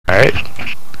right?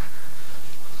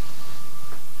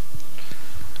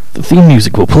 The theme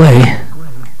music will play.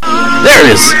 There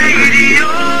it is!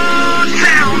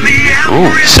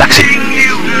 Ooh, sexy.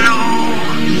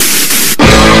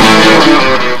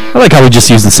 I like how we just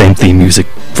use the same theme music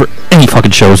for any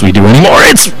fucking shows we do anymore.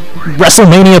 It's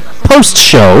WrestleMania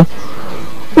post-show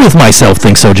with myself,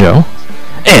 Think So Joe,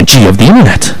 and G of the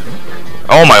Internet.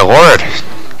 Oh my lord.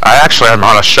 I actually am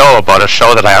on a show about a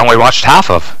show that I only watched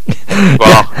half of.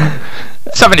 Well,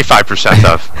 75%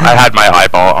 of. I had my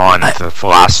eyeball on the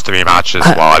last 3 matches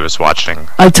while I was watching.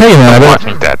 I tell you, man,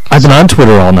 Walking Dead. I've been on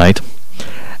Twitter all night,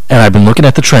 and I've been looking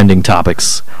at the trending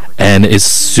topics, and as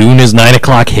soon as 9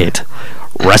 o'clock hit,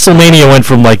 WrestleMania went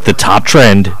from, like, the top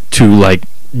trend to, like,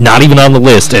 not even on the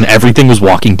list, and everything was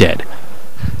Walking Dead.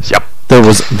 Yep. There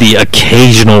was the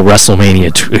occasional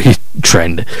WrestleMania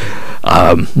trend.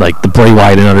 Like, the Bray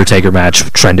Wyatt and Undertaker match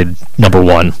trended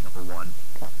 #1.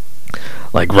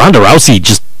 Like, Ronda Rousey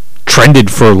just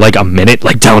trended for, like, a minute,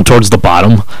 like, down towards the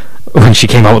bottom when she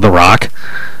came out with The Rock,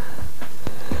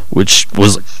 which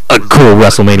was a cool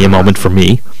WrestleMania moment for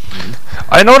me.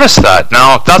 I noticed that.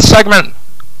 Now, that segment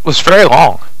was very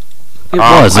long.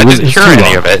 I didn't hear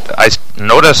any of it. I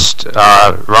noticed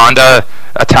Ronda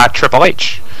attacked Triple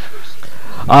H.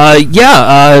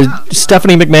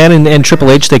 Stephanie McMahon and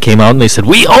Triple H, they came out and they said,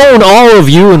 "We own all of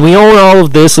you and we own all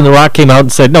of this," and The Rock came out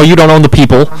and said, "No, you don't own the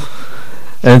people."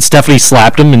 And Stephanie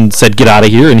slapped him and said, "Get out of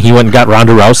here," and he went and got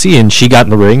Ronda Rousey, and she got in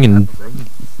the ring and,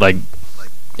 like,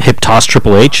 hip-tossed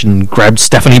Triple H and grabbed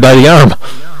Stephanie by the arm.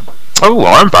 Oh,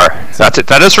 armbar. That's it.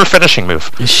 That is her finishing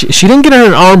move. She didn't get her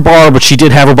an arm bar, but she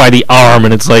did have her by the arm,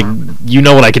 and it's like, you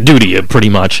know what I can do to you, pretty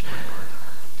much.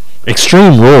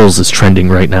 Extreme Rules is trending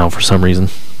right now for some reason.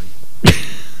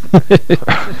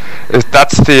 Is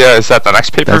that the next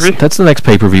pay-per-view? That's the next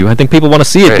pay-per-view. I think people want to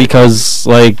see it because,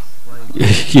 like,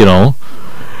 you know,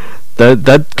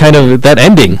 that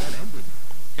ending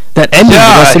of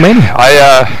WrestleMania.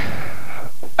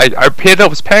 I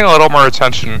was paying a little more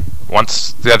attention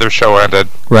once the other show ended.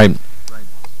 Right.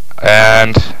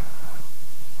 And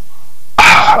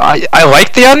I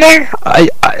like the ending.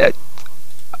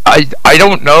 I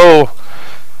don't know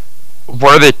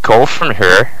where they go from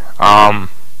here.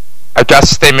 I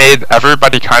guess they made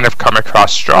everybody kind of come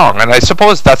across strong, and I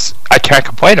suppose I can't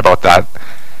complain about that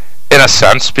in a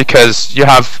sense, because you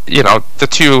have, you know, the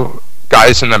two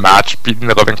guys in the match beating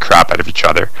the living crap out of each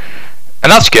other,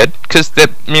 and that's good because that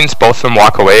means both of them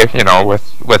walk away, you know,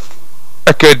 with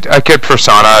a good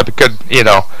persona, a good, you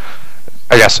know,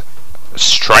 I guess,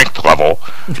 strength level.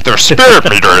 Their spirit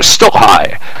meter is still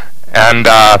high, and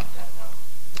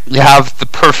you have the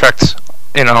perfect,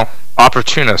 you know,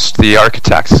 opportunist, the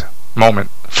architect moment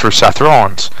for Seth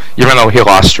Rollins, even though he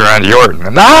lost to Randy Orton,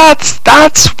 and that's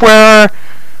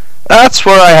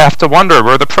where I have to wonder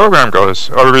where the program goes.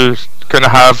 Are we going to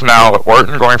have now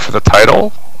Orton going for the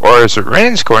title, or is it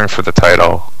Reigns going for the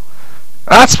title?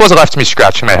 That's what left me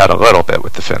scratching my head a little bit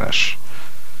with the finish.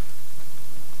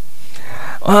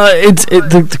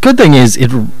 The good thing is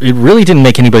it really didn't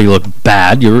make anybody look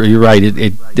bad. You're right.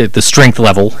 It the strength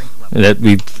level that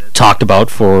we've talked about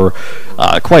for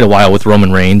quite a while with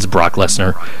Roman Reigns, Brock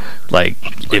Lesnar. Like,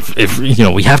 if you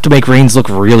know, we have to make Reigns look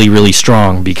really, really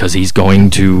strong because he's going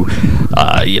to,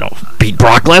 you know, beat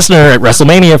Brock Lesnar at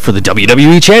WrestleMania for the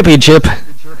WWE Championship,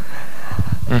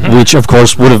 which of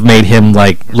course would have made him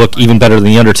like look even better than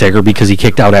the Undertaker because he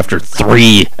kicked out after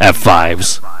 3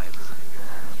 F5s,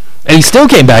 and he still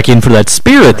came back in for that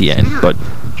spear at the end. But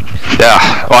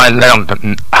yeah, well,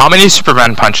 how many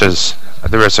Superman punches?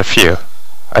 There was a few,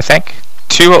 I think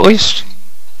 2 at least.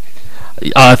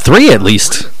 3 at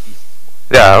least.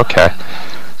 Yeah, okay.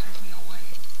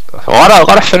 A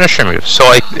lot of finisher moves. So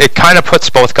like it kind of puts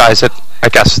both guys at, I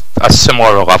guess, a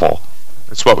similar level.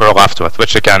 It's what we're left with,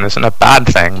 which again isn't a bad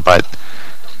thing, but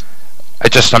I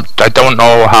don't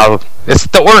know how. It's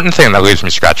the Orton thing that leaves me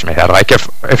scratching my head. Like if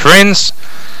Reigns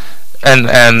and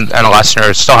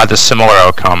Lesnar still had this similar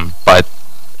outcome, but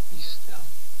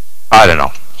I don't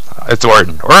know. It's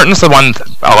Orton. Orton's the one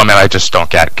element I just don't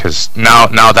get, because now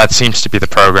that seems to be the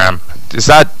program. Is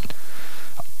that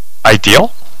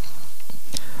ideal?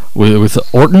 With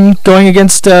Orton going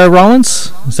against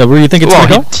Rollins? Is that where you think it's going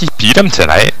to go? He beat him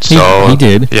tonight, so he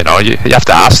did. You know, you have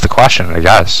to ask the question, I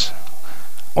guess.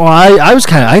 Well,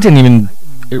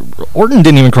 Orton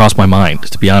didn't even cross my mind,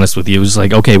 to be honest with you. It was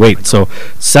like, okay, wait, so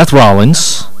Seth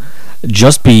Rollins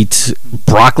just beat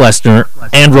Brock Lesnar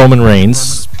and Roman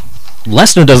Reigns.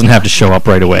 Lesnar doesn't have to show up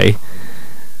right away.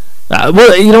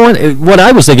 Well, you know what? What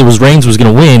I was thinking was Reigns was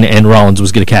going to win and Rollins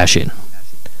was going to cash in.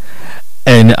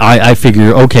 And I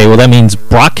figure, okay, well, that means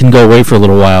Brock can go away for a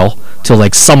little while till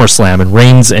like SummerSlam, and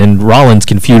Reigns and Rollins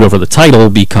can feud over the title,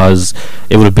 because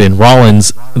it would have been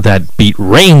Rollins that beat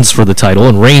Reigns for the title,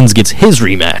 and Reigns gets his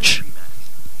rematch.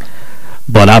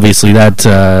 But obviously that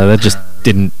just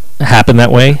didn't happen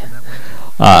that way.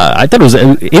 I thought it was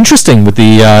interesting with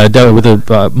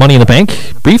the Money in the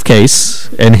Bank briefcase,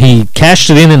 and he cashed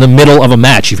it in the middle of a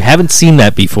match. You haven't seen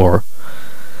that before.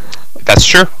 That's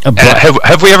true. And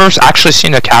have we ever actually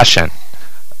seen a cash-in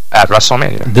at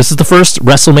WrestleMania? This is the first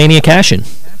WrestleMania cash-in.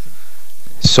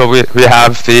 So we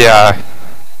have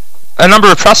a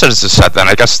number of precedents to set, then,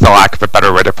 I guess, the lack of a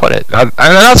better way to put it. And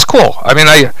that's cool. I mean,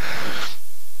 I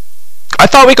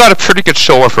thought we got a pretty good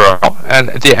show overall, and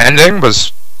the ending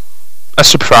was a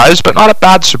surprise, but not a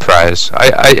bad surprise.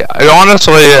 I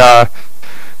honestly,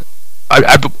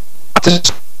 I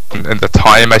this in the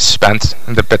time I spent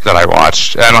in the bit that I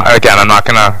watched, and again, I'm not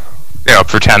gonna,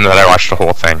 pretend that I watched the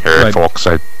whole thing here, right, folks.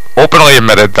 I openly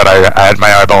admitted that I had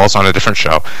my eyeballs on a different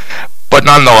show, but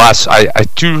nonetheless, I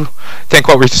do think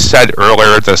what we said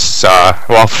earlier. This,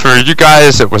 well, for you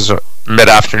guys, it was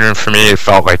mid-afternoon. For me, it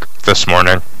felt like this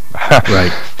morning.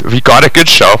 Right. We got a good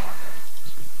show.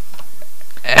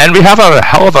 And we have a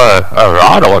hell of a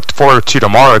Raw to look forward to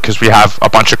tomorrow, because we have a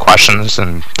bunch of questions,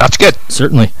 and that's good.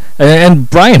 Certainly. And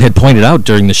Brian had pointed out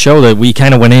during the show that we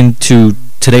kind of went into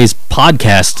today's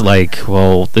podcast like,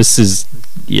 well, this is,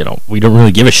 we don't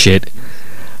really give a shit.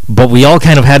 But we all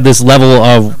kind of had this level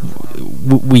of,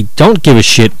 we don't give a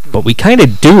shit, but we kind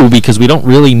of do, because we don't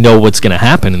really know what's going to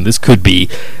happen, and this could be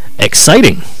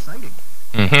exciting.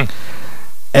 Mm-hmm.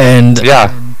 And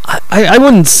yeah. I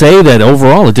wouldn't say that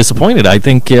overall it disappointed. I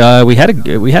think we had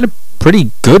a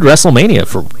pretty good WrestleMania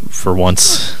for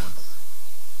once.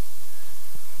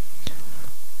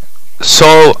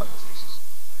 So,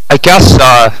 I guess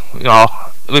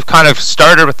we've kind of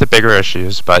started with the bigger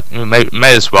issues, but we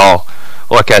may as well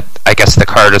look at, I guess, the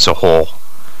card as a whole.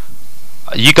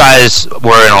 You guys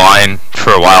were in line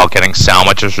for a while getting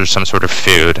sandwiches or some sort of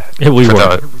food for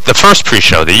the first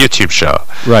pre-show, the YouTube show.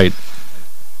 Right.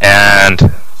 And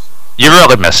you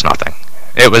really missed nothing.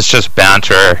 It was just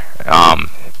banter.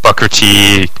 Booker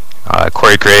T,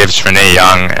 Corey Graves, Renee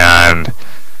Young, and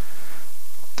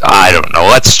I don't know,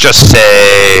 let's just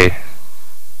say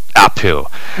Apu.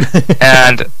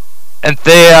 and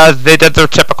they did their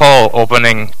typical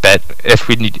opening bit. If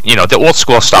we need, the old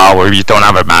school style where you don't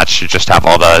have a match, you just have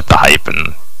all the hype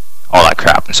and all that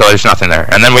crap. And so there's nothing there.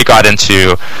 And then we got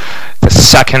into the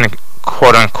second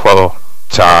quote unquote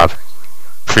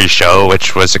pre-show,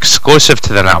 which was exclusive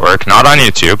to the network, not on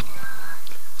YouTube.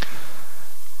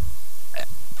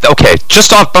 Okay,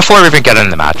 just before we even get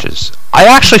into the matches, I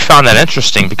actually found that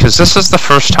interesting, because this is the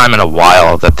first time in a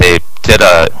while that they did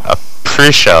a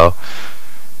pre-show.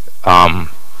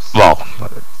 Well,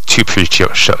 two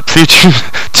pre-shows.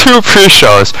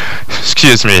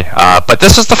 Excuse me. But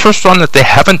this is the first one that they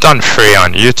haven't done free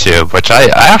on YouTube, which I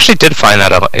actually did find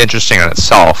that interesting in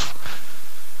itself.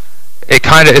 I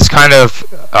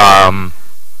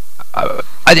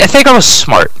think it was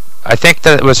smart. I think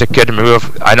that it was a good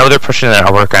move. I know they're pushing the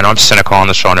network. I know I'm cynical on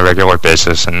the show on a regular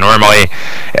basis, and normally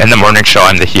in the morning show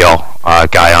I'm the heel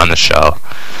guy on the show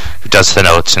who does the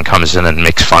notes and comes in and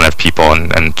makes fun of people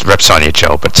and rips on you,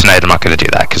 Joe. But tonight I'm not going to do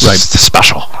that, because it's a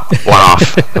special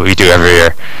one-off that we do every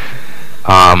year.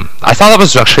 I thought that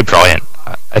was actually brilliant.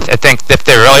 I think if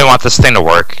they really want this thing to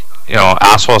work,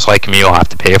 assholes like me will have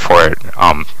to pay for it.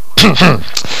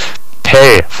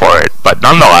 But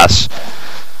nonetheless,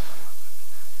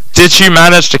 did you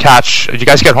manage to catch? Did you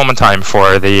guys get home in time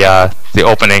for the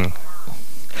opening?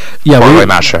 Yeah,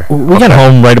 match there? We got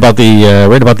home right about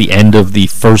the end of the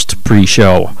first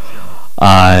pre-show,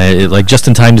 like just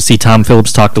in time to see Tom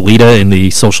Phillips talk to Lita in the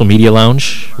social media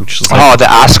lounge, which is the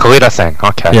Ask Lita thing.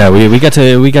 Okay. Yeah, we got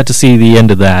to see the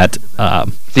end of that.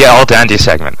 The El Dandy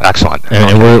segment, excellent.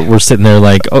 And we're sitting there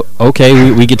like, oh,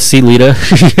 okay, we get to see Lita.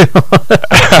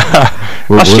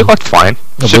 She looked fine.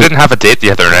 She didn't have a date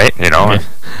the other night, Yeah.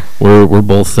 We're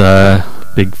both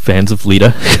big fans of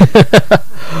Lita.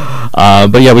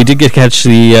 But yeah, we did catch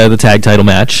the tag title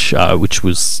match, which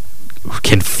was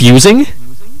confusing.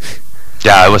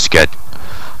 Yeah, it was good.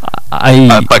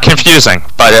 But confusing.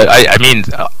 But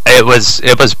it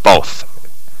was both.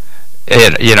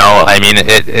 It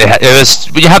was,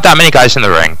 when you have that many guys in the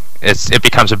ring, it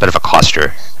becomes a bit of a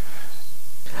cluster,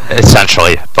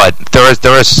 essentially. But there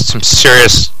was some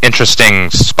serious, interesting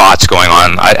spots going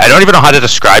on. I don't even know how to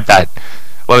describe that.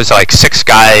 What was it, like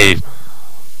 6-guy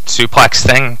suplex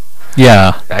thing?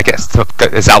 Yeah. I guess,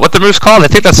 is that what the move's called? I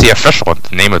think that's the official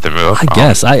name of the move. I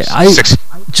guess. I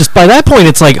just by that point,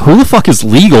 it's like, who the fuck is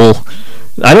legal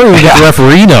I don't even think the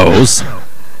referee knows.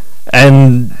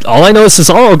 And all I know is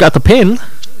Cesaro got the pin.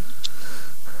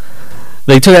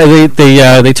 They took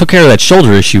care of that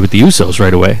shoulder issue with the Usos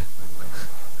right away.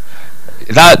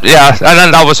 And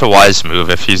that was a wise move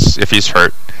if he's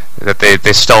hurt. That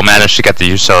they still managed to get the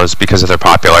Usos because of their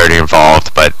popularity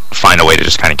involved, but find a way to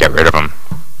just kind of get rid of him.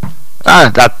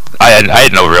 That I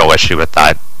had no real issue with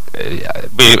that.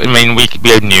 We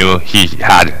knew he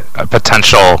had a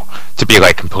potential to be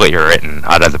like completely written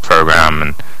out of the program,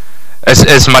 and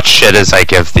as much shit as I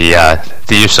give the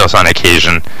Usos on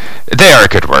occasion, they are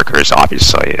good workers.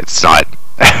 Obviously, it's not.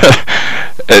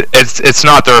 it's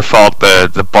not their fault.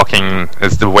 The booking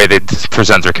is the way they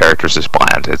present their characters is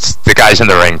bland. It's the guys in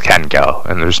the ring can go,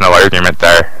 and there's no argument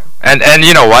there. And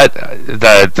you know what?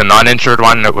 The non-injured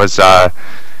one, it was Jay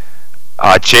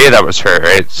that was hurt,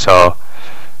 right? So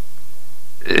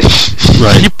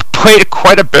he played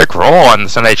quite a big role on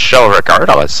tonight's show,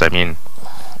 regardless. I mean,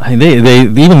 they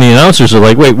even the announcers are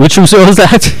like, wait, which Uso was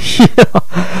that?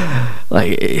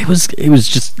 Like it was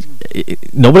just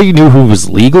nobody knew who was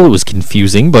legal. It was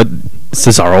confusing, but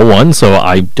Cesaro won, so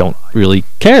I don't really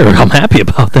care. I'm happy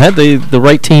about that. The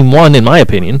right team won, in my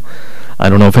opinion. I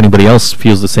don't know if anybody else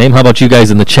feels the same. How about you guys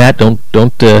in the chat?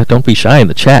 Don't be shy in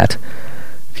the chat.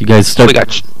 If you guys start, we got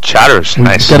chatters.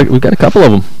 Nice. We've got a couple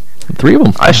of them, 3 of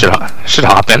them. I should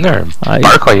hop in there.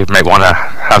 Barclay might want to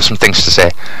have some things to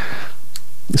say.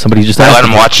 Somebody just let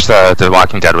him watch the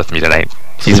Walking Dead with me tonight.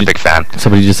 He's a big fan.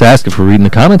 Somebody just asked if we're reading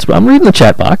the comments, but I'm reading the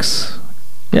chat box.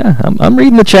 Yeah, I'm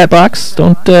reading the chat box.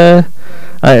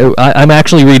 I'm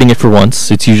actually reading it for once.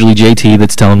 It's usually JT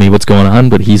that's telling me what's going on,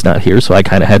 but he's not here, so I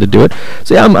kind of had to do it.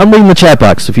 So yeah, I'm reading the chat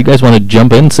box. If you guys want to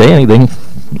jump in, say anything,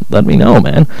 let me know,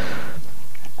 man.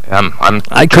 I'm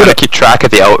trying to keep track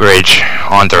of the outrage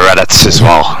on the Reddits as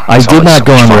well. I did not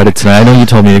go on Reddit tonight. I know you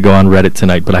told me to go on Reddit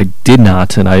tonight, but I did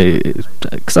not, and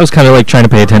because I was kind of like trying to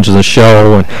pay attention to the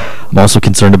show, and I'm also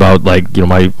concerned about my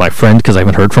friend because I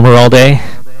haven't heard from her all day.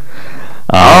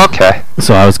 Okay.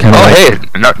 So I was kind of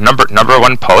number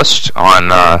one post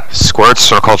on Squirt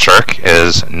Circle Jerk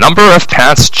is number of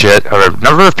pants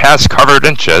covered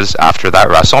in jizz after that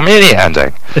WrestleMania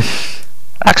ending.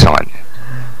 Excellent.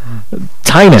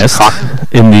 Tynest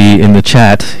in the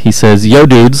chat, he says, "Yo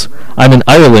dudes, I'm in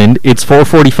Ireland. It's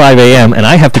 4:45 a.m. and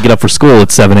I have to get up for school at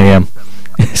 7 a.m."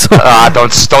 So,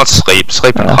 don't sleep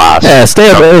in class. Yeah, stay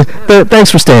up.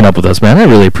 Thanks for staying up with us, man. I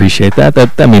really appreciate that.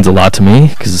 That means a lot to me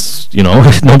because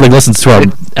nobody listens to our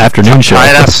afternoon show.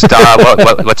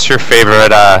 Tynest, what's your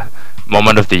favorite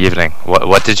moment of the evening?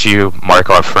 What did you mark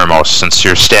out for most? Since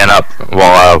you're staying up,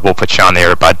 we'll put you on the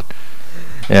air, bud.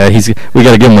 Yeah, we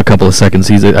got to give him a couple of seconds.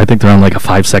 I think they're on like a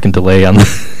 5-second delay on the...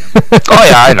 Oh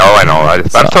yeah, I know.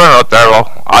 I'm throwing it out there.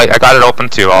 Well, I got it open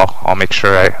too. I'll make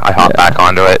sure I hop back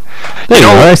onto it. There you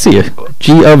go. I see you.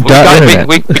 G-of-internet.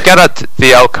 We got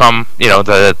the outcome.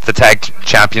 The tag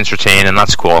champions retain, and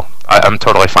that's cool. I'm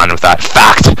totally fine with that.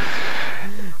 Fact.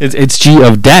 It's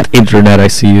G-of-dat-internet. I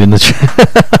see you in the chat.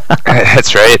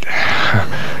 That's right.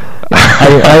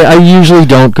 I usually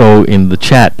don't go in the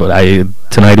chat, but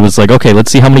tonight it was like, okay, let's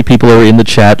see how many people are in the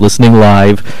chat listening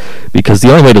live, because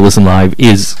the only way to listen live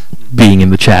is being in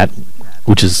the chat,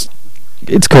 which is,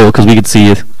 it's cool because we can see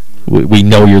it. We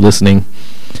know you're listening,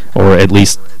 or at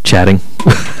least chatting.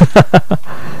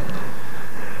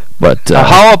 But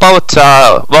how about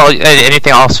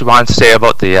anything else you want to say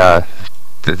about the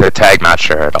tag match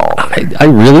there at all? I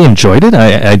really enjoyed it.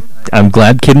 I'm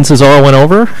glad Kid and Cesaro went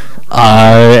over.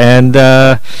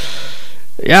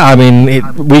 Yeah, I mean,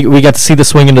 we got to see the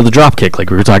swing into the drop kick like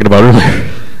we were talking about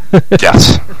earlier.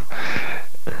 Yes.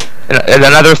 And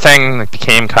another thing that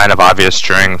became kind of obvious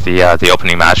during the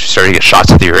opening match, we started to get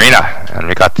shots of the arena, and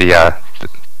we got the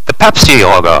Pepsi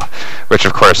logo, which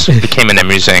of course became an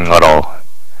amusing little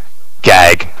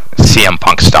gag, CM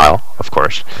Punk style, of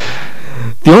course.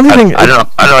 The only thing I don't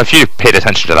know if you paid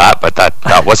attention to that, but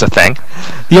that was a thing.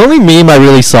 The only meme I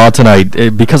really saw tonight,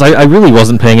 because I really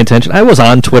wasn't paying attention. I was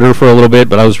on Twitter for a little bit,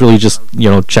 but I was really just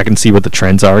check and see what the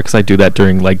trends are, because I do that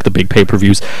during like the big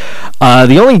pay-per-views.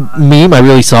 The only meme I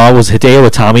really saw was Hideo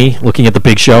Itami looking at the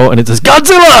Big Show, and it says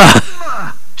Godzilla.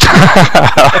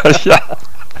 Yeah.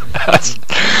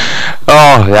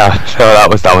 Oh yeah, so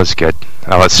that was good.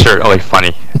 That was certainly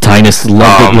funny. Tynus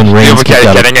loved it when Reigns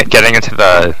getting into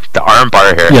the arm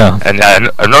bar here. Yeah. And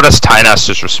I noticed Tynus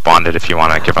just responded. If you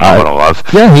want to give him a little love.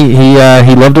 Yeah,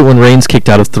 he loved it when Reigns kicked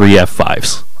out of 3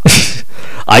 F5s.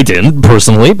 I didn't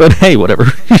personally, but hey,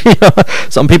 whatever.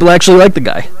 Some people actually like the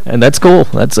guy, and that's cool.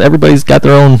 Everybody's got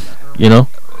their own,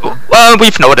 Well,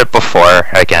 we've noted before.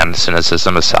 Again,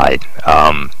 cynicism aside,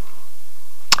 and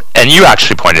you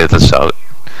actually pointed this out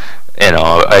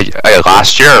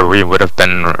Last year we would have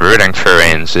been rooting for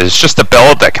Reigns. It's just the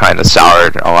build that kind of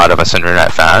soured a lot of us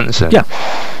internet fans. And, yeah.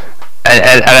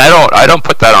 And I don't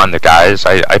put that on the guys.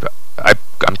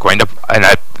 I'm going to,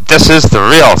 this is the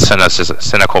real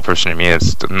cynical person to me.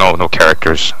 Is no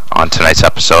characters on tonight's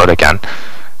episode again.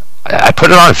 I put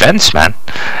it on Vince, man,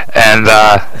 and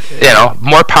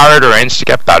more power to Reigns to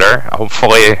get better.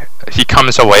 Hopefully, he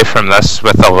comes away from this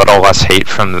with a little less hate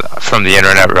from the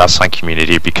internet wrestling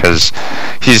community, because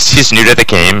he's new to the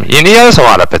game and he has a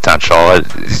lot of potential.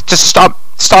 Just stop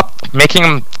making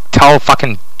him tell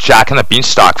fucking Jack and the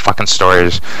Beanstalk fucking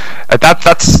stories.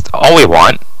 That's all we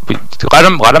want. Let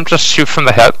him just shoot from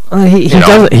the hip.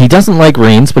 He doesn't like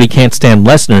Reigns, but he can't stand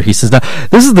Lesnar. He says, now,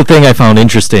 this is the thing I found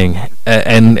interesting,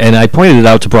 and I pointed it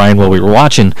out to Brian while we were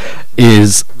watching,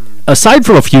 is aside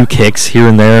from a few kicks here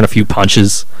and there and a few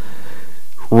punches,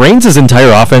 Reigns'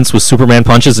 entire offense was Superman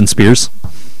punches and spears.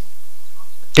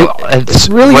 It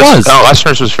really was.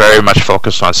 Lesnar's was very much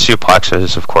focused on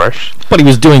suplexes, of course. But he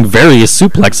was doing various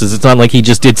suplexes. It's not like he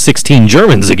just did 16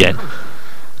 Germans again.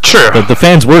 Sure. But the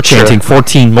fans were chanting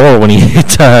 14 more when he hit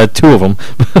 2 of them.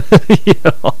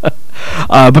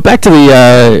 But back to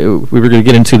we were going to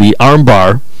get into the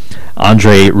armbar.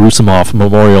 Andrei Rousimov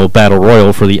Memorial Battle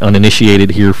Royal for the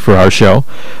uninitiated here for our show.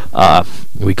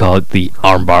 We call it the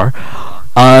armbar.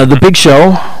 The Big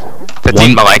Show. The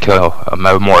Dean Malenko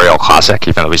Memorial Classic,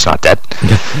 even though he's not dead.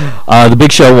 The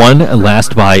Big Show won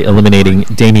last by eliminating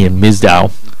Damien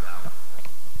Mizdow.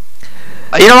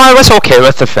 I was okay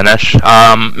with the finish.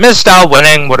 Mizdow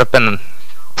winning would have been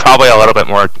probably a little bit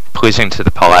more pleasing to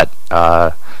the Paulette.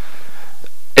 But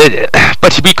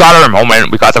we got our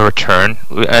moment. We got the return,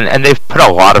 and they've put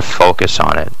a lot of focus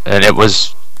on it. And it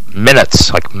was minutes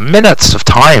of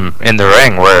time in the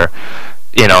ring where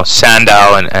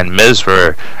Sandow and Miz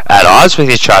were at odds with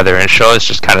each other, and Show was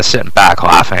just kind of sitting back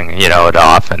laughing, it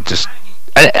off, and just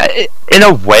in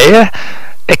a way,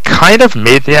 it kind of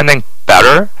made the ending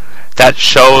better. That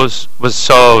Shows was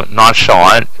so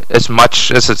nonchalant, as much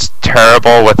as it's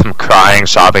terrible with him crying,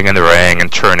 sobbing in the ring,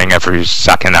 and turning every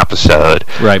second episode.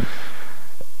 Right.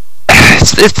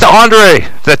 It's Andre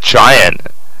the Giant.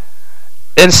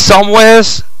 In some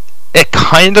ways, it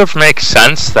kind of makes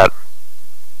sense that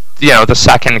the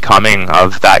second coming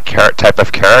of that type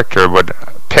of character would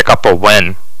pick up a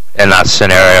win in that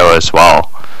scenario as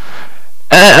well.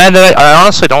 And I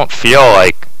honestly don't feel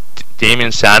like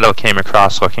Damien Sandow came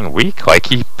across looking weak. Like,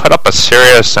 he put up a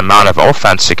serious amount of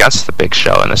offense against the Big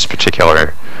Show in this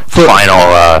particular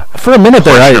final for a minute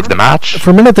there of the match. For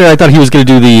a minute there, I thought he was going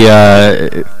to do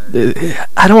the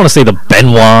I don't want to say the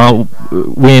Benoit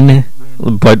win,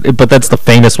 but that's the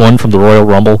famous one from the Royal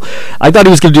Rumble. I thought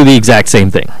he was going to do the exact same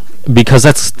thing, because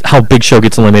that's how Big Show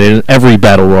gets eliminated in every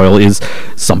Battle Royal, is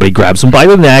somebody grabs him by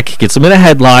the neck, gets him in a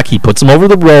headlock, he puts him over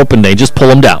the rope, and they just pull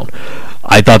him down.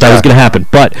 I thought that was going to happen.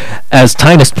 But as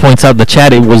Tynus points out in the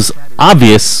chat, it was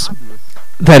obvious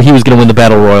that he was going to win the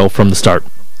Battle Royal from the start.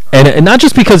 And not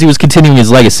just because he was continuing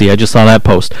his legacy. I just saw that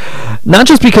post. Not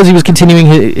just because he was continuing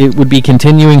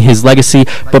his legacy,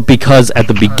 but because at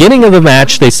the beginning of the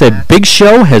match they said Big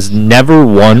Show has never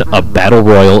won a Battle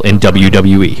Royal in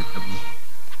WWE.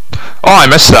 Oh, I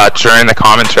missed that during the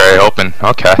commentary open.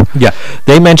 Okay. Yeah,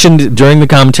 they mentioned during the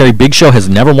commentary Big Show has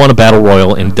never won a Battle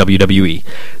Royal in WWE.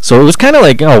 So it was kind of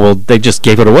like, oh, well, they just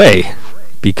gave it away.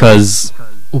 Because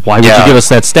why would you give us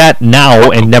that stat now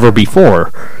and never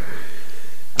before?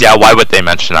 Yeah, why would they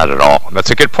mention that at all? That's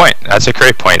a good point. That's a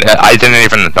great point. I didn't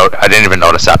even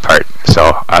notice that part.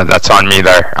 So that's on me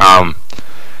there.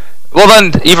 Well,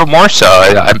 then, even more so,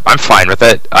 I'm fine with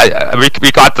it.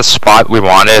 We got the spot we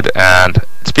wanted, and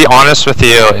to be honest with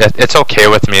you, it's okay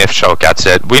with me if Show gets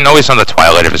it. We know he's on the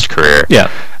twilight of his career.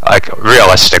 Yeah. Like,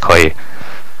 realistically,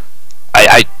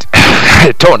 I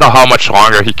don't know how much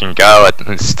longer he can go at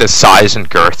this size and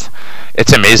girth.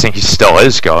 It's amazing he still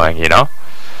is going,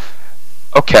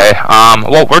 Okay,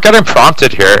 well, we're getting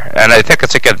prompted here, and I think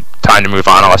it's a good time to move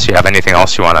on, unless you have anything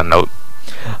else you want to note.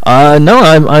 No,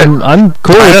 I'm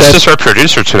cool with that. That's just our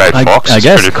producer tonight, folks. I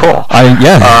guess. It's pretty cool.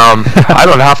 I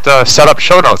don't have to set up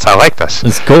show notes. I like this.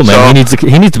 It's cool, man.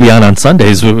 He needs to be on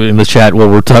Sundays in the chat while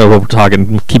we're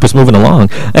talking. Keep us moving along.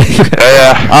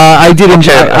 Yeah. I did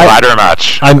enjoy a ladder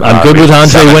match. I'm good with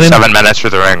Andre winning. 7 minutes for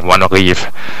the ring. 1 to leave.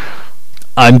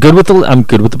 I'm good with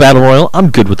the Battle Royal. I'm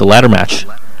good with the ladder match.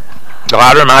 The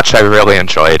ladder match I really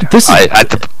enjoyed. At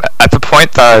the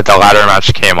point the ladder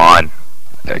match came on,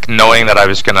 knowing that I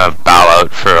was gonna bow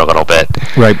out for a little bit,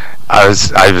 right? I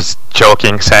was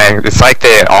joking, saying it's like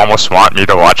they almost want me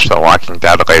to watch The Walking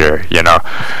Dead later.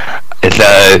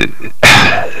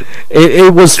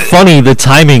 it was funny, the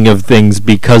timing of things,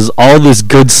 because all this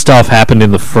good stuff happened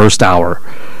in the first hour.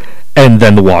 And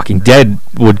then The Walking Dead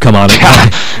would come on.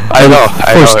 I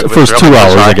know. First 2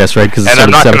 hours, I guess, right? And I'm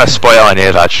not going to spoil any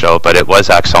of that show, but it was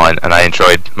excellent, and I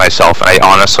enjoyed myself. And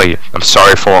I'm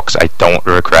sorry, folks, I don't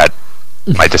regret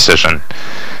my decision.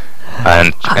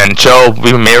 And Joe,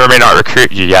 we may or may not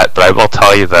recruit you yet, but I will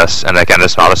tell you this, and again,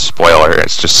 it's not a spoiler,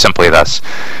 it's just simply this.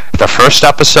 The first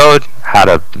episode had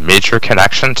a major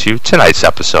connection to tonight's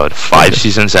episode, 5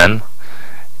 seasons in.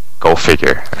 Go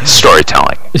figure.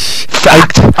 Storytelling.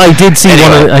 Fact. I did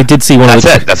see one. That's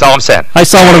it. That's all I'm saying. I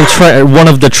saw one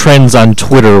of the trends on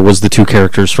Twitter was the 2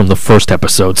 characters from the first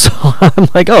episode. So I'm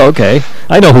like, oh, okay.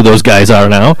 I know who those guys are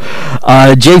now.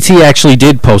 JT actually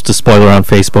did post a spoiler on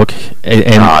Facebook.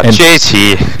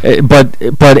 JT.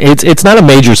 But it's not a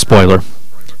major spoiler.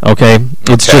 Okay.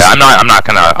 It's okay, just. I'm not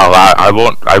gonna allow. I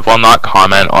will not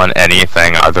comment on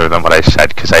anything other than what I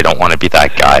said, because I don't want to be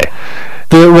that guy.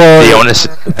 The onus.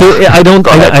 I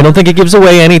don't think it gives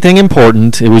away anything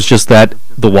important. It was just that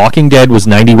The Walking Dead was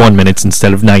 91 minutes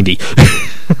instead of 90.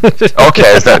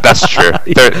 Okay, that's true.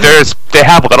 They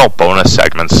have little bonus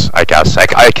segments, I guess.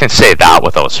 I can say that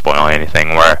without spoiling anything.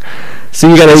 Where so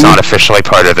it's not officially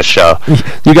part of the show.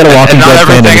 You got a Walking Dead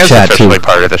fan in the chat too. And not everything is officially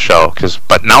part of the show,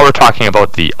 but now we're talking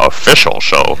about the official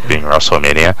show being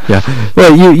WrestleMania. Yeah.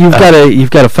 Well, you've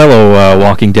got a fellow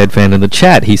Walking Dead fan in the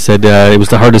chat. He said it was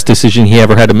the hardest decision he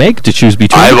ever had to make to choose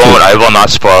between. I will not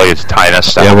spoil you,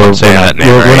 Tinus. Yeah, we're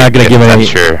not going to give any.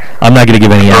 I'm not going to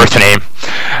give any birth name.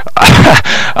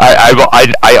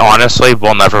 I honestly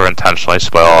will never intentionally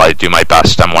spoil. I do my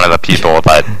best. I'm one of the people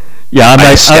that. Yeah,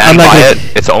 I'm not by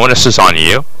it. Its onus is on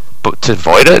you, but to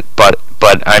avoid it. But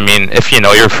I mean, if you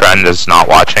know your friend is not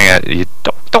watching it, you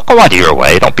don't go out of your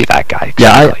way. Don't be that guy.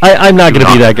 Yeah, I'm not going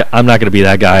to be that guy. I'm not going to be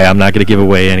that guy. I'm not going to give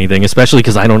away anything, especially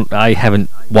because I haven't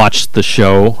watched the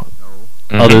show.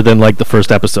 Mm-hmm. Other than like the first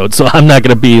episode, so I'm not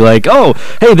gonna be like, oh,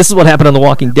 hey, this is what happened on The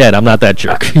Walking Dead. I'm not that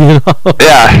jerk, you know?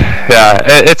 Yeah,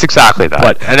 it's exactly that.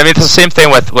 But, and I mean, it's the same thing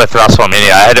with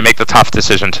WrestleMania. I had to make the tough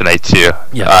decision tonight too.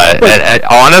 Yeah. And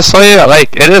honestly,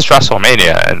 like, it is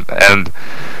WrestleMania, and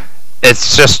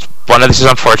it's just one of these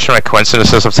unfortunate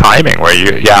coincidences of timing where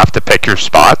you have to pick your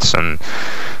spots. And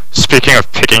speaking of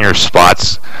picking your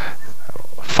spots.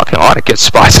 Fucking a lot of good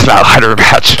spots in that ladder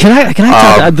match. Can I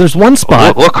tell you, there's one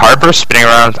spot. Look, Harper spinning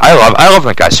around. I love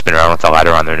when guys spin around with the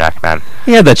ladder on their neck, man.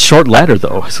 He had that short ladder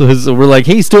though, so we're like,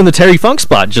 hey, he's doing the Terry Funk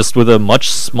spot just with a much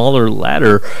smaller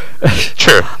ladder.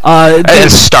 True.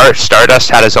 And Stardust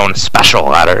had his own special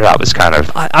ladder. That was kind of.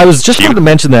 I was just going to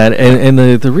mention that, and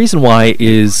the reason why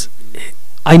is.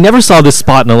 I never saw this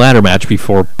spot in a ladder match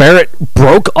before. Barrett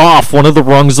broke off one of the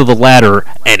rungs of the ladder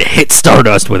and hit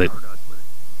Stardust with it.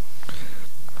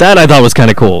 That I thought was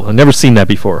kind of cool. I've never seen that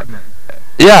before.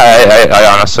 Yeah,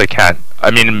 I honestly can't.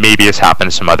 I mean, maybe it's happened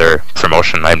in some other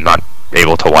promotion. I'm not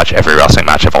able to watch every wrestling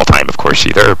match of all time, of course,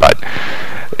 either. But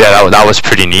yeah, that was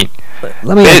pretty neat.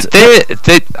 The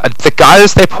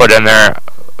guys they put in there,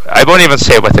 I won't even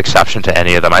say with exception to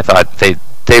any of them. I thought they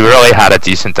really had a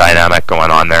decent dynamic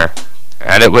going on there,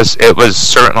 and it was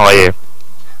certainly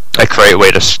a great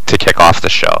way to kick off the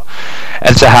show,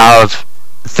 and to have.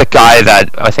 The guy that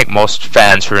I think most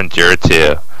fans were endeared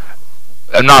to,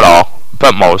 not all,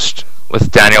 but most,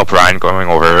 with Daniel Bryan going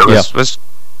over, was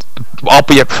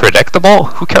albeit predictable.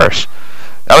 Who cares?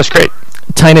 That was great.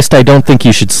 Tinest, I don't think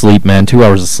you should sleep, man. 2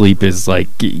 hours of sleep is like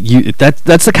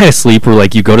that's the kind of sleep where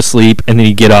like you go to sleep and then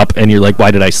you get up and you're like, why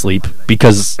did I sleep?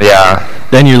 Because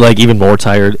then you're like even more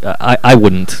tired. I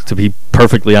wouldn't, to be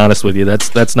perfectly honest with you.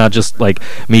 That's not just like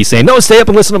me saying no, stay up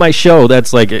and listen to my show.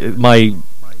 That's like my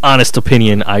honest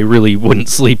opinion. I really wouldn't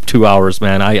sleep 2 hours,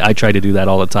 man. I try to do that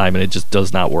all the time, and it just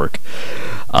does not work.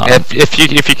 If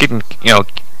you can,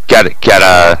 get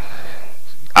a,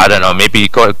 I don't know, maybe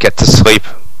get to sleep.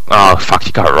 Oh fuck,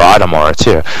 you got Raw tomorrow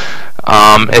too.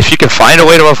 If you can find a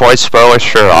way to avoid spoilers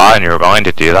for Raw, and you're willing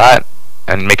to do that,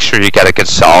 and make sure you get a good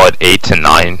solid 8 to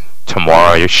 9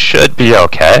 tomorrow, you should be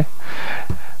okay.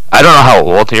 I don't know how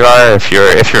old you are. If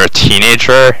you're a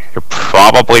teenager, you'll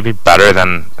probably be better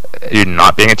than you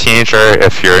not being a teenager.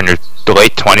 If you're in your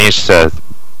late 20s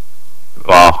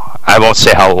well, I won't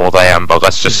say how old I am, but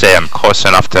let's just say I'm close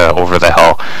enough to over the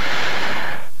hill.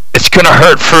 It's gonna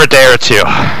hurt for a day or two,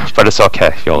 but it's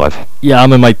okay. You'll live. Yeah,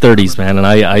 I'm in my 30s, man, and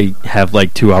I have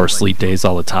like 2 hour sleep days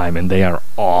all the time, and they are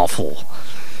awful.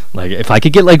 Like, if I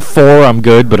could get like 4, I'm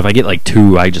good, but if I get like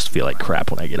 2, I just feel like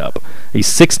crap when I get up. He's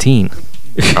 16.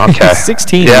 Okay.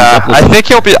 16. Yeah, I think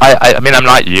he'll be. I mean, I'm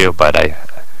not you, but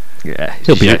yeah,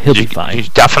 he'll be fine. You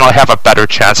definitely have a better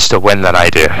chance to win than I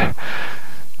do.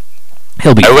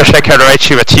 He'll be. I wish I could write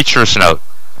you a teacher's note.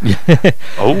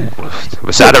 Oh,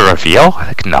 was that a reveal?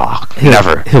 Like, no,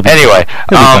 never. Anyway,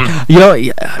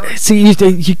 see,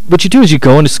 what you do is you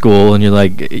go into school and you're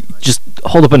like, just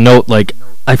hold up a note like,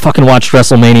 I fucking watched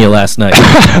WrestleMania last night.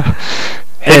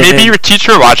 Hey, maybe your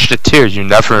teacher watched it too. You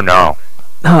never know.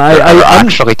 I'm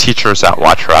actually teachers that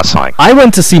watch wrestling. I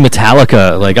went to see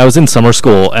Metallica. Like, I was in summer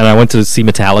school, and I went to see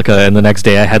Metallica, and the next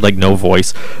day I had, like, no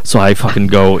voice. So I fucking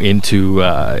go into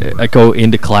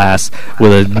class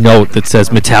with a note that says,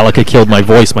 Metallica killed my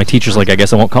voice. My teacher's like, I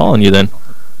guess I won't call on you then.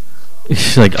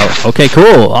 She's like, oh, okay,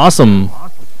 cool, awesome.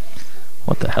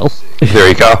 What the hell? There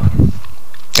you go.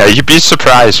 Yeah, you'd be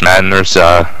surprised, man. There's,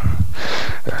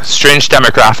 strange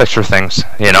demographics for things,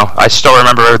 you know. I still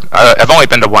remember, I've only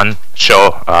been to one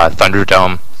show,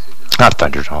 Thunderdome. Not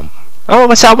Thunderdome. Oh,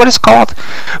 what's that? What is it called?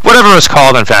 Whatever it was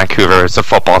called in Vancouver. It's a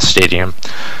football stadium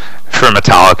for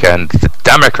Metallica, and the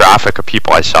demographic of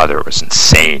people I saw there was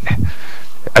insane.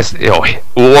 As, you know,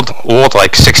 old,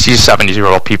 like 60s,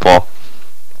 70s-year-old people,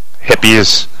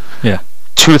 hippies,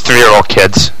 2-3-year-old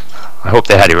kids. I hope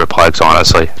they had earplugs,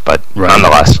 honestly, but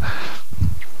nonetheless.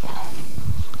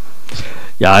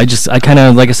 Yeah, I kind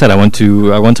of, like I said, I went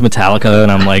to Metallica,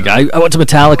 and I'm like, I went to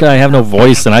Metallica, I have no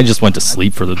voice, and I just went to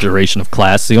sleep for the duration of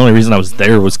class. The only reason I was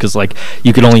there was because, like,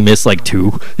 you could only miss, like,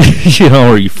 2, you know,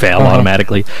 or you fail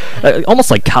automatically. Almost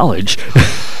like college,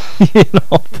 you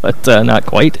know, but not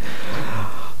quite.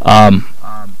 But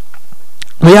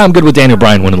yeah, I'm good with Daniel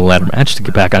Bryan winning the ladder match to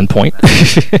get back on point.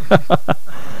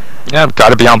 Yeah, got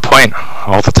to be on point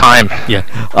all the time. Yeah,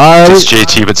 as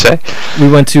JT would say.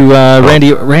 We went to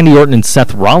Randy Orton and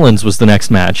Seth Rollins was the next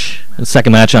match, the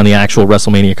second match on the actual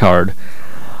WrestleMania card.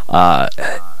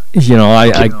 You know,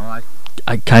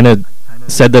 I kind of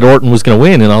said that Orton was going to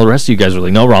win, and all the rest of you guys were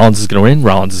like, no, Rollins is going to win,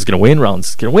 Rollins is going to win, Rollins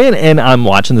is going to win. And I'm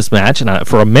watching this match, and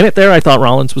for a minute there, I thought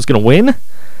Rollins was going to win.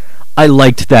 I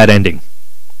liked that ending.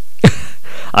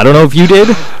 I don't know if you did.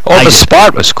 Oh, the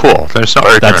spot was cool. There's no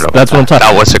argument about that's what I'm talking.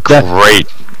 That was a great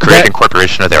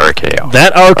incorporation of the RKO.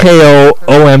 That RKO,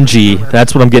 OMG.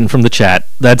 That's what I'm getting from the chat.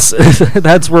 That's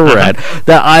that's where we're at.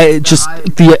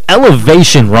 The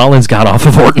elevation Rollins got off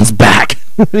of Orton's back,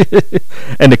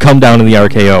 and to come down in the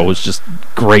RKO was just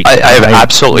great. I have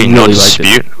absolutely no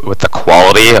dispute with the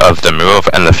quality of the move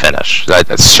and the finish.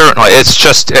 Certainly, it's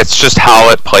just how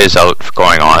it plays out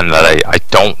going on that I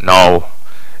don't know.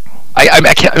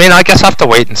 I guess I have to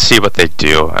wait and see what they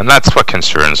do, and that's what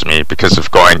concerns me because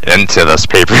of going into this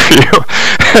pay-per-view.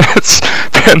 It's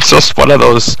been just one of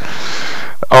those.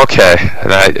 Okay,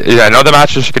 and I know the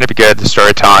matches are going to be good. The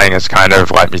storytelling has kind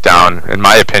of let me down, in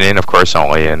my opinion, of course,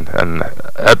 only. And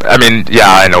I mean, yeah,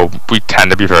 I know we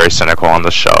tend to be very cynical on the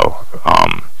show.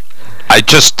 I'm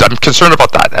concerned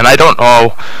about that, and I don't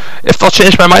know if they'll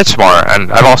change my mind tomorrow.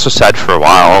 And I've also said for a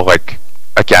while, like,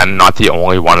 again, not the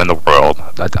only one in the world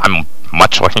that I'm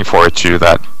much looking forward to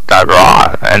that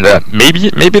Raw, and maybe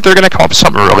they're going to come up with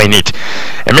something really neat,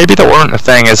 and maybe the Orton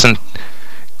thing isn't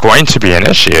going to be an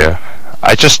issue.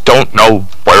 I just don't know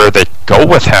where they go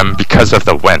with him because of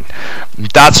the win.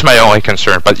 That's my only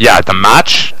concern. But yeah, the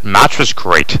match was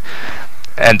great,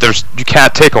 and you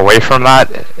can't take away from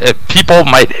that. People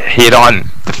might hate on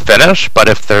the finish, but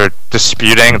if they're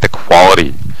disputing the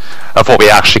quality of what we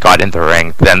actually got in the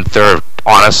ring, then they're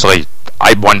honestly,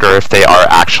 I wonder if they are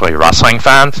actually wrestling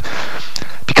fans,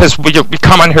 because we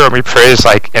come on here and we praise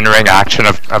like in-ring action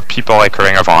of people like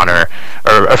Ring of Honor,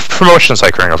 or promotions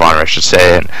like Ring of Honor, I should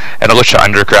say, and Lucha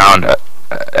Underground,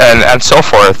 and so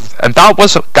forth, and that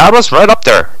was right up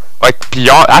there, like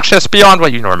beyond. Actually, it's beyond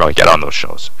what you normally get on those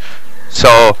shows.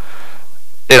 So,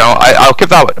 you know, I'll give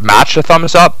that match a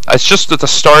thumbs up. It's just that the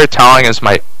storytelling is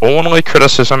my only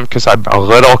criticism because I'm a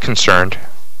little concerned.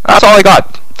 That's all I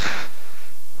got.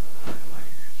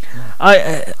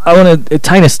 I want to.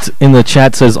 Tynest in the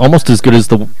chat says almost as good as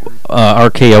the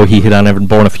RKO he hit on Evan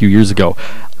Bourne a few years ago.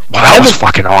 Wow, that was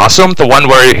fucking awesome. The one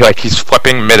where he's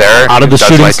flipping midair out of the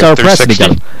shooting star press, and he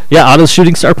got him. Yeah, out of the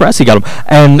shooting star press, he got him.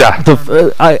 And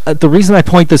the reason I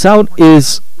point this out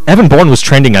is Evan Bourne was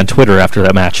trending on Twitter after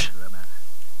that match.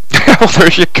 Well,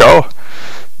 there you go.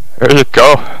 There you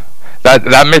go.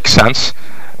 That makes sense.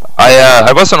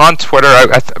 I wasn't on Twitter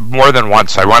more than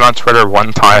once. I went on Twitter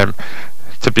one time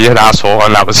to be an asshole,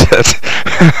 and that was it.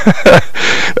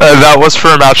 That was for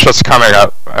a match that's coming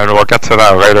up, and we'll get to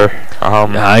that later.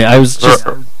 I was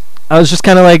just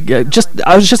kind of like,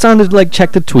 I was just on to like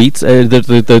check the tweets,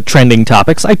 the trending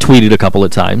topics. I tweeted a couple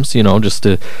of times, you know, just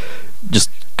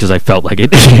because I felt like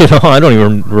it. You know, I don't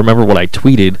even remember what I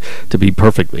tweeted, to be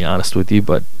perfectly honest with you,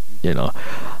 but you know,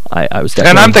 I was definitely.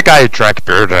 And I'm the guy who drank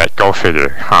beer tonight. Go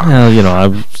figure, huh? Well, you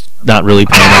know, not really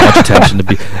paying that much attention to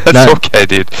be. That's okay,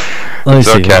 dude. Let me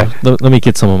see. Okay. Let me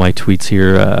get some of my tweets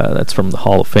here. That's from the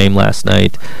Hall of Fame last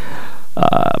night.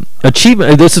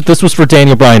 Achievement. This was for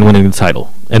Daniel Bryan winning the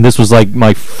title, and this was like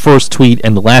my first tweet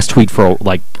and the last tweet for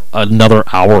like another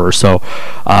hour or so.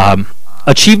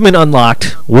 Achievement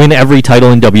unlocked. Win every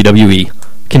title in WWE.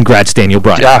 Congrats, Daniel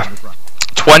Bryan. Yeah.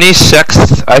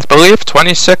 26th, I believe.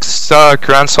 26th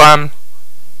Grand Slam.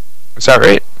 Is that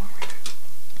right?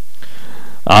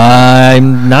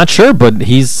 I'm not sure, but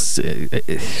he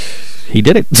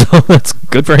did it, so that's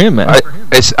good for him, man.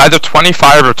 It's either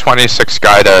 25 or 26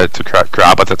 guy to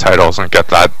grab at the titles and get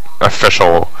that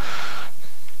official,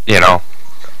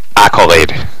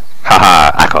 accolade.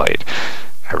 Haha, accolade.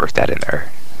 I wrote that in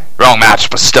there. Wrong match,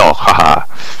 but still, haha.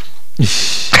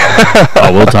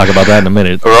 We'll talk about that in a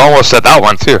minute. We're almost at that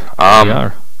one, too. We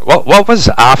are. What was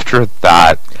after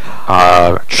that?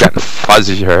 Getting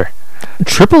fuzzy here.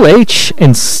 Triple H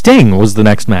and Sting was the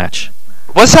next match.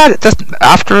 Was that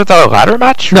after the ladder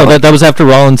match? No, that was after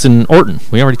Rollins and Orton.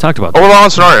 We already talked about that. Oh,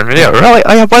 Rollins and Orton. Yeah, really?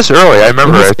 It was early. I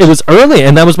remember it. It was early,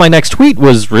 and that was my next tweet.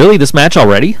 Was really this match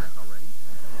already?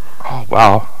 Oh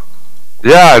wow.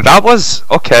 Yeah, that was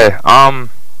okay. I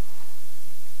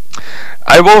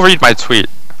will read my tweet.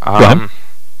 Go ahead.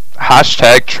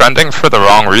 Hashtag trending for the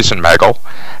wrong reason, Megal.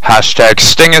 Hashtag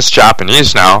Sting is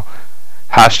Japanese now.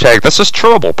 Hashtag this is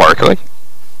terrible, Barkley.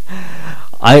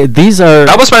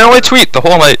 That was my only tweet the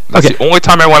whole night. That's the only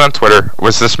time I went on Twitter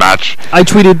was this match. I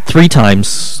tweeted 3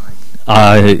 times.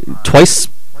 Twice.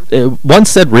 Once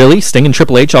said, really? Sting and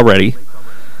Triple H already?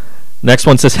 Next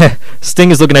one says, Sting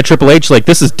is looking at Triple H like,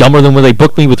 this is dumber than when they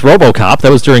booked me with RoboCop.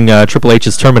 That was during Triple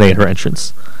H's Terminator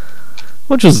entrance.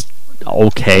 Which was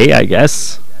okay, I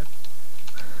guess.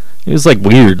 It was like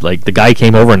weird. Like, the guy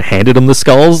came over and handed him the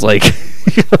skulls. Like,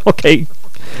 okay.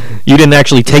 You didn't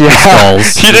actually take the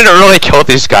skulls. You didn't really kill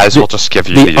these guys. We'll just give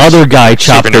you the these other guy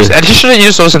chopped and he should have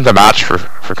used those in the match for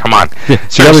come on.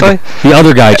 Seriously? The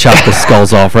other guy chopped the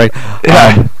skulls off, right?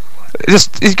 Yeah.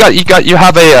 You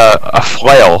have a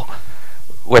flail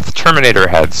with Terminator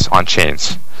heads on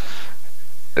chains.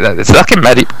 It's like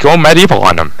go medieval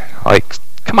on them. Like,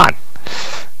 come on.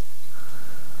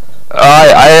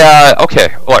 Okay.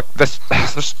 Look, this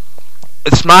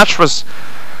match was.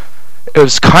 It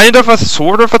was kind of a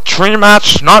sort of a dream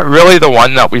match, not really the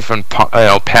one that we've been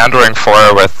pandering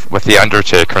for with the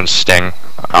Undertaker and Sting.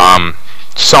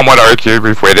 Some would argue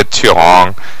we've waited too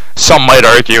long. Some might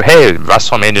argue, hey,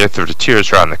 WrestleMania 32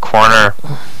 is around the corner.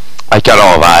 I get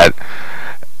all that.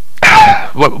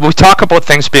 We talk about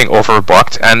things being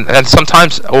overbooked, and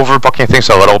sometimes overbooking things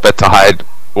a little bit to hide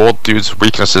old dudes'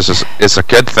 weaknesses is a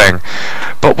good thing.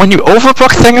 But when you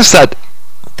overbook things that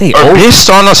are based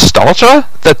on nostalgia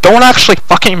that don't actually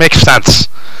fucking make sense.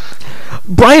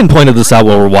 Brian pointed this out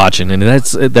while we're watching, and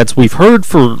that's we've heard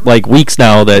for like weeks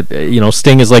now that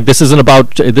Sting is like, this isn't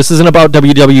about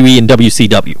WWE and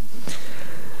WCW.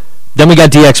 Then we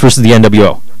got DX versus the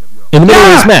NWO in the middle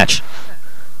of this match,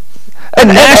 and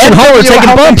Nash and Hall are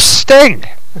taking bumps. Sting.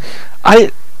 I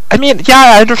mean,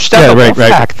 I understand the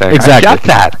Wolfpack thing. Exactly. I get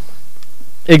that.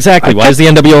 Exactly. Why is the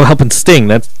NWO helping Sting?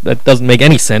 That doesn't make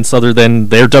any sense other than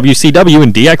they're WCW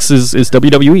and DX is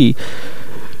WWE.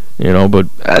 But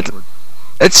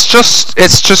it's just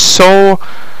so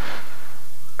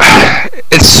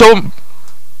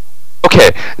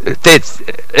okay.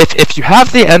 If you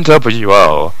have the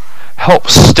NWO help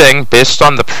Sting based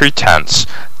on the pretense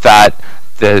that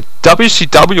the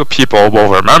WCW people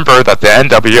will remember that the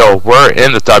NWO were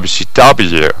in the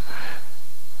WCW.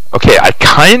 Okay, I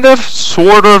kind of,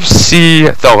 sort of see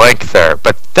the link there,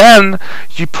 but then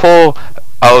you pull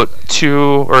out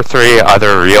 2 or 3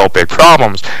 other real big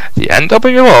problems. The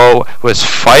NWO was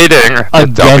fighting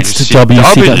against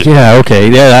WCW. Yeah, okay,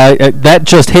 that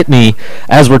just hit me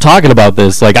as we're talking about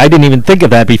this. Like, I didn't even think of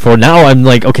that before. Now I'm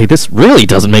like, okay, this really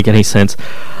doesn't make any sense.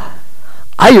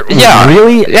 I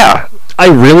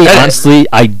honestly,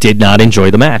 I did not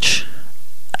enjoy the match.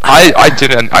 I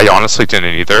honestly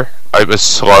didn't either. It was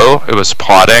slow, it was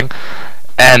plodding,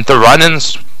 and the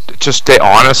run-ins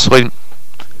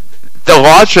the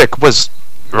logic was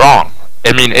wrong.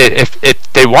 I mean, if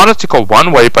they wanted to go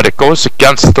one way, but it goes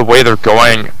against the way they're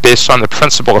going based on the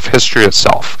principle of history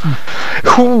itself.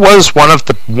 Who was one of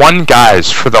the guys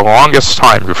for the longest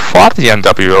time who fought the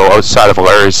NWO outside of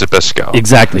Larry Zbyszko?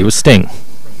 Exactly, it was Sting.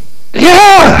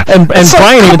 Yeah, and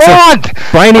Brian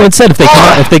even said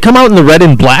if they come out in the red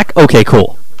and black, okay,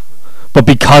 cool. But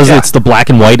because it's the black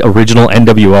and white original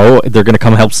NWO, they're going to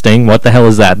come help Sting. What the hell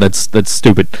is that? That's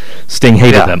stupid. Sting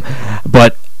hated them.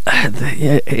 But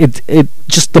it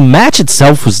just, the match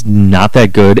itself was not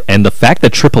that good, and the fact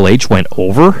that Triple H went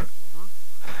over.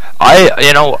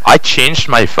 I changed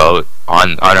my vote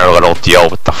on our little deal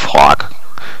with the flock,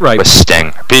 Right. with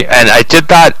Sting, and I did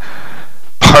that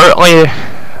partly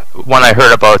when I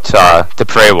heard about the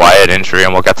Bray Wyatt injury,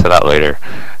 and we'll get to that later,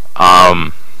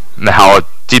 and how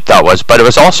deep that was. But it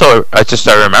was also, I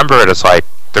remember it as like,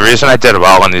 the reason I did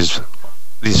well on these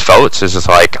votes is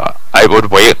like, I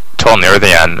would wait till near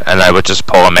the end, and I would just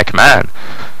pull a McMahon.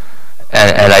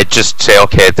 And I'd just say,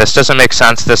 okay, this doesn't make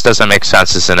sense, this doesn't make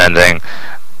sense as an ending,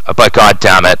 but god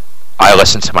damn it, I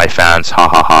listen to my fans, ha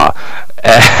ha ha.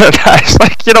 And I was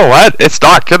like, you know what, it's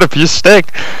not gonna be Sting,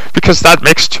 because that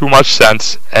makes too much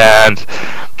sense. And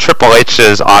Triple H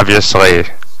is obviously,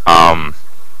 I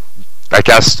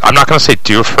guess, I'm not gonna say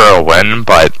due for a win,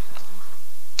 but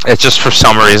it's just, for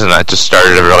some reason, I just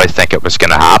started to really think it was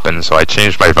going to happen, so I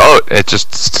changed my vote. It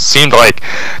just seemed like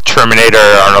Terminator,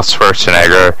 Arnold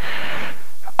Schwarzenegger,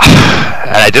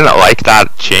 and I didn't like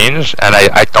that change, and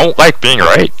I don't like being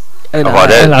right about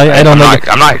it.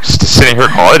 I'm not sitting here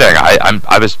gloating.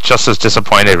 I was just as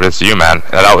disappointed as you, man.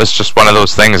 That was just one of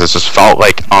those things. It just felt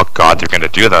like, oh god, they're going to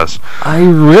do this. I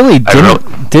really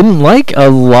didn't like a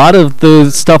lot of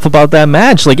the stuff about that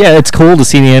match. Like, yeah, it's cool to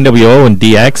see the NWO and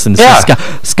DX and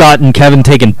Scott and Kevin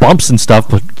taking bumps and stuff,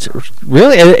 but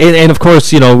really, and of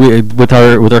course, with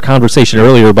our conversation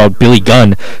earlier about Billy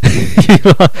Gunn,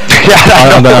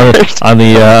 on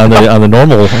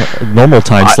the normal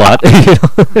time slot.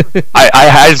 I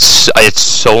had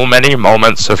so many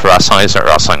moments of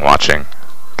wrestling watching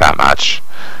that match.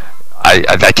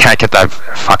 I can't get that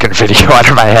fucking video out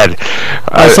of my head.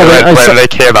 When they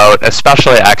came out,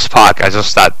 especially X-Pac, I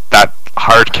just that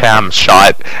hard cam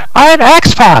shot. I'm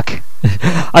X-Pac.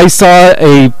 I saw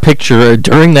a picture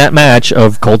during that match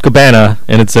of Colt Cabana,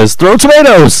 and it says "Throw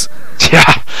tomatoes."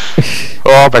 Yeah.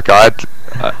 Oh my god.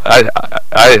 I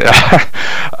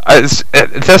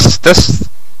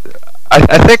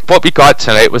think what we got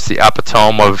tonight was the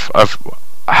epitome of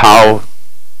how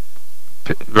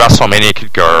WrestleMania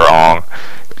could go wrong,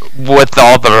 with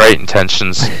all the right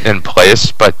intentions in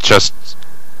place, but just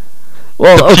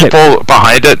the people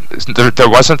behind it. There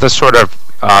wasn't this sort of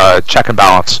check and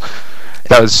balance.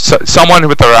 That was someone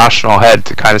with a rational head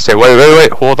to kind of say,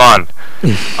 wait, hold on.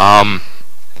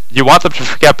 You want them to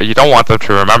forget, but you don't want them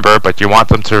to remember. But you want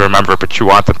them to remember, but you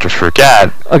want them to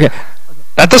forget. Okay,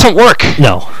 that doesn't work.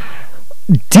 No.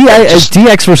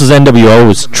 DX versus NWO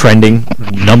is trending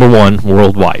 #1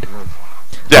 worldwide.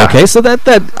 Yeah. Okay, so that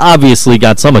obviously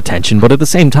got some attention, but at the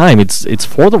same time, it's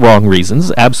for the wrong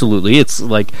reasons. Absolutely, it's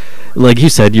like you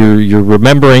said, you're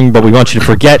remembering, but we want you to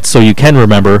forget so you can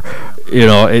remember.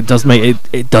 It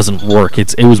doesn't work.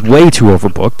 It was way too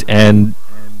overbooked, and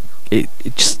it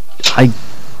just, I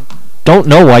don't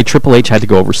know why Triple H had to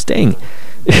go over Sting.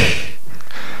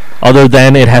 Other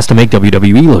than it has to make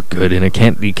WWE look good, and you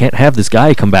can't have this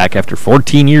guy come back after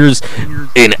 14 years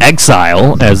in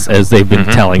exile, as they've been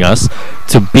telling us,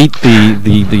 to beat the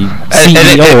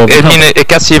CEO of the company. It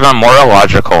gets even more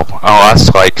illogical.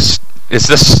 Unless, like, is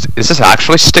this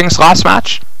actually Sting's last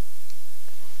match?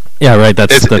 Yeah, right.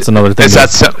 That's another thing. Is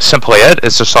that simply it?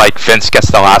 It's just like Vince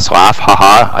gets the last laugh.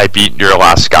 Haha! I beat your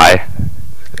last guy.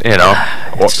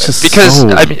 Because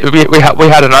I mean, we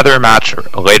had another match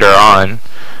later on.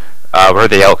 Where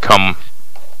the outcome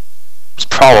was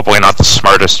probably not the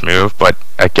smartest move, but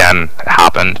again, it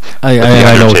happened. I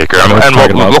know.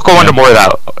 And we'll go into more of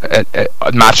that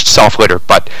match itself later.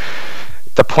 But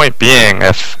the point being,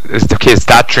 is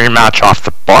that dream match off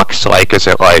the books? Like, is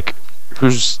it like,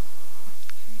 who's,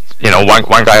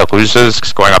 one guy loses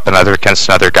going up against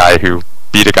another guy who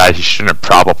beat a guy he shouldn't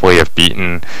probably have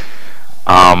beaten.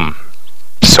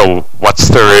 So what's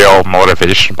the real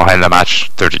motivation behind the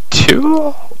match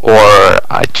 32? Or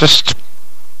I don't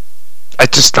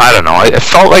know. It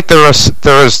felt like there was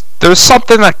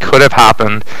something that could have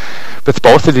happened with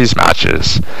both of these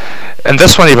matches, and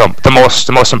this one even the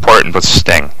most important was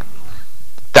Sting.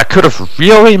 That could have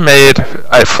really made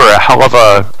for a hell of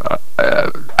a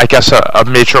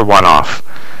major one-off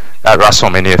at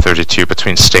WrestleMania 32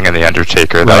 between Sting and The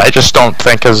Undertaker. Right. That I just don't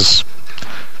think is.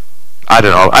 I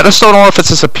don't know. I just don't know if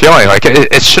it's as appealing. Like,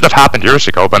 it should have happened years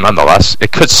ago, but nonetheless,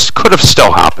 it could have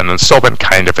still happened and still been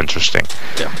kind of interesting.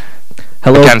 Yeah.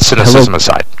 Again, cynicism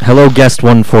aside. Hello, guest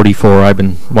 144. I've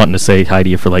been wanting to say hi to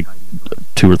you for like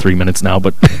 2 or 3 minutes now,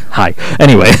 but hi.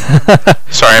 Anyway.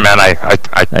 Sorry, man. Hey,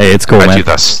 it's cool, I man. do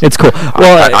this. It's cool.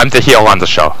 Well, I'm the heel on the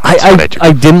show. I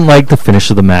didn't like the finish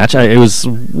of the match. It was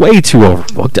way too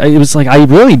overbooked. It was like, I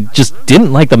really just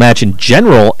didn't like the match in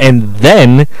general, and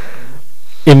then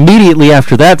immediately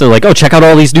after that, they're like, oh, check out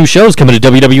all these new shows coming to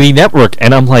WWE Network.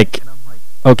 And I'm like,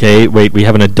 okay, wait, we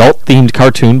have an adult-themed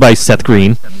cartoon by Seth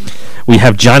Green. We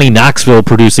have Johnny Knoxville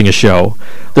producing a show.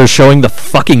 They're showing the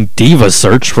fucking Diva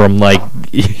Search from like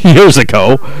years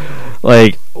ago.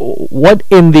 Like, what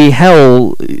in the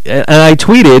hell? And I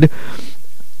tweeted,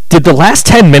 did the last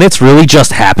 10 minutes really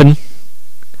just happen?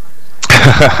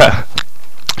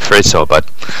 Afraid so, but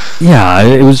yeah,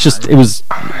 it was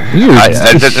weird.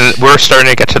 We're starting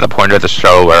to get to the point of the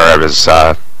show where I was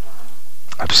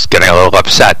getting a little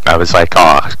upset. I was like,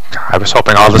 oh, I was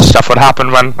hoping all this stuff would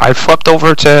happen when I flipped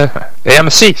over to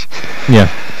AMC. Yeah.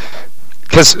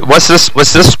 Because was this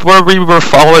where we were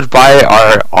followed by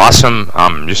our awesome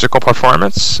musical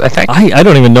performance, I think? I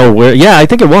don't even know where. Yeah, I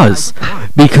think it was.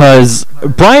 Because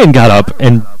Brian got up,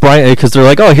 and because they're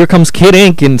like, oh, here comes Kid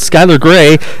Ink and Skylar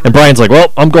Grey, and Brian's like,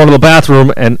 well, I'm going to the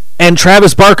bathroom, and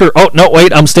Travis Barker, oh, no,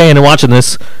 wait, I'm staying and watching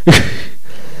this.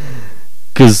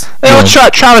 Because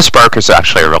Travis Barker's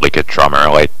actually a really good drummer.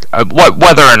 Like,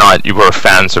 whether or not you were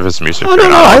fans of his music or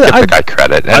not, I give the guy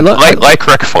credit. And like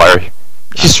Ric Flair,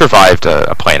 he survived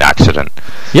a plane accident.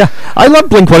 Yeah, I love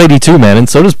Blink-182, man, and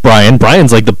so does Brian.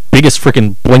 Brian's like the biggest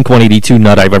freaking Blink-182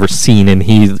 nut I've ever seen, and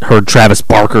he heard Travis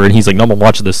Barker, and he's like, no, I'm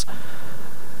watching this.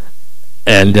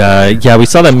 And, yeah, we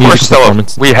saw that music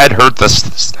performance. We had heard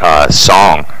this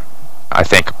song, I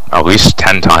think, at least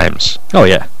 10 times. Oh,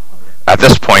 yeah. At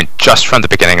this point, just from the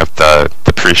beginning of the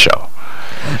pre-show.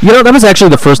 You know, that was actually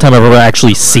the first time I've ever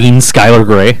actually seen Skylar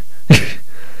Grey.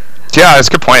 Yeah, that's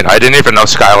a good point. I didn't even know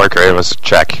Skylar Grey was a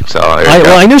chick. So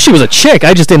I knew she was a chick.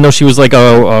 I just didn't know she was like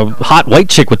a hot white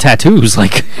chick with tattoos.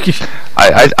 Like,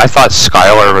 I thought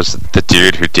Skylar was the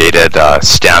dude who dated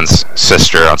Stan's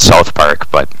sister on South Park,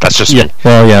 but that's just me.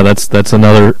 Well, yeah, that's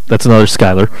another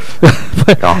Skylar.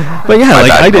 but yeah,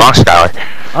 like I did. Wrong Skylar.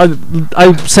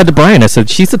 I said to Brian, I said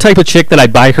she's the type of chick that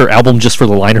I'd buy her album just for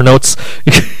the liner notes.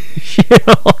 You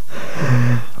know?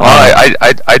 Well,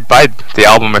 I'd buy the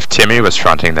album if Timmy was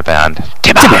fronting the band.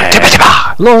 Timmy.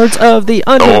 Lords of the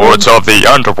Underworld. Lords of the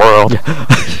Underworld.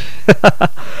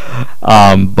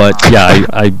 But yeah,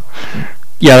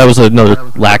 yeah, that was another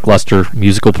lackluster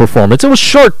musical performance. It was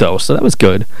short though, so that was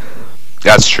good.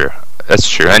 That's true.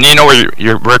 And you know,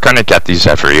 we're going to get these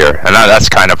every year, and that's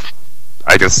kind of,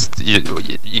 I guess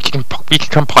we can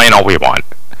complain all we want.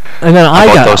 And then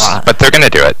but they're going to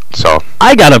do it. So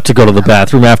I got up to go to the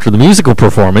bathroom after the musical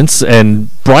performance, and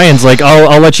Brian's like,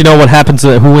 I'll let you know what happens,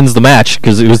 who wins the match,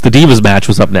 because it was the Divas match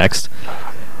was up next.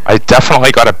 I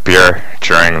definitely got a beer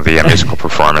during the musical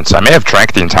performance. I may have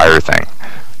drank the entire thing.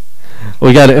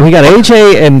 We got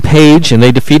AJ and Paige, and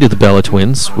they defeated the Bella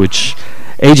Twins, which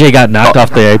AJ got knocked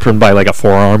off the apron by like a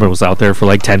forearm and was out there for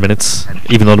like 10 minutes,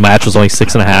 even though the match was only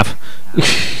 6.5.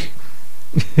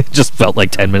 It just felt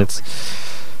like 10 minutes.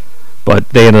 But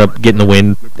they ended up getting the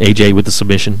win, AJ with the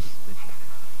submission.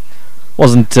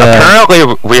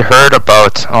 Apparently, we heard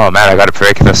about... Oh, man, I got to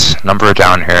break this number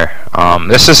down here.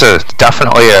 This is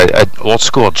definitely a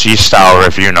old-school G-style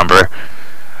review number.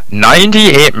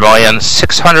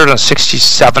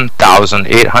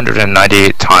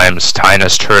 98,667,898 times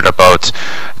Tynas heard about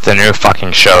the new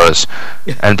fucking shows.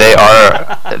 And they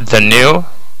are the new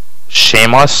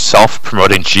shameless,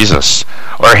 self-promoting Jesus.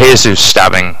 Or Jesus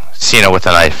stabbing Cena with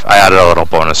a knife. I added a little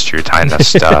bonus to your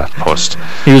Tynas post.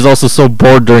 He was also so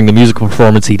bored during the musical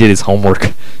performance he did his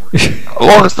homework.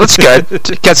 Well, that's good.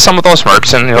 To get some of those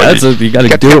works in. You got to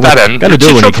do that in. Your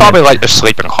teacher will probably let you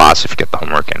sleep in class if you get the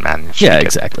homework in, man. Yeah,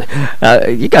 exactly.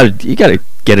 You got to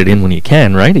get it in when you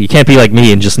can, right? You can't be like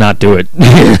me and just not do it.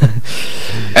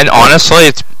 And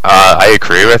honestly, I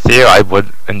agree with you. I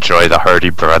would enjoy the Hardy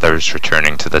Brothers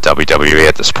returning to the WWE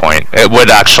at this point. It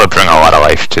would actually bring a lot of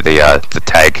life to the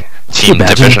tag team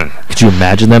division. Could you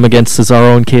imagine them against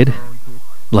Cesaro and Kid?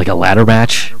 Like a ladder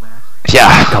match?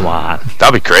 Yeah. Come on.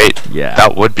 That'd be great. Yeah.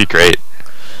 That would be great.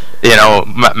 You know,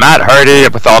 Matt Hardy,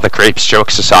 with all the grapes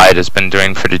jokes aside, has been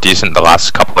doing pretty decent the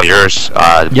last couple of years.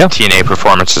 TNA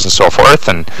performances and so forth.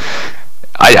 And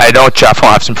I know Jeff will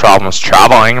have some problems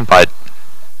traveling, but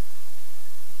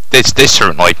they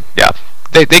certainly,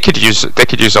 they could use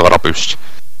a little boost.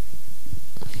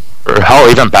 Or hell,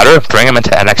 even better, bring them into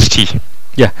NXT.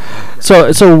 Yeah, so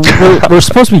we're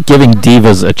supposed to be giving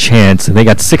Divas a chance, and they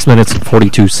got 6 minutes and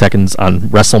 42 seconds on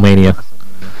WrestleMania.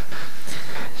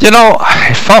 You know,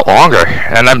 it felt longer,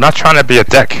 and I'm not trying to be a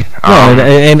dick. No,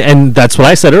 and that's what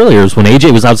I said earlier, is when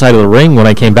AJ was outside of the ring, when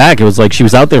I came back, it was like she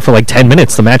was out there for like 10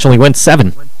 minutes. The match only went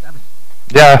 7.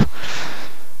 Yeah.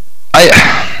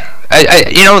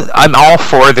 You know, I'm all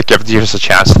for the give Divas a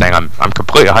chance thing. I'm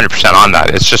completely 100% on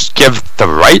that. It's just give the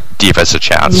right Divas a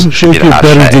chance. Should give better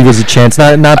Divas a chance,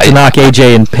 not to knock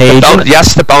AJ and Paige.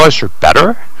 Yes, the Bellas are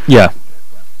better. Yeah.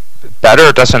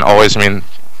 Better doesn't always mean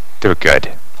they're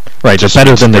good. Right, they're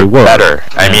better than they were. Better.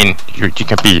 I mean, you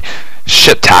can be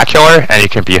shit-tacular, and you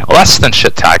can be less than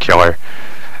shit-tacular.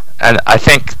 And I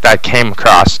think that came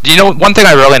across. You know, one thing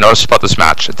I really noticed about this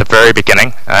match at the very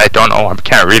beginning, and I don't know, I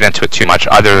can't read into it too much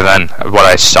other than what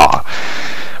I saw.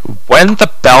 When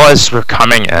the Bellas were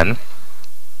coming in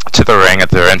to the ring at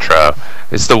their intro,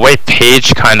 is the way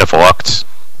Paige kind of looked.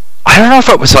 I don't know if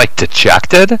it was like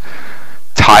dejected,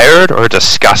 tired, or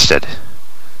disgusted.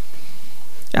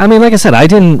 I mean, like I said, I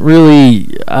didn't really,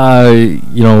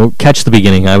 catch the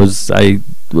beginning. I was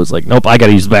like, nope, I got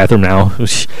to use the bathroom now.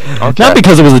 Okay. Not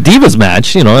because it was a Divas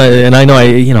match, and I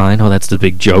know that's the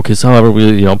big joke. Is however,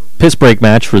 piss break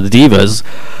match for the Divas,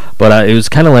 but it was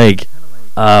kind of like,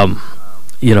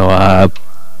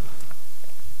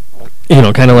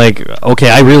 kind of like, okay,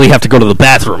 I really have to go to the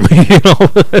bathroom.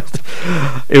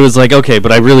 It was like, okay,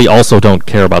 but I really also don't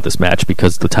care about this match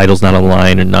because the title's not on the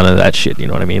line and none of that shit. You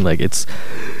know what I mean? Like, it's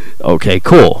okay,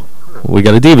 cool. We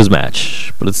got a Divas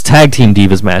match, but it's tag team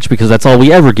Divas match because that's all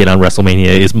we ever get on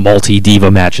WrestleMania is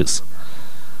multi-Diva matches.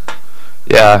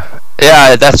 Yeah,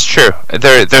 that's true.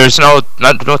 There's no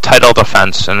title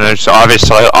defense, and there's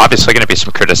obviously going to be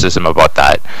some criticism about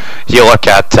that. You look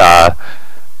at the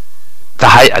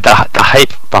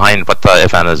hype behind what the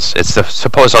event is. It's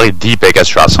supposedly the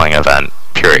biggest wrestling event,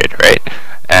 period, right?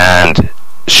 And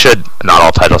should not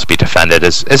all titles be defended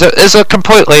is a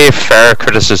completely fair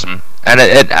criticism, and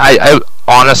I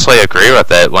honestly agree with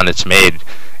it when it's made.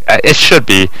 It should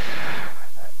be,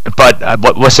 but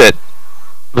what was it?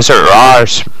 Was it Raw?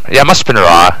 Yeah, it must have been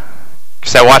Raw,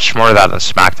 because I watched more of that than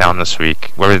SmackDown this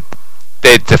week, where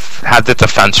they had the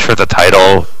defense for the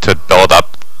title to build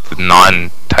up the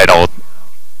non-title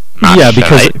match. Yeah,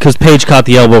 because Paige caught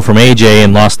the elbow from AJ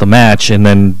and lost the match, and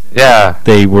then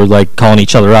they were like calling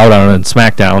each other out on it in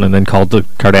SmackDown, and then called the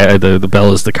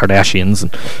Bellas the Kardashians.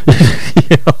 And,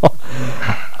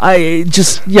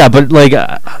 but like,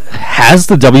 has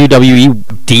the WWE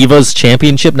Divas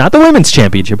Championship, not the Women's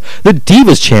Championship, the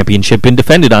Divas Championship, been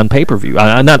defended on pay-per-view?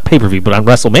 Not pay-per-view, but on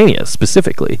WrestleMania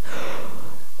specifically.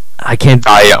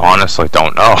 I honestly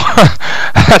don't know.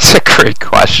 That's a great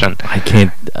question. I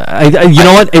can't. You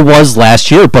know what? It was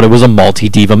last year, but it was a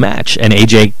multi-diva match, and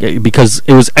AJ, because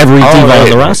it was every diva on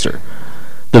the roster.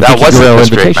 That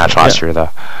was a great match last year, though.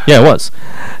 Yeah, it was.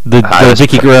 The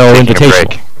Vicky Guerrero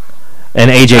Invitational,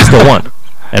 and AJ still won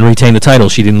and retained the title.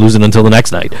 She didn't lose it until the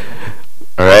next night.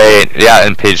 Right, yeah,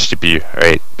 and Paige's debut,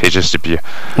 right? Paige's debut.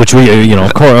 Which we,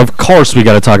 of course, we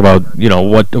got to talk about,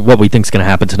 what we think's going to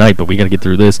happen tonight, but we got to get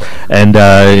through this. And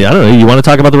I don't know, you want to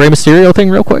talk about the Rey Mysterio thing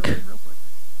real quick?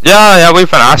 Yeah, we've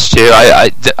been asked to.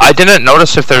 I didn't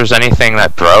notice if there was anything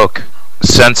that broke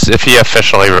since if he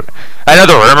officially. I know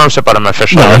the rumors about him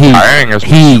officially retiring is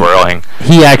swirling.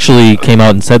 He actually came out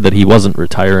and said that he wasn't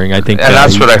retiring. I think, and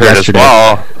that's what I heard yesterday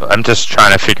as well. I'm just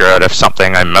trying to figure out if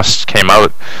something I missed came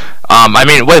out. I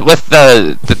mean, with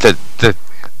the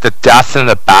death and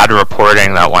the bad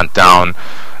reporting that went down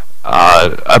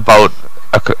about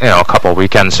a couple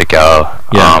weekends ago.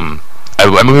 Yeah.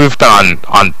 I moved on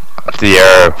the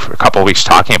air for a couple of weeks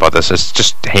talking about this. It's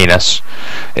just heinous.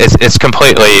 It's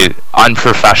completely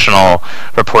unprofessional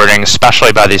reporting,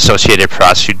 especially by the Associated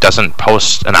Press, who doesn't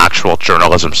post an actual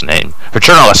journalist's name,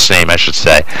 I should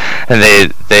say. And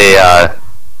they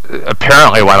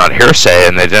apparently went on hearsay,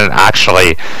 and they didn't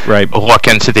actually look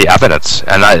into the evidence,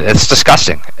 and it's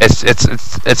disgusting. It's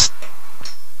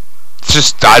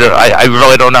just I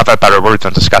really don't have a better word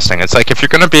than disgusting. It's like, if you're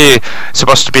going to be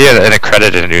supposed to be an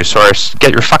accredited news source,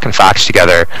 get your fucking facts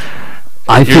together.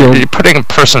 You're putting a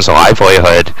person's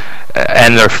livelihood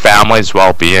and their family's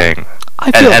well-being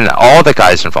and all the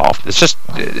guys involved. It's just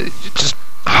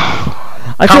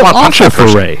I feel awful for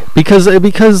Ray because it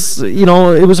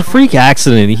was a freak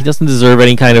accident. He doesn't deserve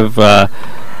any kind of. By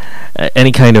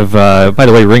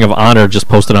the way, Ring of Honor just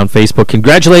posted on Facebook,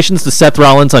 congratulations to Seth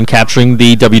Rollins on capturing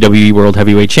the WWE World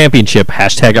Heavyweight Championship,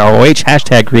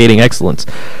 #ROH, #creating excellence.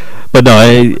 But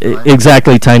no,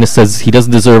 exactly, Tyna says he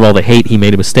doesn't deserve all the hate. He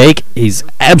made a mistake. He's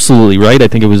absolutely right. I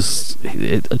think it was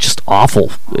just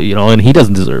awful, and he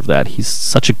doesn't deserve that. He's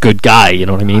such a good guy, you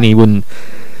know what I mean? He wouldn't.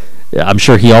 I'm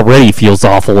sure he already feels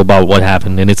awful about what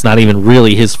happened, and it's not even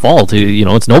really his fault.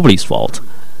 It's nobody's fault.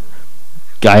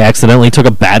 Guy accidentally took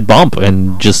a bad bump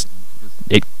and just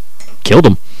it killed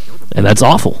him, and that's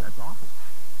awful.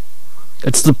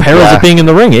 It's the perils of being in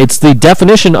the ring. It's the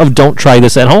definition of don't try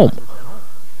this at home.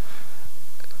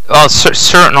 Well,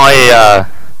 certainly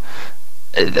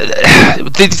they're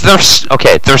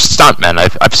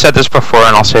stuntmen. I've said this before,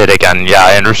 and I'll say it again. Yeah,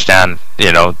 I understand,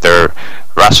 they're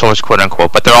wrestlers, quote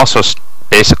unquote, but they're also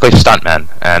basically stuntmen,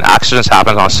 and accidents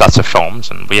happen on sets of films,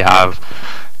 and we have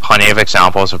plenty of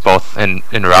examples of both in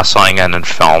wrestling and in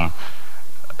film.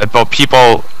 about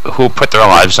people who put their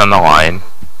lives on the line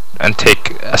and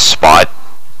take a spot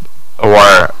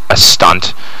or a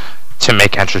stunt to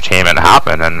make entertainment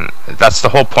happen, and that's the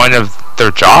whole point of their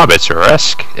job. It's a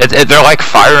risk. They're like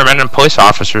firemen and police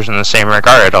officers in the same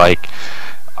regard. Like,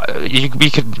 we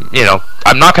could,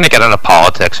 I'm not going to get into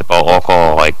politics about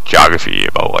local, like, geography,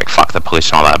 about, like, fuck the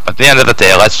police and all that, but at the end of the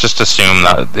day, let's just assume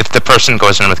that if the person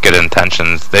goes in with good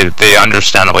intentions, they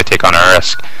understandably take on a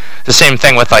risk. The same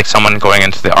thing with, like, someone going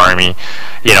into the army.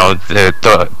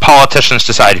 The politicians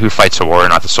decide who fights a war,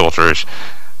 not the soldiers.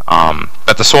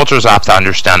 But the soldiers have to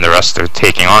understand the risk they're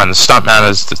taking on. The stuntman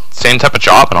is the same type of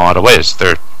job in a lot of ways.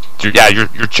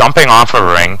 You're jumping off a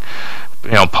ring,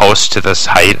 post to this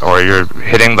height, or you're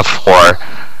hitting the floor,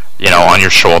 on your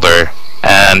shoulder.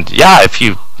 And yeah, if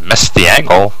you miss the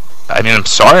angle, I mean, I'm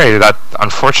sorry, that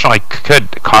unfortunately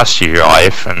could cost you your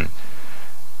life. And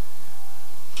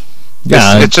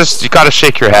yeah, it's just, you got to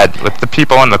shake your head with the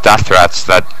people and the death threats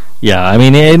that. Yeah, I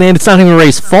mean, and it's not even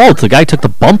Ray's fault. The guy took the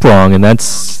bump wrong, and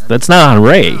that's not on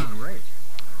Ray.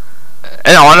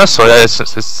 And honestly,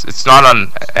 it's not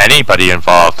on anybody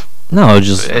involved. No,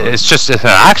 it's just an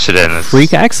accident. It's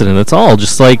freak accident. That's all.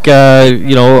 Just like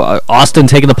Austin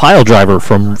taking the pile driver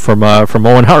from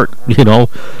Owen Hart.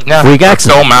 Yeah, freak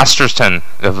accident. Phil Masterton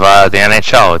of the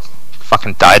NHL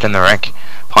fucking died in the rink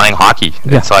playing hockey.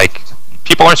 Yeah. It's like,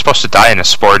 people aren't supposed to die in a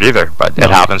sport either, but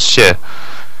it happens to.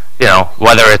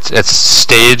 Whether it's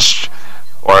staged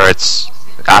or it's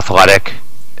athletic,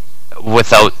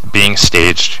 without being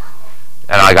staged.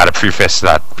 And I got to preface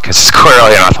that because it's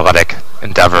clearly an athletic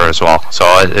endeavor as well. So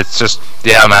it's just,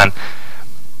 yeah, man.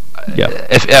 Yeah.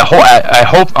 I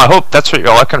hope that's what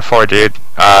you're looking for, dude.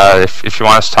 If you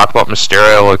want us to talk about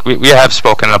Mysterio, like we have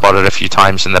spoken about it a few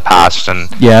times in the past, and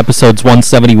yeah, episodes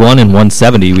 171 and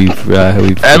 170, we've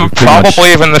and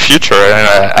probably even in the future.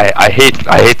 And I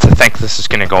hate to think this is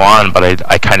going to go on, but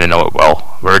I kind of know it will.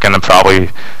 We're going to probably.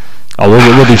 Oh,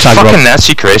 we'll be talking fucking about.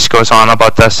 Nancy Grace goes on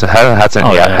about this. It hasn't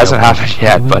happened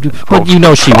yet, but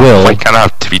she will. I kind of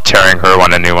have to be tearing her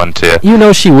a new one too.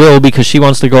 She will, because she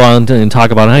wants to go on and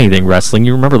talk about anything wrestling.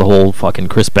 You remember the whole fucking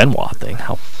Chris Benoit thing?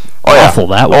 How awful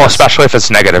that was. Oh, especially if it's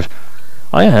negative.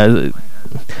 Oh yeah.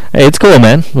 Hey, it's cool,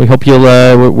 man. We hope you'll.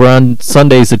 We're on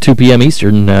Sundays at 2 p.m.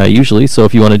 Eastern usually. So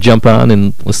if you want to jump on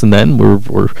and listen, then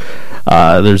we're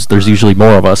there's usually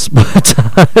more of us, but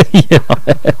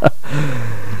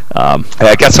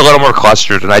it gets a little more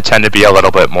clustered, and I tend to be a little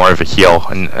bit more of a heel,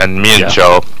 and me and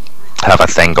Joe have a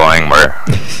thing going where,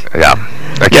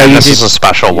 again, this is a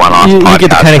special one-off podcast. You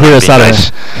get to kind of hear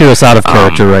us out of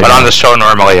character right now. But on the show,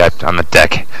 normally, I'm a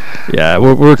dick. Yeah,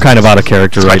 we're kind of out of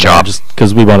character right now, just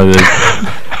because we wanted to.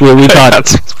 We thought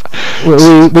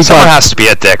someone has to be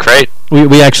a dick, right?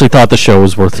 We actually thought the show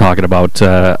was worth talking about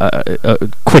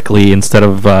quickly instead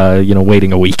of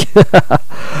waiting a week.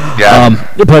 Yeah,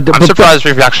 but I'm surprised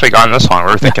we've actually gone this long.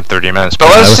 We were thinking 30 minutes, but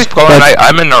let's keep going.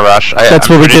 I'm in no rush. I'm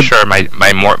pretty sure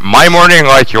my morning,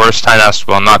 like yours, Tynes,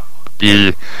 will not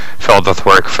be filled with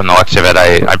work. From the look of it,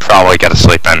 I probably get to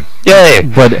sleep in. Yay!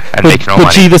 Make no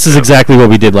money. Gee, this is exactly what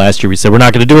we did last year. We said we're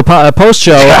not going to do a post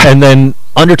show, and then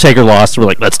Undertaker lost. We're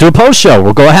like, let's do a post show.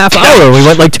 We'll go a half hour. We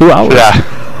went like 2 hours.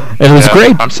 Yeah. And it was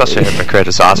great. I'm such a hypocrite.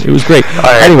 It's awesome. It was great.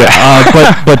 Right. Anyway,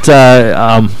 but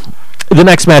the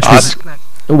next match was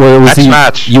the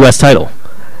match. U.S. title.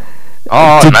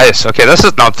 Oh, nice. Okay,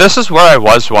 this is where I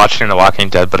was watching The Walking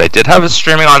Dead, but I did have it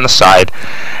streaming on the side,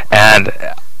 and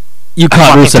you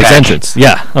caught Rusev's entrance.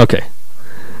 Yeah. Okay.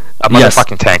 A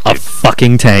motherfucking tank, dude. A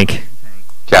fucking tank.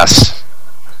 Yes.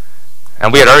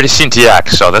 And we had already seen DX,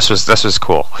 so this was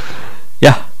cool.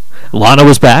 Yeah. Lana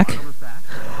was back.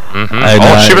 Mm-hmm.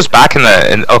 And, she was back in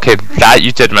okay, that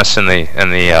you did miss in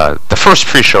the first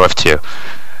pre-show of 2.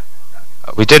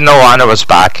 We did know Lana was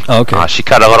back. Okay. She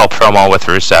cut a little promo with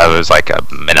Rusev. It was like a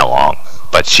minute long,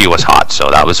 but she was hot, so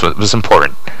that was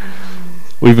important.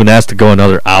 We've been asked to go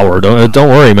another hour. Don't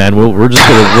worry, man. We're just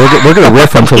gonna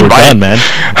riff until we're done, man.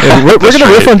 We're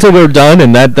gonna riff until we're done,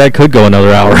 and that could go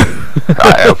another hour.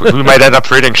 We might end up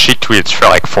reading Sheik tweets for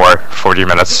like 40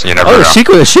 minutes. You never know. Sheik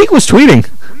was tweeting.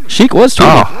 Sheik was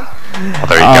tweeting. Oh. Well,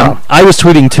 there you go. I was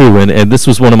tweeting too, and this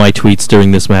was one of my tweets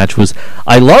during this match. Was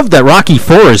I love that Rocky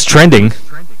IV is trending,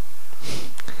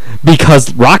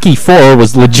 because Rocky IV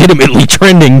was legitimately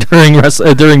trending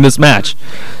during this match.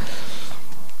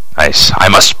 Nice. I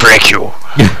must break you.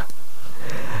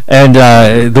 And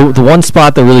the one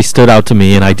spot that really stood out to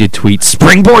me, and I did tweet,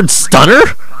 springboard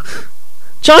stunner?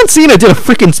 John Cena did a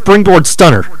freaking springboard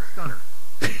stunner.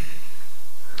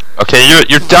 Okay,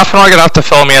 you're definitely going to have to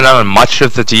fill me in on much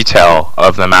of the detail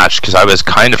of the match, because I was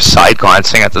kind of side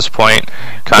glancing at this point.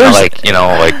 Kind of like,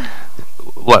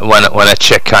 when a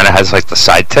chick kind of has like the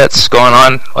side tits going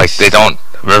on, like they don't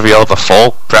reveal the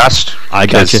full breast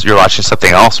because you're watching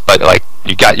something else, but like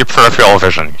you got your peripheral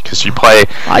vision because you play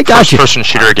first-person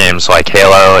shooter games like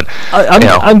Halo and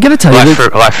I'm gonna tell you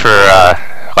Left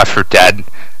 4 Dead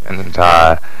and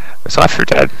it's Left 4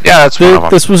 Dead. Yeah, that's one of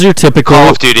them. This was your typical Call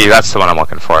of Duty. That's the one I'm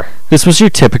looking for. This was your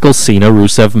typical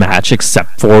Cena-Rusev match,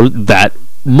 except for that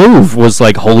move was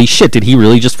like, holy shit, did he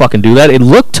really just fucking do that? It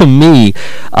looked to me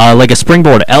like a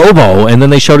springboard elbow, and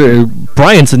then they showed it.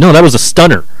 Brian said, no, that was a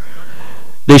stunner.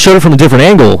 They showed it from a different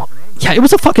angle. Yeah, it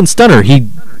was a fucking stunner. He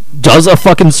does a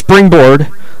fucking springboard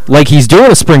like he's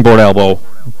doing a springboard elbow,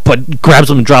 but grabs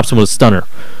him and drops him with a stunner.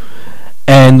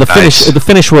 And the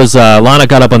finish was Lana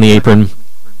got up on the apron.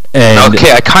 And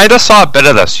okay, I kind of saw a bit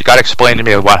of this. You got to explain to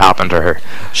me what happened to her.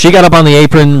 She got up on the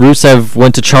apron. Rusev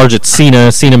went to charge at Cena.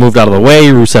 Cena moved out of the way.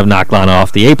 Rusev knocked Lana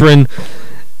off the apron.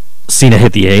 Cena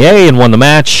hit the AA and won the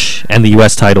match and the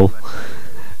U.S. title.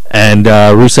 And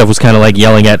Rusev was kind of like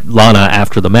yelling at Lana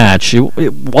after the match.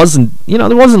 It wasn't,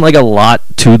 there wasn't like a lot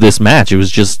to this match. It was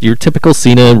just your typical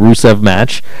Cena-Rusev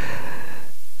match.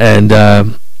 And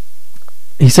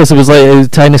he says it was like,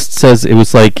 Tynus says it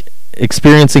was like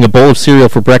experiencing a bowl of cereal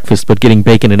for breakfast but getting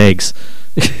bacon and eggs.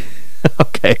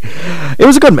 Okay, it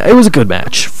was a good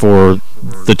match for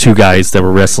the two guys that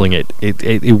were wrestling it.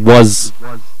 It was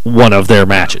one of their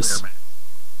matches,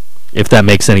 if that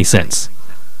makes any sense.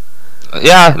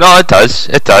 Yeah, no, it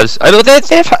does. I know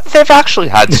they've actually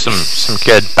had some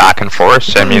good back and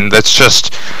forth. I mean, that's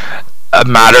just a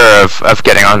matter of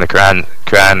getting on the grand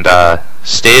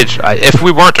stage. If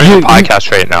we weren't doing a podcast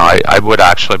right now, I would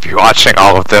actually be watching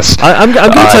all of this. I'm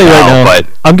going to tell you right now. But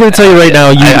I'm going to tell you right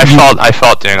now. I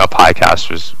felt doing a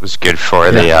podcast was good for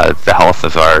the health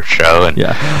of our show. And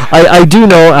yeah, I do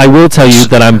know. I will tell you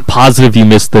that I'm positive you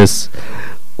missed this.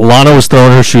 Lana was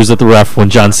throwing her shoes at the ref when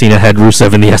John Cena had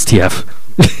Rusev in the STF.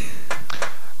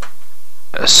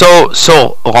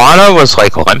 So Lana was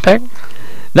like limping.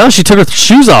 No, she took her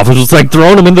shoes off and was like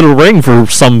throwing them into the ring for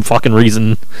some fucking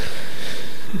reason.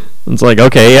 It's like,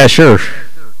 okay, yeah, sure.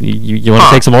 You want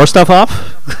to take some more stuff off?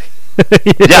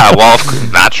 Yeah, well,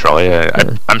 naturally.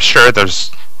 I'm sure there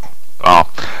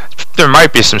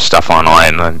might be some stuff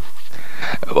online. And,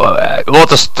 we'll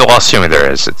assume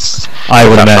there is. It's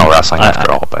professional wrestling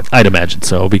after all. But I'd imagine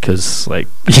so because, like,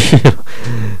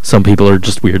 some people are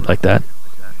just weird like that.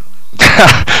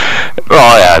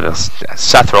 Well, yeah,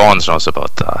 Seth Rollins knows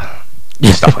about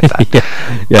stuff like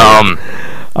that. Yeah.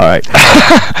 All right.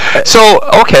 So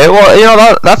okay,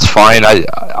 well, that's fine.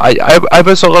 I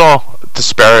was a little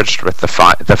disparaged with the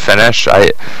finish.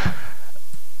 I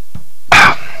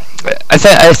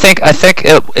think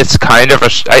it's kind of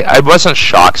I wasn't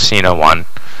shocked Cena won.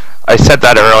 I said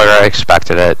that earlier. I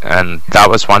expected it, and that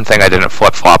was one thing I didn't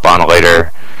flip flop on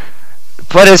later.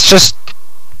 But it's just,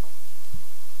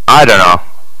 I don't know.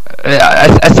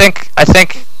 I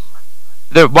think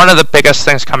one of the biggest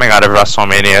things coming out of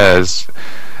WrestleMania is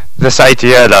this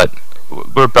idea that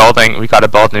we got to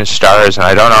build new stars, and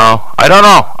I don't know.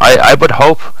 I would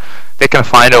hope they can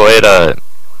find a way to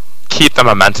keep the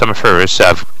momentum for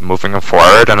Rusev moving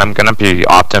forward, and I'm going to be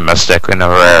optimistic in a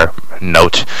rare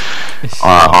note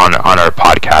on our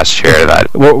podcast here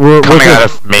that we're coming out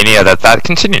of Mania that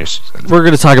continues. We're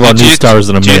going to talk about new stars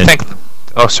in a minute. Do you think?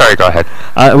 Oh, sorry. Go ahead.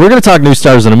 We're going to talk new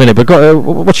stars in a minute, but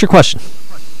what's your question?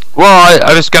 Well,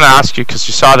 I was going to ask you because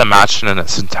you saw the match in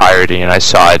its entirety, and I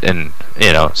saw it in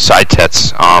side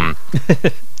tits.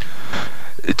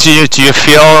 Do you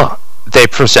feel they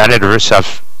presented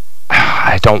Rusev?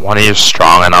 I don't want to use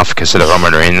strong enough because of the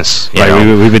Roman Reigns.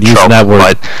 We've been using that word.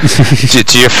 But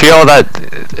do you feel that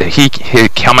he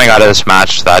coming out of this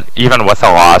match, that even with a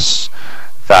loss,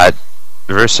 that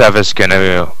Rusev is going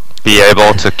to be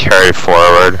able to carry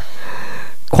forward?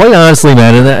 Quite honestly,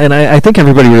 man, and I think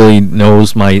everybody really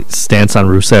knows my stance on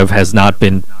Rusev has not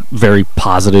been very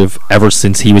positive ever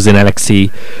since he was in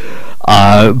NXT.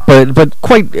 But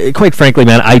quite frankly,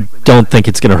 man, I don't think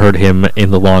it's going to hurt him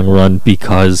in the long run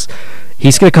because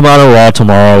he's going to come out on Raw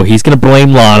tomorrow. He's going to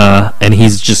blame Lana, and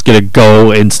he's just going to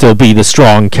go and still be the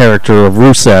strong character of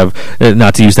Rusev.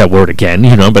 Not to use that word again,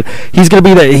 but he's going to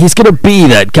be that. He's going to be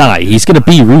that guy. He's going to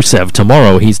be Rusev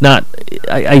tomorrow. He's not.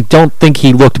 I don't think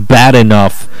he looked bad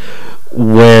enough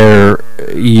where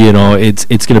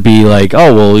it's going to be like,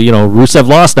 oh well, Rusev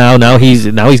lost now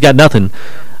he's got nothing.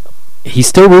 He's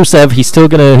still Rusev. He's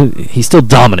still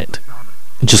dominant.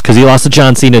 Just because he lost to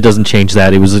John Cena doesn't change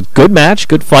that. It was a good match,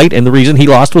 good fight, and the reason he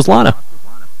lost was Lana.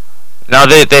 Now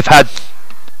they've had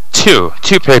two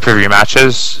pay-per-view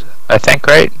matches I think,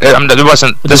 right? It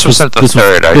wasn't. This wasn't the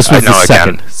third. This was I know the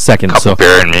second. again. Second. Couple So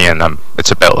beer in me, and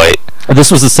it's a bit late.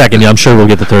 this was the second. Yeah, I'm sure we'll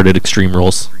get the third at Extreme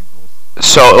Rules.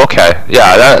 So okay,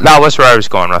 yeah, that was where I was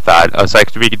going with that. I was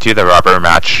like, we could do the rubber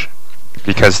match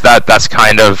because that's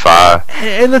kind of.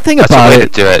 And the thing that's about a way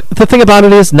it, to do it. the thing about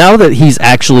it is, now that he's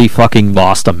actually fucking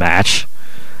lost a match,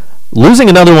 losing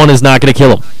another one is not going to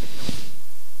kill him.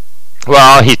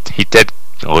 Well, he did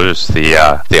lose the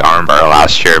armbar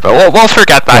last year, but we'll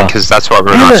forget that because that's what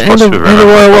we're not supposed to remember. And the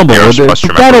Royal Rumble,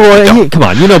 Battle Royal. Come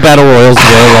on, you know Battle Royals,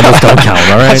 Royal Rumbles don't count,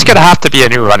 all right? That's gonna have to be a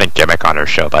new running gimmick on our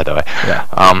show, by the way. Yeah.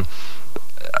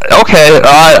 Okay.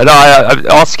 No.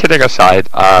 All kidding aside,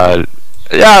 yeah,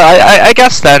 I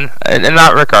guess then in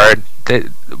that regard,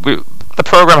 the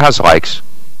program has likes.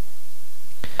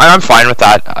 I'm fine with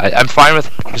that. I'm fine with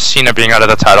Cena being out of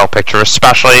the title picture,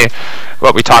 especially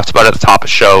what we talked about at the top of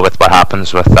the show with what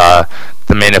happens with the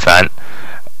main event.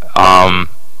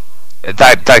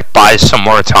 That buys some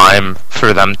more time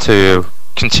for them to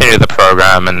continue the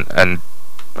program and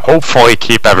hopefully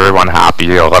keep everyone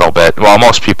happy a little bit. Well,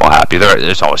 most people happy.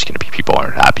 There's always going to be people who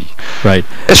aren't happy. Right.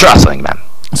 It's wrestling, man.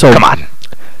 So come on.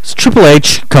 So Triple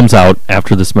H comes out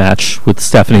after this match with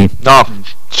Stephanie. No,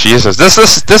 Jesus, this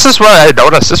is what I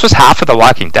noticed. This was half of The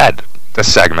Walking Dead.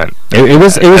 This segment. It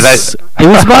was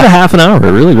about a half an hour.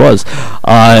 It really was.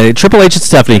 Triple H and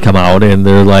Stephanie come out and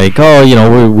they're like, "Oh, we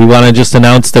want to just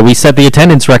announce that we set the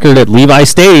attendance record at Levi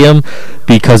Stadium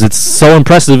because it's so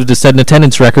impressive to set an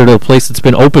attendance record at a place that's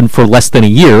been open for less than a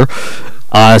year.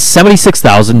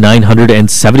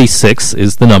 76,976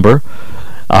 is the number."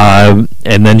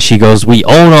 And then she goes, "We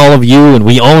own all of you, and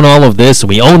we own all of this, and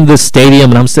we own this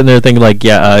stadium." And I'm sitting there thinking, like,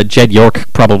 yeah, Jed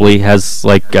York probably has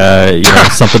like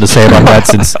something to say about that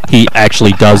since he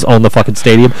actually does own the fucking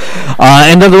stadium.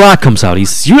 And then The Rock comes out. He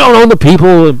says, "You don't own the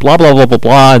people," and blah blah blah blah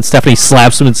blah. And Stephanie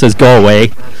slaps him and says, "Go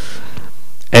away."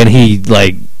 And he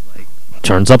like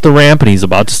turns up the ramp, and he's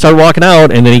about to start walking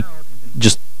out, and then he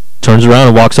just turns around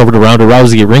and walks over to Ronda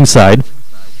Rousey at ringside,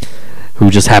 who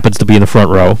just happens to be in the front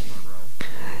row.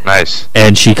 Nice.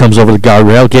 And she comes over the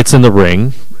guardrail, gets in the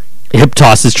ring, hip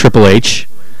tosses Triple H,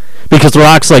 because The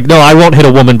Rock's like, "No, I won't hit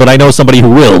a woman, but I know somebody who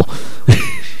will."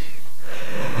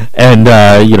 And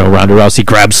Ronda Rousey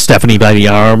grabs Stephanie by the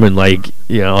arm, and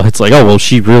it's like, oh well,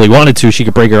 she really wanted to, she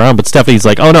could break her arm, but Stephanie's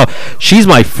like, "Oh no, she's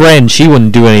my friend. She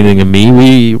wouldn't do anything to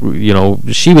me.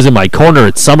 She was in my corner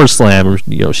at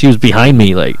SummerSlam, or she was behind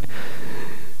me, But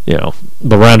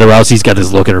Ronda Rousey's got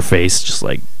this look in her face, just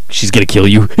like, she's gonna kill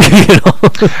you.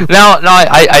 No,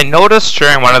 I noticed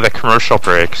during one of the commercial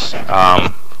breaks,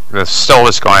 this still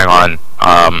was going on.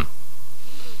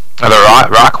 The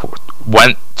Rock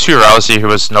went to Rousey, who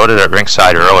was noted at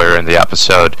ringside earlier in the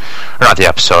episode, or not the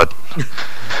episode.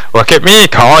 Look at me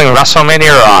calling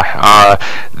WrestleMania Raw.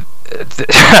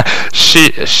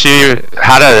 She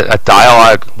had a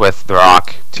dialogue with The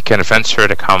Rock to convince her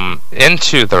to come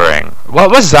into the ring. What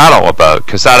was that all about?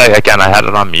 Because that, again, I had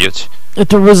it on mute.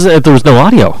 There was no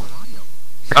audio.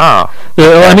 Oh.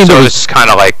 I mean, so it was kind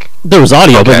of like... There was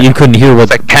audio, but you couldn't hear what...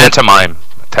 It's like pantomime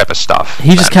type of stuff.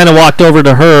 He just kind of walked over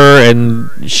to her, and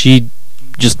she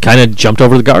just kind of jumped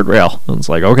over the guardrail. And it's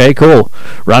like, okay, cool.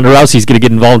 Ronda Rousey's going to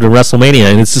get involved in WrestleMania.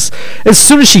 And it's just, as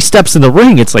soon as she steps in the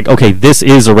ring, it's like, okay, this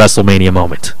is a WrestleMania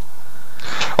moment.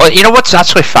 Well, you know what's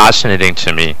actually fascinating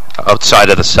to me outside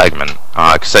of the segment?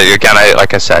 Because, again,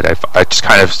 like I said, I just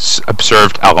kind of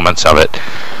observed elements of it.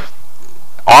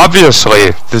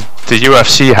 Obviously, the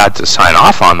UFC had to sign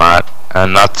off on that,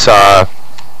 and that's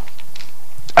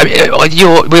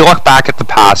we look back at the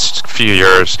past few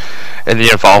years in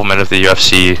the involvement of the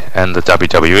UFC and the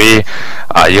WWE.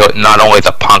 Not only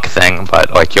the Punk thing,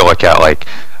 but you look at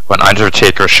when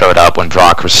Undertaker showed up when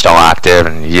Brock was still active,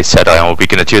 and he said, "Are we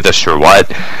going to do this or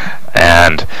what?"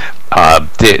 And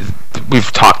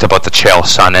we've talked about the Chael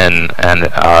Sonnen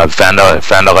and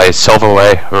Vanderlei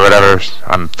Silverway or whatever.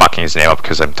 I'm fucking his name up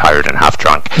because I'm tired and half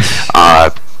drunk.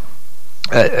 I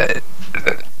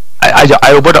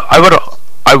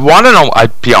want to know.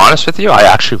 I'd be honest with you. I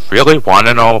actually really want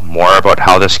to know more about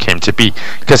how this came to be,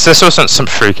 because this wasn't some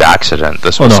freak accident.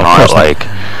 This was not like,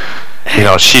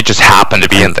 she just happened to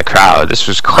be in the crowd. This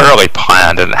was clearly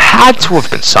planned and had to have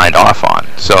been signed off on.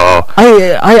 So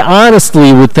I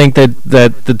honestly would think that the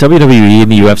WWE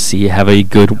and the UFC have a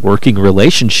good working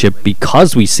relationship,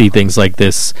 because we see things like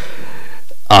this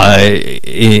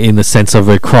in the sense of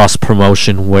a cross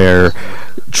promotion where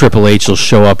Triple H will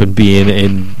show up and be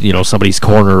in somebody's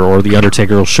corner, or the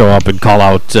Undertaker will show up and call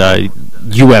out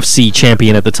UFC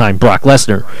champion at the time Brock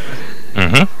Lesnar.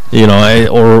 Mm-hmm.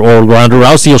 Or Ronda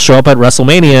Rousey will show up at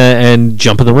WrestleMania and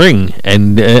jump in the ring,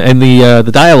 and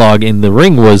the dialogue in the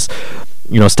ring was,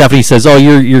 Stephanie says, "Oh,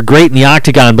 you're great in the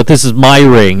octagon, but this is my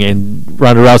ring," and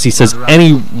Ronda Rousey says,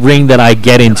 "Any ring that I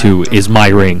get into is my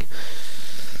ring."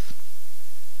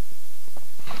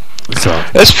 So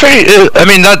it's pretty. I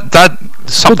mean,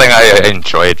 that's something I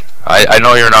enjoyed. I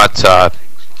know you're not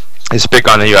as big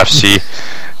on the UFC.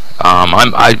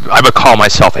 I would call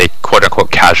myself a quote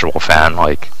unquote casual fan.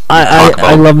 Like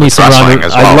I love me some Ronda.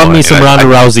 I love me some Ronda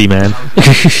Rousey, man.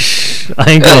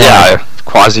 I ain't gonna lie.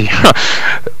 Quasi.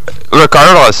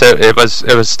 Regardless, it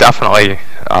was definitely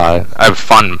a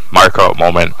fun mark-out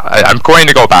moment. I'm going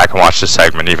to go back and watch this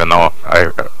segment, even though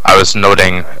I was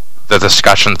noting the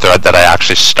discussion thread that I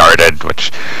actually started,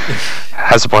 which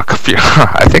has about a few.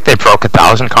 I think they broke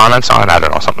 1,000 comments on. I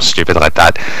don't know, something stupid like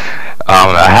that.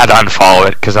 I had to unfollow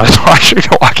it because I was watching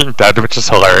The Walking Dead, which is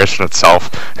hilarious in itself.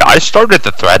 Yeah, I started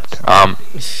the thread. I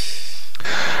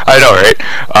know, right?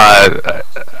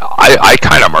 I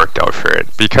kind of marked out for it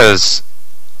because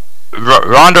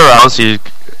Ronda Rousey,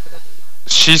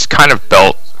 she's kind of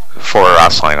built for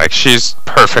wrestling. Like, she's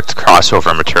perfect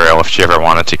crossover material if she ever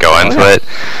wanted to go into it.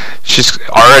 She's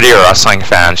already a wrestling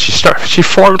fan. She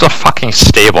formed a fucking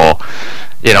stable,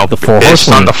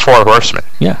 based on the Four Horsemen.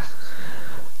 Yeah.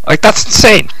 Like, that's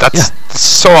insane. That's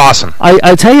so awesome.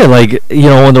 I tell you, like,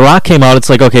 when The Rock came out, it's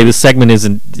like, okay, this segment's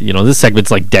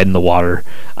like dead in the water.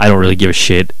 I don't really give a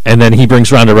shit. And then he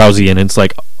brings Ronda Rousey in, and it's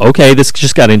like, okay, this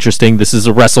just got interesting. This is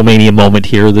a WrestleMania moment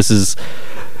here. This is,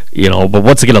 but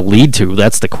what's it going to lead to?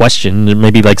 That's the question.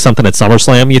 Maybe like something at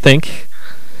SummerSlam, you think?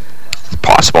 It's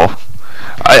possible.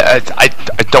 I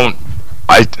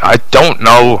don't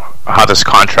know how this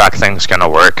contract thing's going to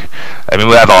work. I mean,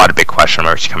 we have a lot of big question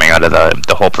marks coming out of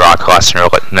the whole Brock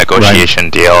Lesnar negotiation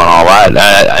deal and all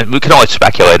that. We can only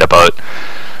speculate about.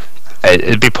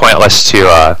 It'd be pointless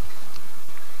to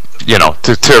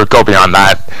go beyond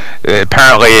that.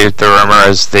 Apparently, the rumor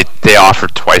is they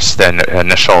offered twice the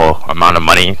initial amount of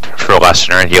money for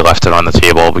Lesnar, and he left it on the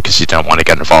table because he didn't want to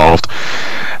get involved.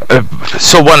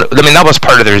 That was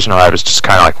part of the reason why I was just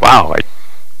kind of like, wow, like.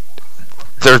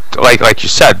 There, like you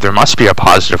said, there must be a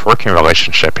positive working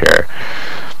relationship here,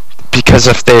 because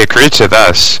if they agree to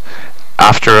this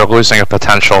after losing a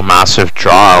potential massive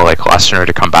draw like Lesnar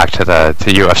to come back to the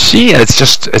UFC, and it's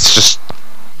just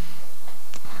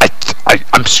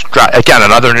again,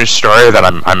 another news story that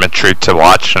I'm intrigued to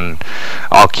watch, and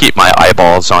I'll keep my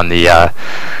eyeballs on the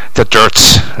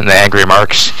dirts and the angry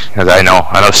marks, because I know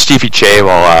Stevie J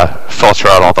will filter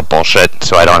out all the bullshit,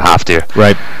 so I don't have to.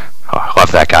 Right. Oh, I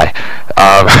love that guy.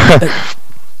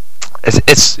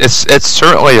 It's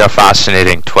certainly a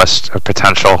fascinating twist of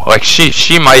potential. Like,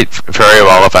 she might very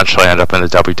well eventually end up in the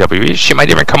WWE. She might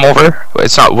even come over.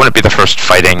 Wouldn't be the first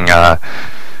fighting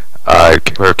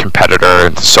or competitor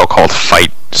in the so-called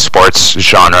fight sports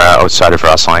genre outside of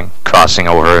wrestling crossing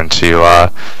over into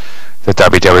the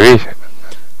WWE.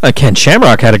 Ken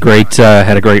Shamrock had a great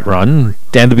run.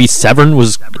 Dan the Beast Severn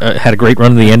had a great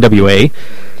run in the NWA.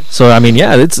 So, I mean,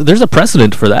 yeah, there's a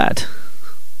precedent for that.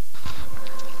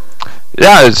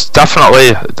 Yeah, it's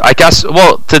definitely. I guess.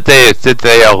 Well, did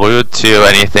they allude to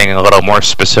anything a little more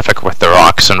specific with The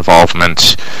Rock's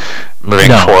involvement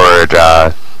moving forward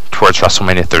towards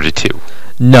WrestleMania 32?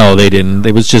 No, they didn't.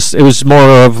 It was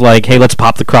more of like, hey, let's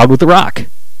pop the crowd with The Rock,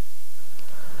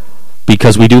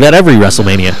 because we do that every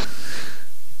WrestleMania.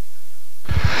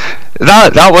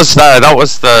 That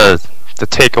was the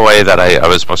takeaway that I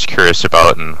was most curious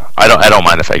about, and I don't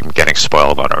mind if I'm getting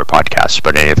spoiled on our podcast,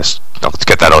 but any of this, let's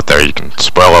get that out there. You can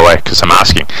spoil away because I'm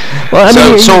asking. Well, I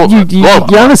mean,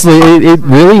 honestly, it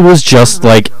really was just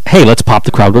like, hey, let's pop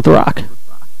the crowd with The Rock.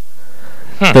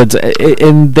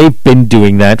 And they've been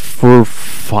doing that for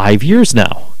 5 years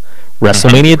now.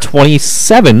 WrestleMania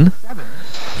 27,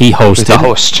 he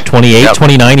hosted. 28,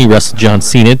 29, he wrestled John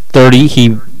Cena. 30,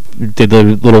 he did the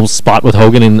little spot with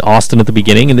Hogan in Austin at the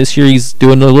beginning, and this year he's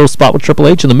doing a little spot with Triple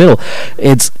H in the middle.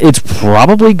 It's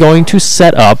probably going to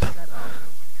set up,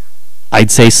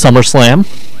 I'd say, SummerSlam,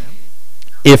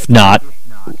 if not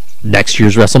next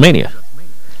year's WrestleMania.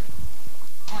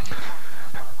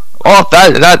 Well,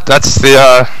 that's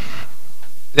the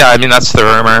that's the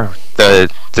rumor,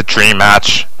 the dream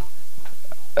match.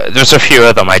 There's a few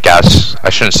of them, I guess.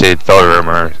 I shouldn't say the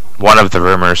rumor. One of the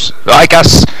rumors, I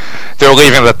guess, they're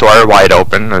leaving the door wide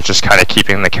open. They're just kind of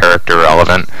keeping the character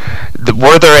relevant.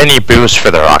 Were there any boos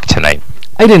for The Rock tonight?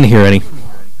 I didn't hear any.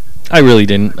 I really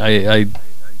didn't. I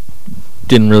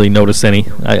didn't really notice any.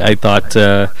 I thought,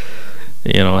 hey,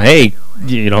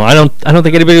 I don't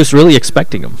think anybody was really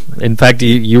expecting him. In fact,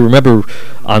 you remember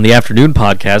on the afternoon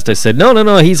podcast, I said,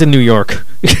 no, he's in New York.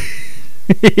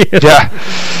 Yeah.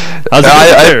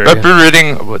 I've been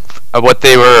reading what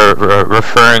they were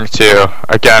referring to.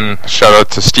 Again, shout out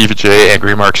to Stevie J,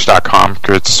 angrymarks.com,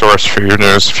 good source for your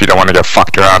news if you don't want to get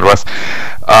fucked around with.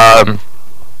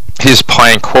 He's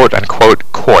playing quote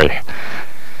unquote coy.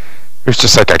 It's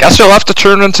just like, I guess you'll have to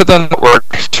tune into the network.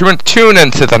 Tune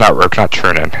into the network, not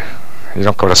tune in. You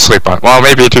don't go to sleep on. Well,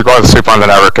 maybe you do go to sleep on the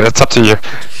network, and it's up to you.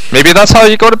 Maybe that's how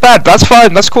you go to bed. That's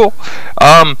fine. That's cool.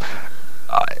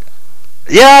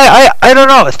 Yeah, I don't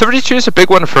know. 32 is a big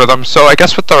one for them. So I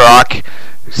guess with The Rock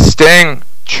staying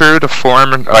true to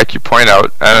form, and like you point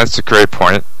out, and it's a great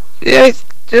point. Yeah,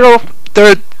 you know,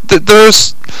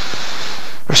 there's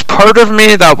part of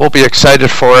me that will be excited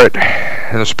for it,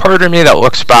 and there's part of me that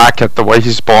looks back at the way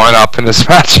he's blown up in his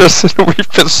matches, and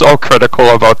we've been so critical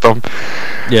about them.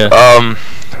 Yeah.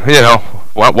 You know,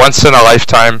 once in a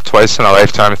lifetime, twice in a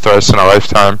lifetime, thrice in a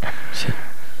lifetime.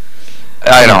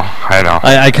 I know.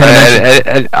 I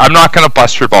kind of. I'm not going to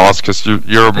bust your balls because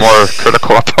you're more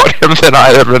critical about him than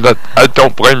I am, and I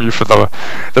don't blame you for the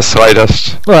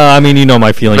slightest. Well, I mean, you know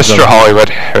my feelings. Mr.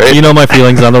 Hollywood, right? You know my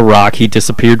feelings on The Rock. He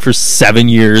disappeared for 7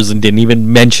 years and didn't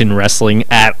even mention wrestling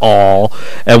at all.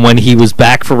 And when he was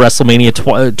back for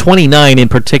WrestleMania 29 in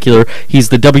particular, he's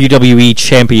the WWE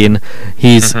champion.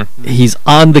 He's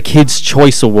on the Kids'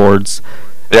 Choice Awards.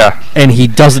 Yeah. And he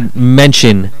doesn't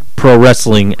mention pro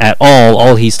wrestling at all.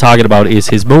 All he's talking about is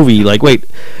his movie. Like, wait,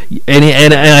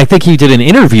 and I think he did an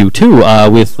interview too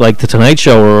with like the Tonight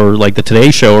Show or like the Today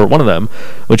Show or one of them.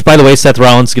 Which, by the way, Seth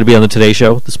Rollins is going to be on the Today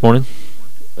Show this morning.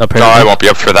 Apparently. No, I won't be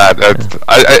up for that. And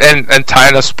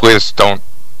Tynus, please don't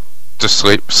just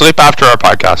sleep after our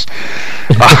podcast.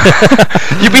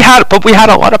 We had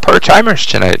a lot of part timers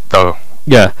tonight, though.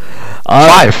 Yeah,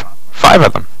 five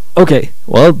of them. Okay,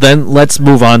 well then let's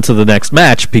move on to the next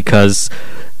match because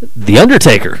The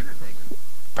Undertaker,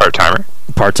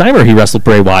 part-timer, he wrestled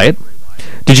Bray Wyatt.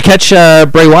 Did you catch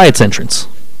Bray Wyatt's entrance?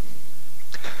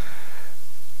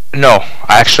 No,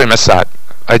 I actually missed that.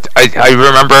 I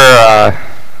remember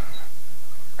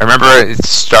I remember it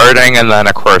starting, and then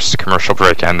of course the commercial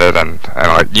break ended, and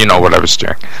you know what I was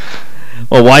doing.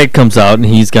 Well, Wyatt comes out, and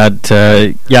he's got...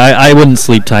 I wouldn't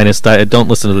sleep, Tynus. Don't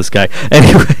listen to this guy.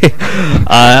 Anyway,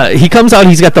 he comes out,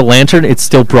 he's got the lantern. It's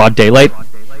still broad daylight.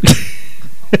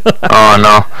 Oh,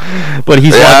 no. But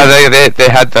he's... Yeah, they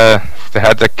had the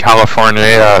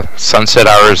California sunset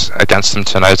hours against them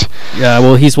tonight. Yeah,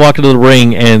 well, he's walking to the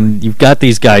ring, and you've got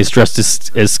these guys dressed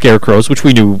as scarecrows, which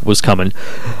we knew was coming.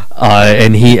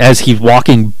 And as he's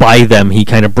walking by them, he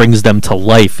kind of brings them to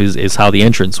life, is how the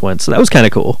entrance went. So that was kind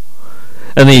of cool.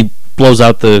 And then he blows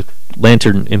out the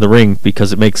lantern in the ring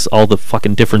because it makes all the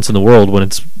fucking difference in the world when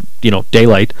it's,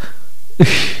 daylight.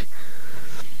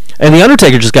 And the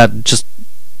Undertaker just got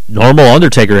normal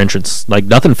Undertaker entrance, like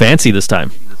nothing fancy this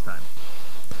time.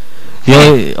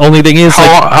 The only thing is,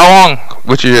 how long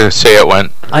would you say it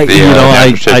went? I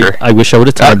wish I would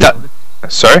have timed it.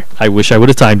 Sorry? I wish I would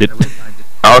have timed it.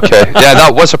 Okay, yeah,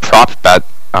 that was a prop bet.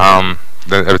 We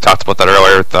talked about that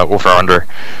earlier. The over/under.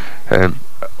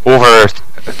 Over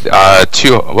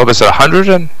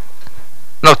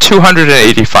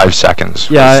 285 seconds.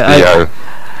 Yeah,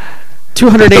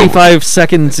 285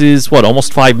 seconds is what,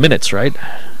 almost 5 minutes, right?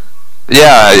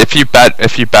 Yeah, if you bet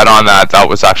on that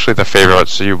was actually the favorite,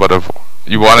 so you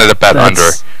wanted to bet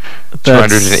under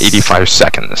 285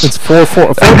 seconds. It's 4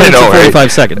 minutes and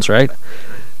 45 seconds, right?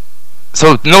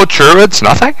 So no Druids,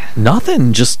 nothing?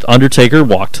 Nothing. Just Undertaker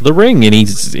walked to the ring, and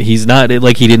he's not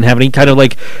like he didn't have any kind of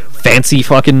like fancy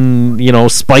fucking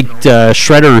spiked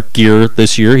shredder gear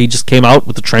this year. He just came out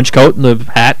with the trench coat and the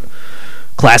hat,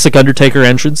 classic Undertaker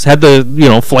entrance. Had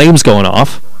the flames going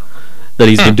off that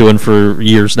he's been doing for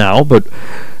years now, but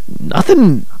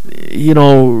nothing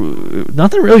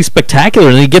really spectacular.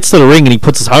 And he gets to the ring and he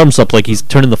puts his arms up like he's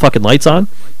turning the fucking lights on,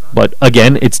 but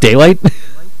again, it's daylight.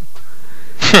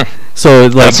 So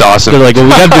that's awesome. They're like, well,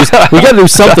 we gotta do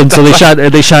something. So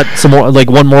they shot some more, like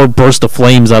one more burst of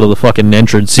flames out of the fucking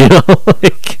entrance.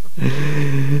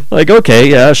 Like okay,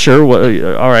 yeah, sure,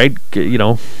 all right,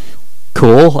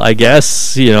 cool, I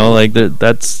guess. Like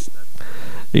that's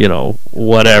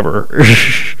whatever.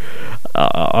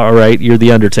 All right, you're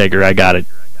the Undertaker. I got it.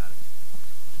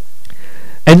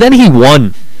 And then he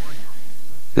won.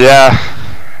 Yeah,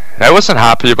 I wasn't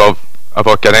happy about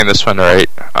getting this one right.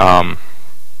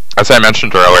 As I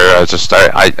mentioned earlier, I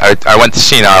went to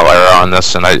senile era on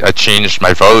this, and I changed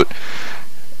my vote,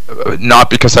 not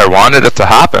because I wanted it to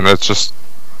happen. It's just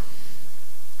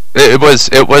there was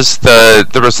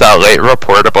that late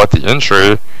report about the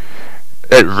injury.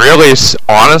 It really,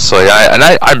 honestly,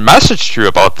 I messaged you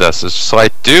about this. It's just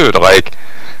like, dude, like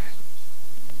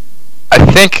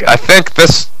I think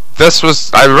this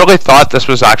was. I really thought this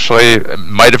was actually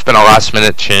might have been a last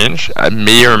minute change. I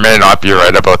may or may not be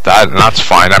right about that, and that's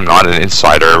fine. I'm not an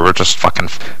insider. We're just fucking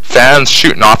fans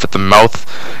shooting off at the mouth,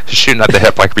 shooting at the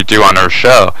hip like we do on our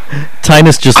show.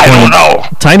 Tynus just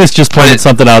pointed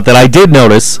something out that I did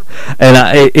notice, and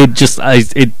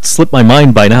it slipped my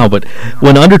mind by now. But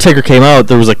when Undertaker came out,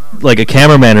 there was like a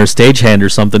cameraman or stagehand or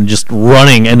something just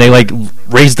running, and they like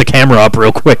raised the camera up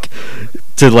real quick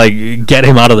to like get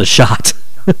him out of the shot.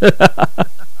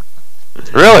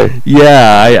 Really?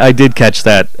 Yeah, I did catch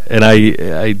that, and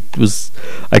I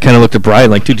kind of looked at Brian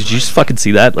like, dude, did you just fucking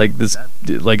see that? Like this,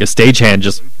 like a stagehand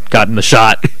just got in the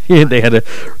shot.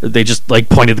 They just like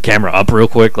pointed the camera up real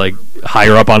quick, like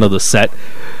higher up onto the set.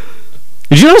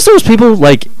 Did you notice there was people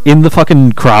like in the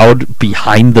fucking crowd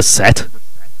behind the set?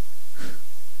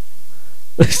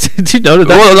 Did you notice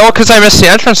that? Well, no, because I missed the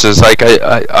entrances. Like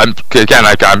I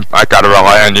gotta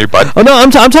rely on you, but oh no,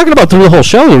 I'm talking about through the whole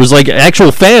show. There was like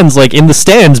actual fans like in the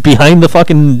stands behind the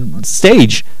fucking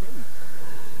stage.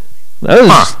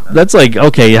 That's like,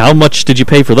 okay, how much did you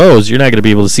pay for those? You're not gonna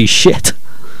be able to see shit.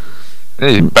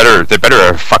 They better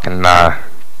have fucking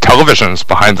televisions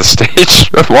behind the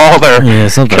stage while they're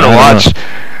gonna watch.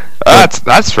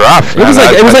 That's rough. It was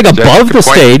like above the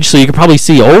stage, so you could probably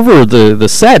see over the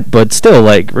set, but still,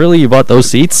 like, really, you bought those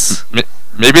seats?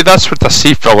 Maybe that's what the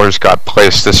seat fillers got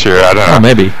placed this year. I don't know.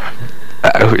 Maybe.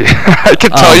 I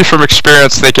can tell you from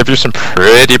experience, they give you some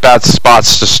pretty bad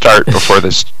spots to start before they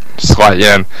slot you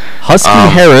in. Husky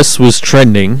Harris was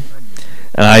trending,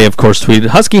 and I, of course, tweeted,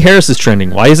 Husky Harris is trending.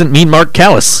 Why isn't Mean Mark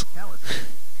Callis?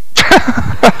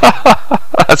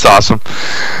 That's awesome.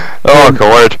 Oh,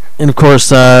 God. And of course,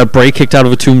 Bray kicked out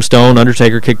of a tombstone,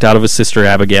 Undertaker kicked out of his sister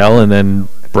Abigail, and then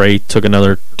Bray took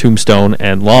another tombstone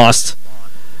and lost.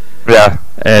 Yeah.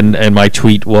 And my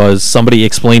tweet was, somebody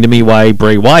explain to me why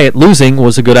Bray Wyatt losing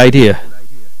was a good idea.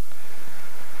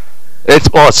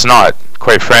 It's not,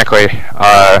 quite frankly.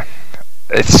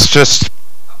 It's just...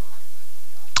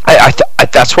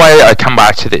 that's why I come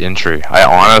back to the injury. I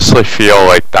honestly feel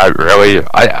like that really...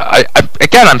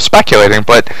 Again, I'm speculating,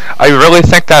 but I really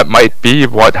think that might be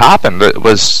what happened. It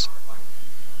was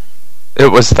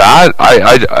that.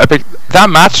 I think that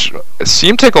match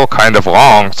seemed to go kind of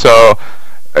long, so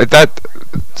that,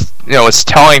 it's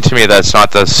telling to me that it's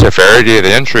not the severity of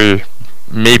the injury.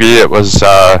 Maybe it was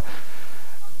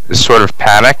sort of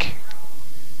panic.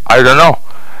 I don't know.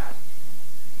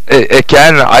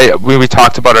 Again, we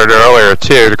talked about it earlier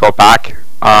too. To go back,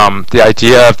 the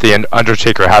idea of the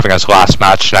Undertaker having his last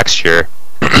match next year,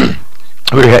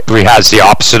 he has the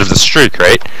opposite of the streak,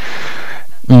 right?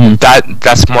 Mm-hmm.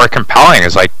 That's more compelling.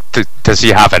 Is like, does he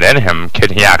have it in him?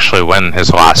 Can he actually win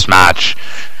his last match,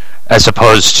 as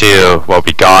opposed to what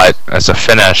we got as a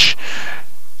finish?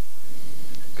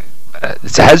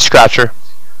 It's a head scratcher.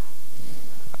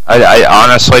 I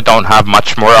honestly don't have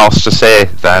much more else to say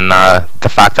than the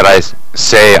fact that I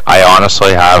say I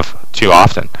honestly have too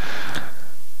often.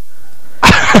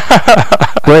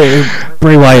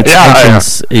 Bray Wyatt's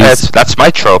entrance is... That's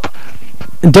my trope.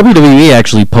 WWE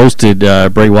actually posted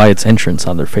Bray Wyatt's entrance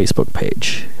on their Facebook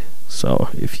page. So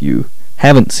if you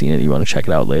haven't seen it, you want to check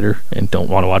it out later, and don't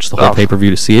want to watch the whole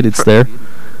pay-per-view to see it, it's there.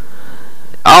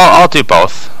 I'll do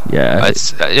both. Yeah,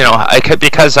 I could,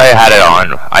 because I had it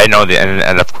on. I know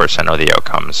and of course I know the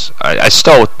outcomes. I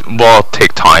still will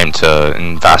take time to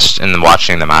invest in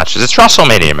watching the matches. It's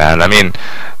WrestleMania, man. I mean,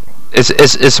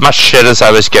 as much shit as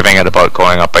I was giving it about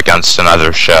going up against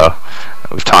another show,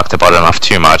 we've talked about enough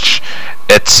too much.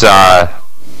 It's I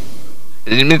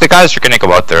mean, the guys are going to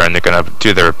go out there and they're going to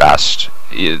do their best.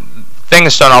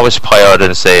 Things don't always play out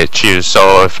as they choose.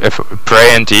 So if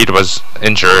Bray indeed was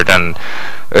injured, and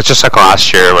it's just like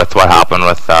last year with what happened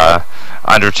with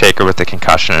Undertaker with the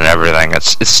concussion and everything,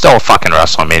 it's still fucking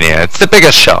WrestleMania. It's the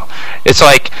biggest show. It's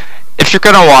like, if you're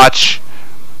gonna watch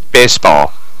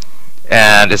baseball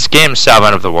and it's Game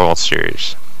 7 of the World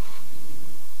Series,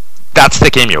 that's the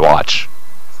game you watch.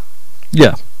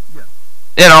 Yeah.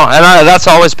 And that's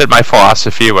always been my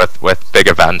philosophy with big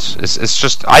events. It's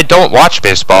just, I don't watch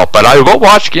baseball, but I will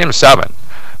watch Game 7,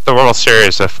 the World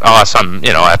Series, unless I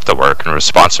have to work and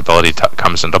responsibility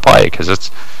comes into play,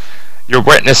 because you're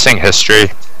witnessing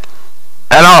history,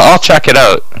 and I'll check it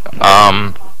out.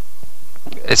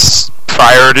 It's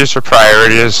priorities are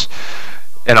priorities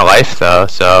in a life, though.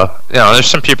 So there's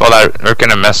some people that are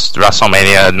gonna miss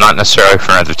WrestleMania, not necessarily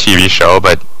for another TV show,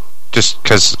 but just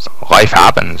because life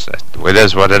happens. It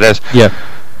is what it is. Yeah.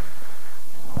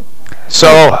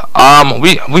 So,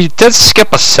 we did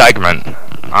skip a segment.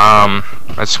 I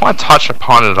just want to touch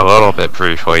upon it a little bit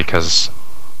briefly, because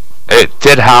it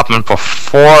did happen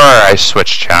before I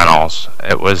switched channels.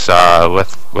 It was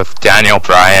with Daniel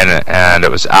Bryan, and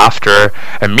it was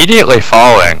immediately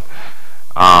following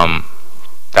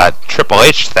that Triple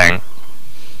H thing.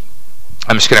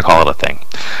 I'm just gonna call it a thing.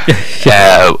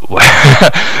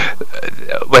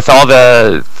 With all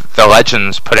the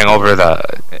legends putting over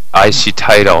the IC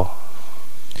title,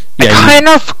 I kind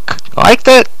of liked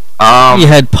it. You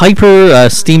had Piper,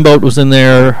 Steamboat was in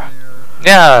there.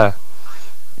 Yeah.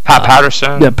 Pat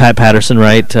Patterson. Yeah, Pat Patterson,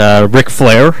 right. Ric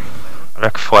Flair.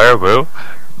 Woo.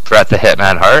 Bret the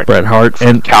Hitman Hart. Bret Hart.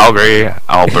 And Calgary,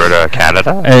 Alberta,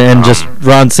 Canada. And just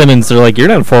Ron Simmons, they're like, you're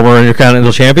not a former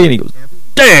Intercontinental Champion? He goes,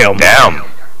 damn.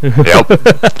 Yep.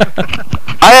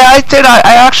 I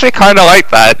actually kind of liked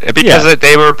that, because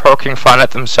they were poking fun at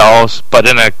themselves, but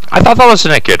I thought that was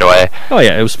in a good way. Oh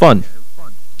yeah, it was fun.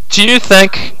 Do you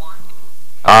think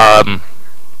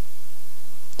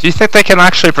they can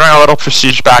actually bring a little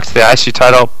prestige back to the IC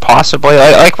title? Possibly.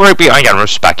 We're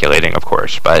speculating, of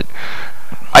course, but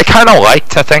I kind of like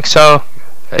to think so.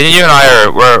 You and I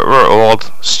we're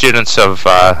old students of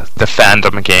the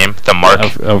fandom game, the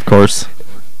Mark. Of course.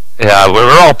 Yeah,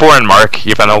 we're all born Mark,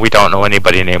 even though we don't know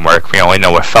anybody named Mark. We only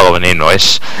know a fellow named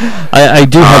Noyce. I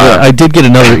did get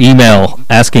another email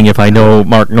asking if I know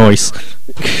Mark Noyce.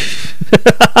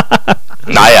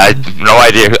 I had no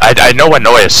idea. I know a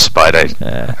Noyce, but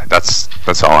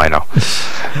that's all I know.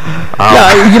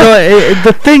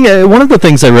 The thing. One of the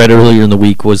things I read earlier in the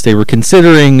week was they were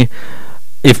considering,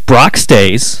 if Brock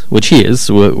stays, which he is,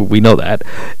 we know that.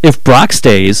 If Brock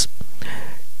stays,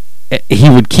 he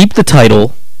would keep the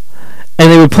title,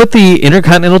 and they would put the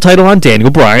Intercontinental title on Daniel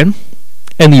Bryan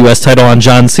and the U.S. title on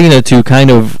John Cena to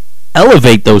kind of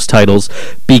elevate those titles,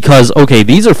 because, okay,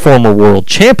 these are former world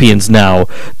champions now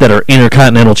that are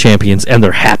Intercontinental champions, and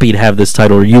they're happy to have this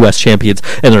title, or U.S. champions,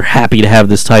 and they're happy to have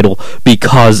this title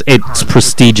because it's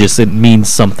prestigious, it means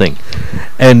something.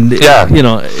 And,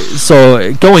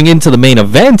 so going into the main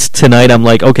event tonight, I'm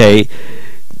like, okay,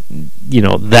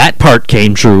 that part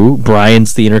came true.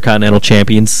 Bryan's the Intercontinental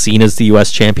champion, Cena's the U.S.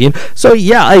 champion. So,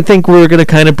 yeah, I think we're going to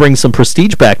kind of bring some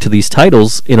prestige back to these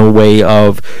titles in a way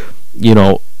of,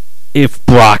 if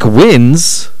Brock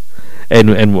wins, and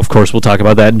of course we'll talk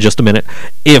about that in just a minute,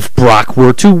 if Brock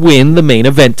were to win the main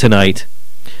event tonight,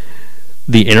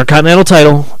 the Intercontinental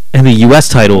title and the U.S.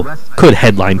 title could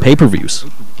headline pay-per-views.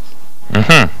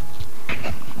 Mm-hmm.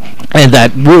 And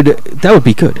that would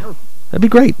be good. That'd be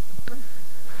great.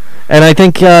 And I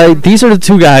think these are the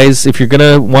two guys, if you're going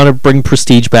to want to bring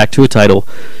prestige back to a title,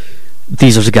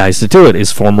 these are the guys to do it,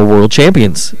 is former world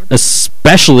champions,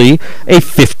 especially a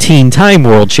 15-time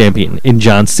world champion in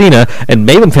John Cena. And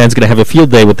Maven fans going to have a field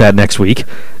day with that next week.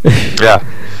 Yeah.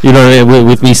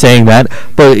 With me saying that.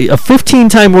 But a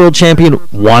 15-time world champion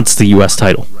wants the U.S.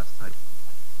 title.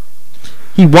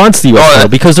 He wants the U.S. title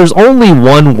because there's only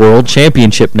one world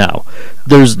championship now.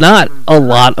 There's not a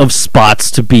lot of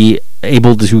spots to be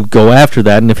able to go after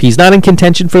that. And if he's not in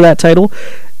contention for that title,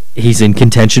 he's in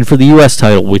contention for the U.S.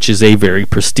 title, which is a very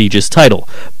prestigious title,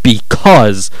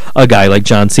 because a guy like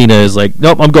John Cena is like,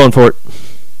 nope, I'm going for it.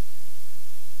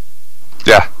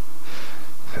 Yeah.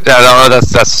 Yeah, no,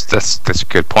 that's a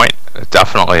good point.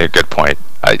 Definitely a good point.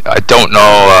 I don't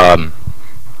know.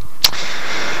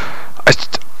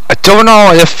 I don't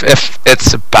know if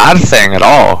it's a bad thing at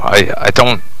all. I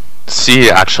don't see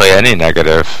actually any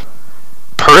negative.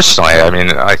 Personally, I mean,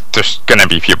 there's going to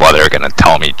be people that are going to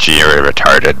tell me, gee, you're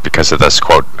retarded because of this,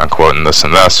 quote unquote, and this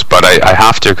and this, but I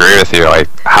have to agree with you, like,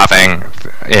 having,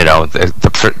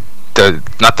 the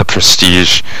not the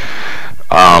prestige,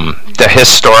 the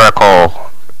historical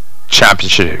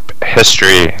championship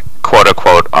history, quote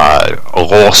unquote,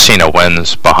 Lol Cena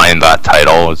wins behind that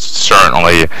title is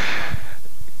certainly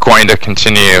going to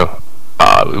continue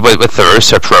with the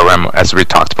Rusev program, as we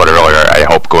talked about earlier, I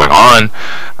hope going on.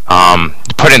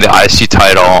 Putting the IC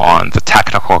title on the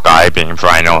technical guy being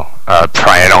Bryan,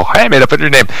 I made up a new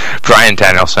name, Bryan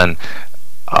Danielson.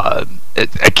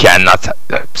 Again,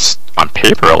 on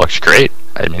paper it looks great.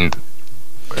 I mean,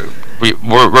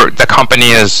 we're the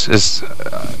company is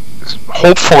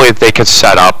hopefully they could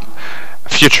set up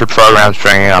future programs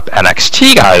bringing up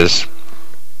NXT guys.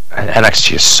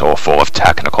 NXT is so full of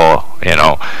technical,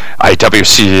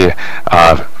 IWC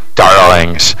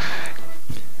darlings.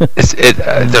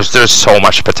 There's so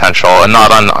much potential, and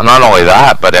not only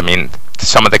that, but I mean,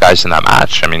 some of the guys in that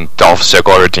match. I mean, Dolph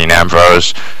Ziggler, Dean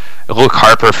Ambrose, Luke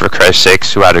Harper, for Christ's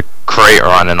sakes, who had a great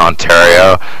run in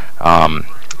Ontario.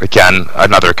 again,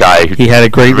 another guy who he had a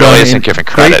great really run isn't given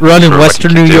credit. Great run in for what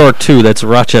Western he can New do. York too. That's a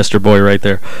Rochester boy right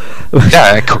there.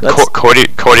 Yeah, and Cody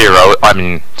Rhodes. I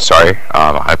mean, sorry,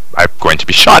 I'm going to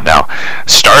be shot now.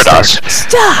 Stardust.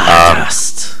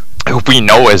 Who we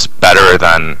know is better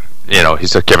than,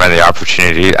 he's given the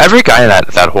opportunity. Every guy in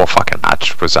that whole fucking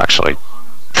match was actually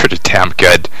pretty damn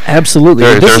good. Absolutely.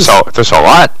 There's a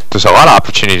lot of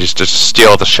opportunities to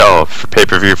steal the show for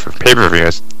pay-per-view.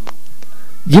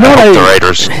 You know what the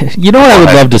writers. You know what I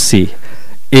would love to see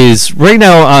is right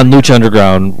now on Lucha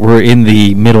Underground we're in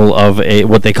the middle of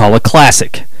what they call a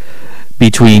classic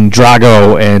between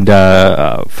Drago and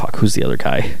who's the other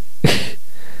guy?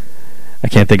 I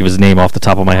can't think of his name off the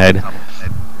top of my head.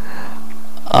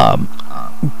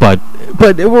 But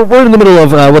we're in the middle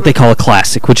of what they call a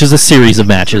classic, which is a series of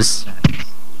matches.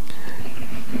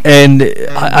 And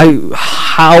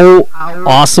how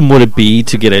awesome would it be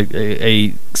to get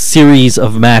a series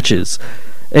of matches,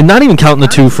 and not even counting the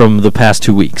two from the past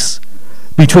 2 weeks,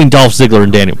 between Dolph Ziggler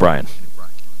and Daniel Bryan?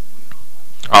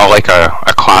 Oh, like a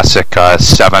classic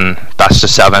best of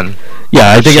seven.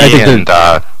 Yeah, I think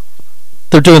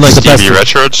they're doing like the best. Stevie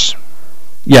Richards.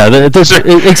 Yeah,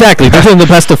 exactly. They're doing the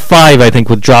best of 5, I think,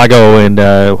 with Drago and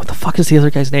what the fuck is the other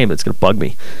guy's name? That's gonna bug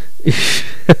me.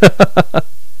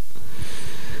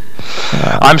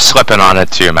 I'm slipping on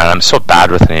it too, man. I'm so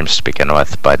bad with names to begin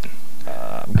with, but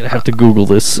I'm gonna have to Google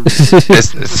this.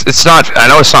 it's not. I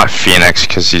know it's not Phoenix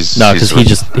because he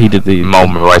did the Mo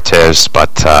Muertes,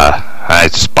 but I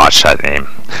just botched that name.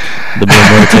 The Mil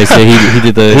Muertes. Yeah, he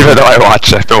did the. Even though I've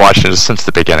been watching it since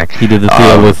the beginning. He did the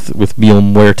deal with Mil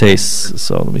Muertes.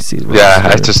 So let me see.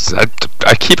 Yeah,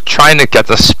 I keep trying to get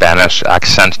the Spanish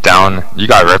accent down. You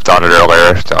got ripped on it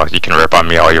earlier, so you can rip on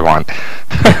me all you want.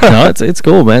 No, it's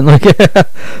cool, man. Like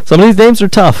some of these names are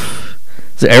tough.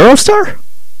 Is it Aerostar?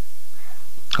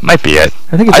 Might be it.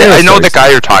 I think it's I know the guy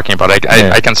you're talking about.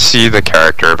 I can see the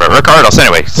character, but regardless,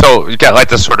 anyway. So you get like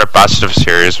this sort of best of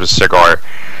series with Ziggler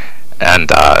and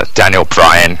Daniel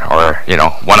Bryan, or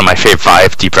one of my fave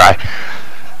 5, D-Bry,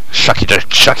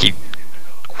 Shucky,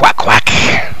 whack.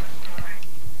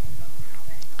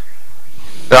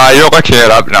 You're looking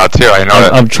it up now too. I know.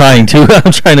 I'm trying to.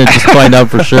 I'm trying to just find out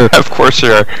for sure. Of course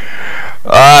you are.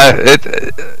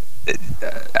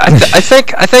 I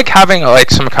think having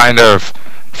like some kind of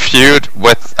feud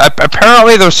with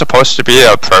apparently there's supposed to be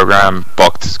a program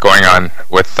booked going on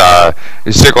with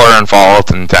Ziggler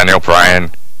involved and Daniel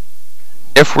Bryan.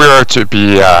 If we were to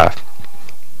be led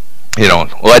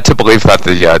to believe that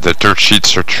the dirt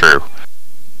sheets are true,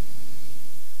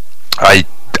 I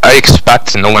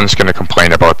expect no one's going to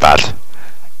complain about that.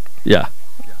 Yeah.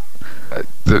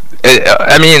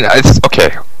 It's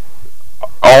okay.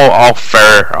 All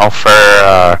fair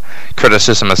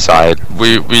criticism aside,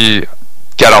 we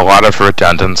get a lot of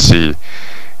redundancy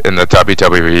in the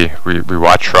WWE. We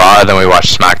watch Raw, then we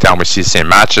watch SmackDown. We see the same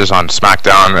matches on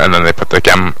SmackDown, and then they put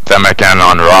them again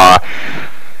on Raw.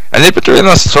 And they've been doing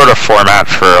this sort of format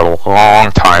for a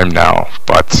long time now.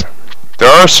 But there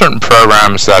are certain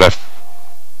programs that if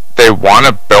they want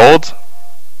to build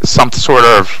some sort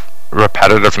of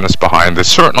repetitiveness behind, they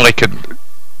certainly could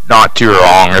not do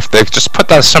wrong if they just put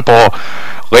that simple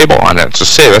label on it.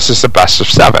 Just say this is the best of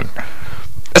 7.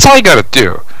 That's all you got to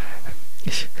do.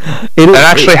 And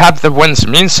actually have the wins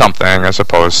mean something as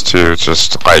opposed to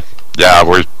just like, yeah,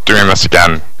 we're doing this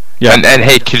again. Yeah. And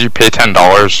hey, could you pay $10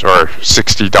 or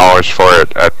 $60 for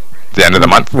it at the end of the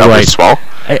month? That would be swell.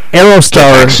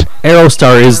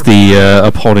 Aerostar is the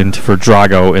opponent for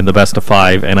Drago in the best of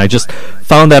 5, and I just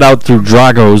found that out through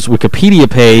Drago's Wikipedia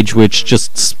page, which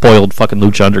just spoiled fucking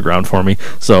Lucha Underground for me.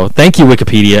 So thank you,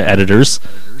 Wikipedia editors.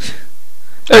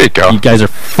 There you go. You guys are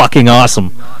fucking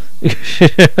awesome.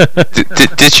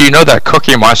 Did you know that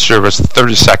Cookie Monster was the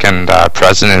 32nd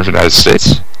president of the United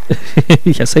States?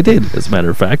 Yes, I did, as a matter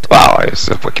of fact. Wow,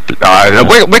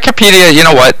 Wikipedia, you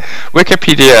know what?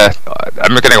 Wikipedia, I'm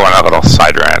going to go on a little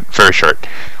side rant, very short.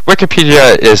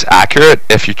 Wikipedia is accurate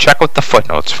if you check out the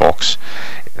footnotes, folks.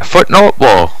 A footnote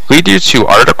will lead you to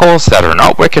articles that are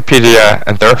not Wikipedia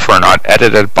and therefore not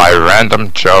edited by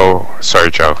random Joe.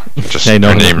 Sorry, Joe. Just hey,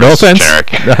 no offense.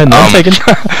 Generic. No taken.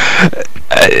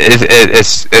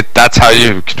 That's how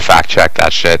you can fact check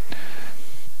that shit.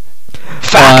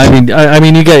 I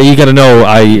mean, you got to know.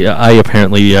 I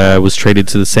apparently was traded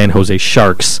to the San Jose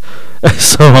Sharks,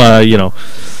 so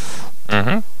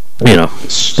Mm-hmm.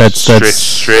 That's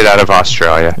straight out of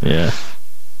Australia. Yeah.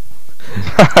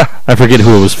 I forget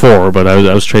who it was for, but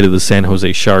I was traded to the San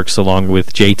Jose Sharks along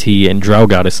with JT and Drow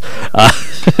Goddess.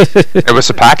 It was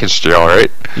a package deal,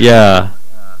 right? Yeah.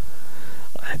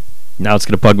 now it's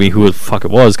gonna bug me who the fuck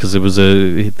it was, because it was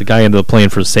the guy ended up playing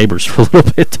for the Sabres for a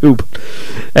little bit too. But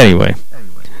anyway,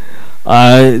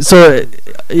 so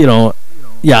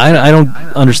yeah, I don't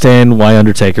understand why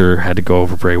Undertaker had to go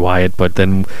over Bray Wyatt, but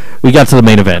then we got to the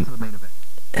main event,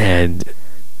 and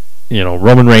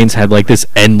Roman Reigns had like this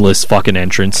endless fucking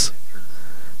entrance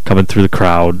coming through the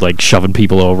crowd, like shoving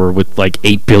people over with like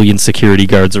 8 billion security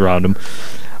guards around him.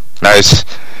 Nice.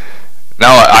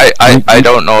 Now, I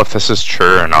don't know if this is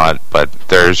true or not, but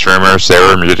there's rumors they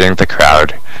were muting the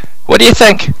crowd. What do you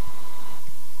think?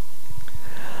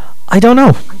 I don't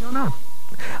know.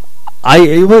 I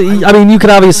mean, you could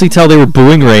obviously tell they were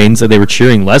booing Reigns and they were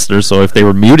cheering Lesnar, so if they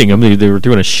were muting him, they were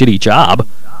doing a shitty job.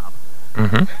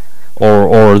 Mm-hmm.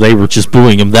 Or they were just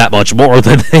booing him that much more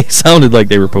than they sounded like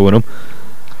they were booing him.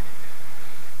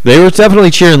 They were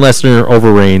definitely cheering Lesnar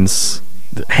over Reigns,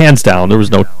 hands down. There was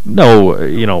no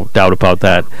doubt about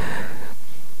that.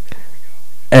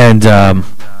 And of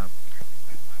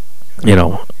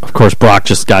course, Brock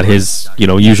just got his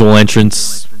usual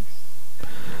entrance.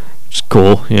 Which is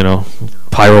cool.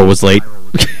 Pyro was late.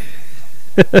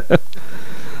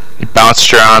 He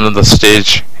bounced around on the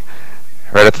stage,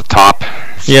 right at the top,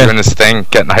 doing his thing,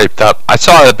 getting hyped up. I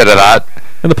saw a bit of that.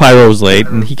 And the Pyro was late,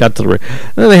 and he got to the ring.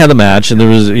 And then they had the match, and there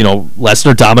was,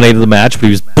 Lesnar dominated the match, but he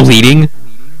was bleeding,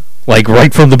 like,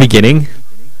 right from the beginning.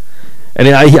 And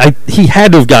he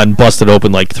had to have gotten busted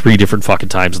open, like, 3 different fucking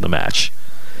times in the match.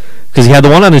 Because he had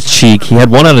the one on his cheek, he had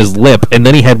one on his lip, and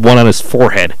then he had one on his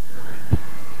forehead.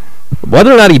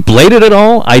 Whether or not he bladed at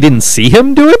all, I didn't see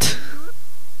him do it.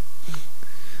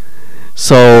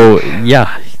 So,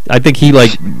 yeah, I think he,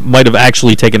 might have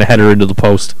actually taken a header into the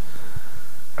post.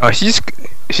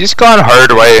 He's gone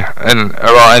hard way,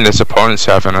 and his opponents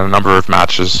have in a number of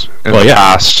matches in the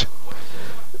past.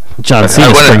 John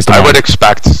Cena springs to mind. I would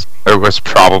expect it was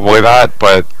probably that,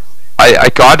 but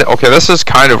this is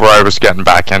kind of where I was getting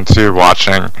back into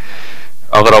watching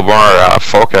a little more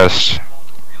focused.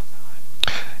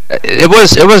 It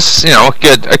was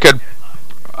good.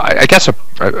 I guess it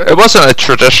wasn't a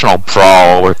traditional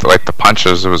brawl with like the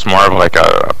punches. It was more of like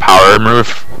a power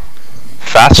move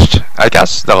fest, I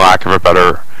guess, the lack of a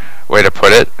better way to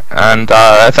put it. And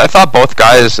I thought both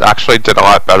guys actually did a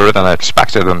lot better than I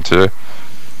expected them to.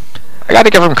 I got to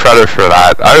give them credit for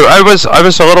that. I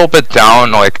was a little bit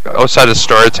down, like outside of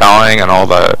storytelling and all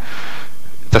the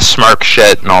smart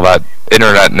shit and all that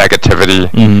internet negativity.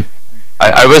 Mm-hmm.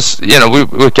 I was, we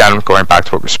again, going back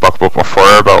to what we spoke about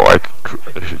before about, like,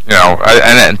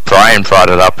 and Brian brought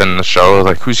it up in the show,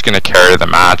 like, who's going to carry the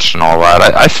match and all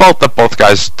that. I felt that both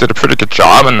guys did a pretty good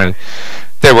job, and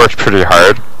they worked pretty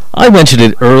hard. I mentioned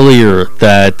it earlier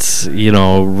that,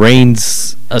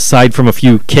 Reigns, aside from a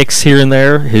few kicks here and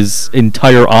there, his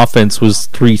entire offense was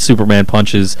 3 Superman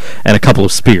punches and a couple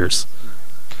of spears.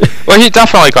 Well, he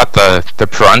definitely got the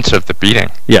brunt of the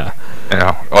beating. Yeah.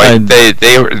 At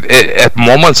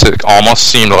moments it almost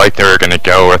seemed like they were going to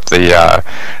go with the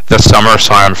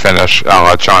SummerSlam finish,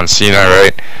 John Cena,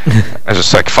 right? And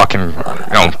just like fucking,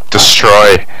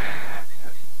 destroy.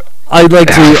 I'd like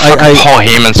to. Paul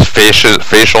Heyman's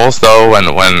facials though,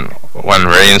 when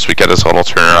Reigns would get his little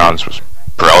turnarounds was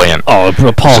brilliant. Oh,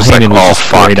 Paul Heyman was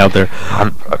just great out there.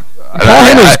 Paul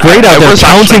Heyman was great out there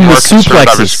counting the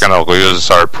suplexes. I was going to lose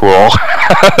our pool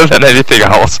than anything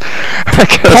else.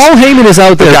 Paul Heyman is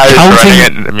out there counting. The guy who's running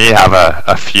it and me have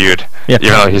a feud. Yeah.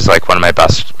 Even though he's like one of my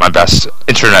best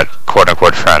internet quote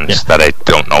unquote friends that I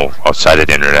don't know outside of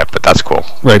the internet, but that's cool.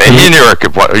 Right. Me and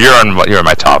you're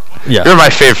my top. Yeah. You're my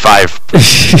fave 5.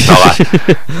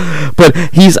 But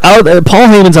he's out. Paul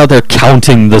Heyman's out there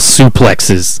counting the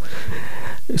suplexes.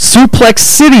 Suplex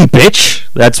City, bitch.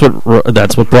 That's what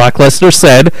Brock Lesnar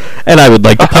said, and I would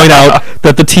like to point out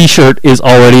that the T-shirt is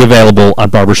already available on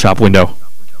Barbershop Window.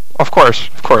 Of course.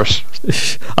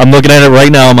 I'm looking at it right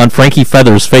now. I'm on Frankie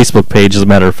Feather's Facebook page, as a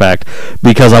matter of fact,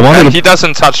 because I wanted. He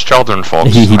doesn't touch children,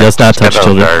 folks. He does not touch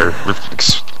children. We've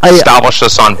established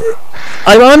this on.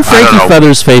 I'm on Frankie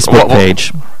Feather's Facebook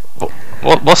page.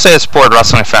 We'll say it's Board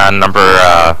Wrestling Fan number.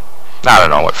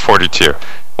 42.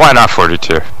 Why not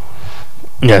 42?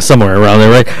 Yeah, somewhere around there,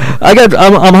 right?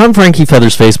 I'm on Frankie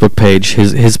Feather's Facebook page,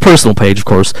 his personal page, of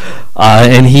course,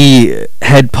 and he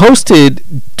had posted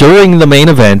during the main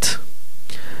event.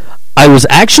 I was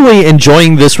actually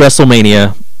enjoying this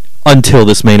WrestleMania until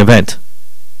this main event,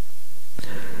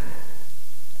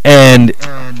 and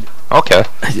okay.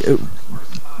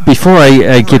 Before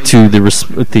I get to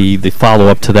the follow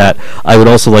up to that, I would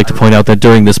also like to point out that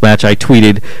during this match, I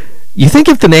tweeted, "You think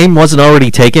if the name wasn't already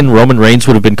taken, Roman Reigns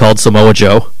would have been called Samoa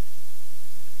Joe?"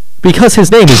 Because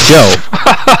his name is Joe.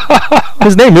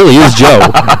 His name really is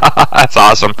Joe. That's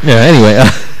awesome. Yeah, anyway.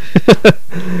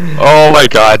 Oh my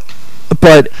god.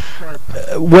 But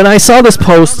when I saw this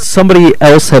post, somebody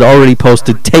else had already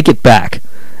posted "Take it back"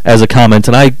 as a comment,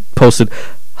 and I posted,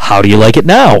 "How do you like it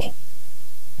now?"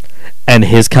 And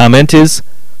his comment is,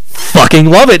 "Fucking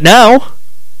love it now."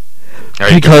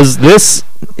 Because this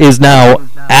is now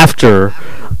after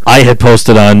I had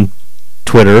posted on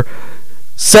Twitter,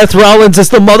 "Seth Rollins is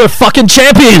the motherfucking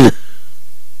champion."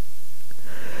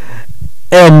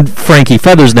 And Frankie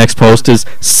Feather's next post is,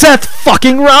 "Seth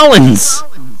fucking Rollins."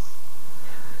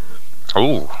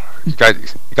 Oh, you got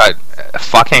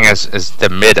fucking is the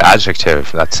mid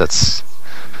adjective. That's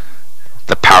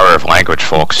the power of language,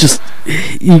 folks. Just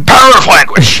power of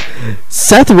language.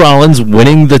 Seth Rollins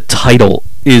winning the title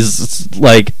is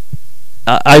like,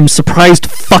 I'm surprised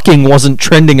fucking wasn't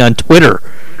trending on Twitter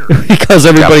because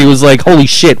everybody was like, "Holy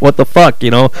shit, what the fuck?"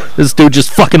 You know, this dude just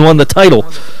fucking won the title.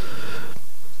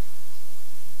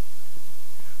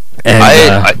 And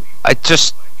we're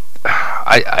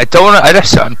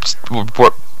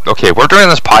doing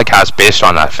this podcast based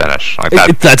on that finish.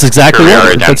 Like that's exactly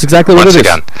what. That's exactly what it is.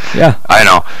 Again, yeah, I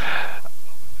know.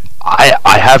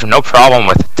 I have no problem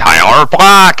with Tyler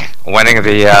Black winning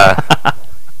the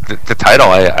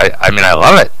title. I mean, I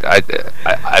love it.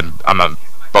 I'm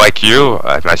like you.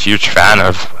 I'm a huge fan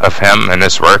of him and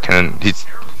his work, and he's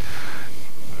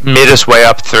made his way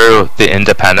up through the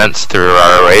independents, through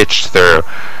ROH, through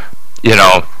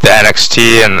the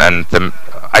NXT, and the,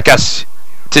 I guess,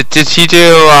 did he do,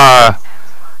 I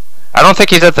don't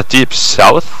think he did the Deep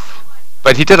South,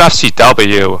 but he did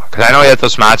FCW, because I know he had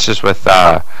those matches with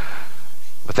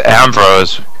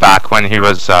Ambrose back when he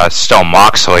was still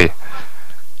Moxley.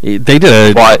 They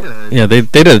did they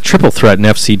did a triple threat in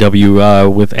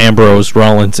FCW with Ambrose,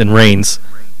 Rollins, and Reigns.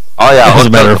 Oh yeah,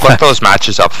 look those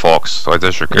matches up, folks. Like,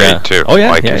 those are great too. Oh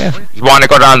yeah, If you want to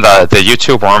go down the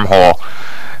YouTube wormhole,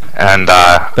 and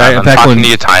I'm talking to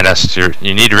you, Tynus,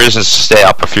 you need reasons to stay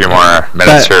up a few more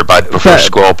minutes here, bud, before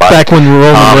school. But back when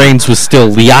Roman Reigns was still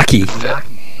Liaki.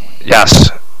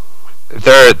 Yes,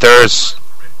 there's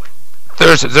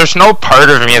no part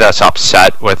of me that's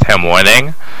upset with him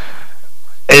winning.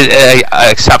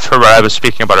 Except for what I was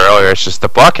speaking about earlier, it's just the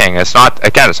booking. It's not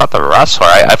the wrestler.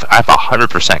 I have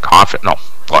 100% confidence. No,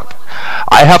 look,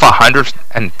 I have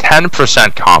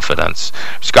 110% confidence.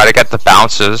 Just got to get the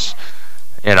bounces.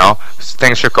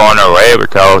 Things are going our way. We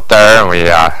go out there and we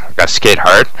got to skate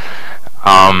hard.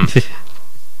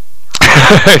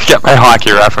 Get my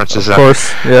hockey references in. Of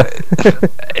course, yeah.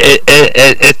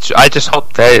 I just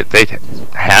hope they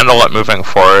handle it moving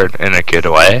forward in a good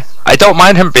way. I don't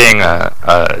mind him being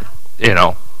a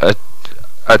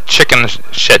chicken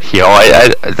shit heel.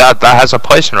 That has a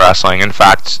place in wrestling. In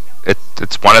fact,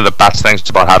 it's one of the best things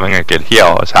about having a good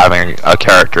heel is having a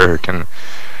character who can,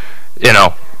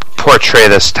 portray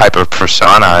this type of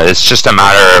persona. It's just a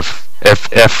matter of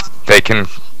if they can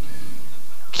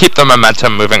keep the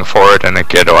momentum moving forward in a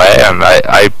good way, and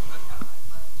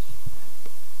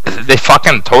they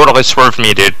fucking totally swerved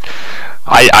me, dude.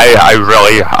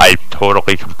 I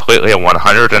totally, completely,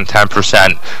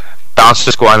 110% bounced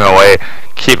just going the way,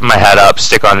 keeping my head up,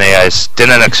 stick on the ice.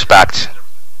 Didn't expect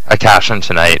a cash in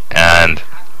tonight, and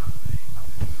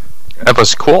it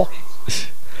was cool.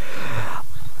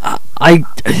 I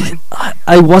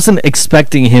wasn't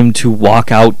expecting him to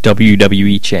walk out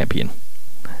WWE champion.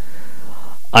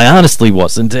 I honestly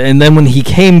wasn't. And then when he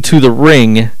came to the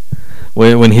ring,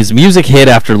 when his music hit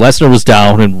after Lesnar was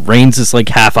down and Reigns is like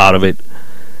half out of it,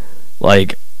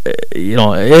 like,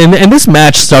 and this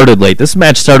match started late. This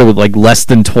match started with like less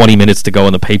than 20 minutes to go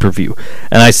in the pay-per-view.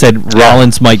 And I said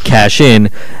Rollins might cash in,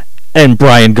 and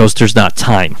Brian goes, "There's not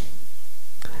time."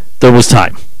 There was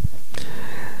time.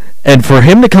 And for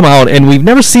him to come out, and we've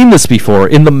never seen this before,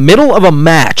 in the middle of a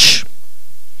match,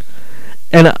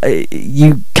 and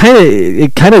it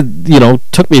kind of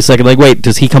took me a second, like, wait,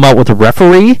 does he come out with a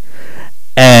referee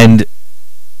and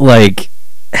like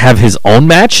have his own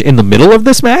match in the middle of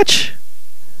this match?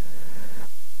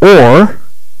 Or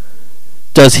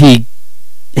does he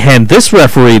hand this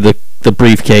referee the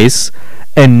briefcase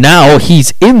and now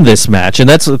he's in this match? And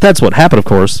that's what happened, of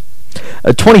course.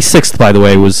 26th, by the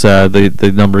way, was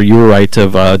the number, you were right,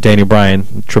 of Daniel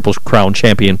Bryan, Triple Crown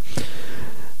champion.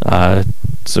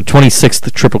 So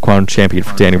 26th Triple Crown champion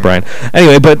for Daniel Bryan.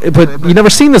 Anyway, but you never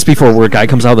seen this before, where a guy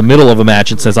comes out of the middle of a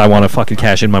match and says, "I want to fucking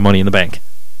cash in my Money in the Bank,"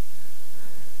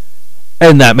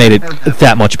 and that made it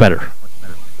that much better.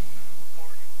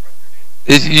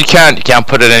 You can't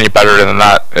put it any better than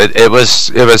that. It was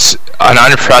an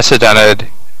unprecedented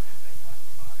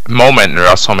moment in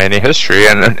WrestleMania history,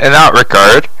 and in that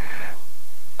regard,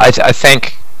 I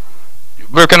think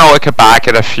we're going to look back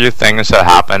at a few things that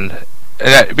happened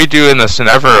we do in this in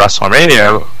every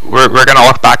WrestleMania, we're going to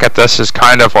look back at this as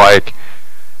kind of like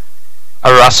a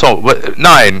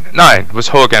nine was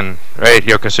Hogan, right?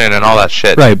 Yokozuna and all that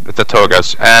shit, right, with the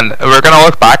togas, and we're gonna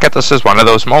look back at this as one of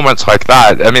those moments like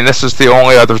that. I mean, this is the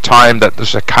only other time that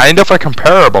there's a kind of a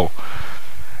comparable,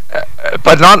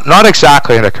 but not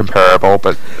exactly a comparable,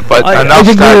 but enough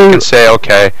that you can say,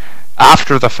 okay,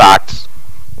 after the fact,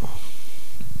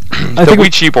 the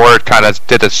Ouija board kind of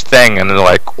did its thing, and they're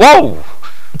like, whoa,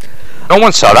 no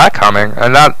one saw that coming,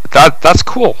 and that's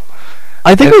cool.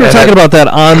 I think we were talking about that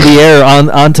on the air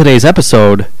on today's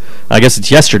episode. I guess it's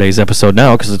yesterday's episode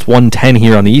now because it's 1:10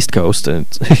 here on the East Coast. And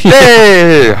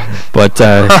hey! But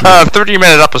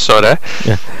 30-minute episode, eh?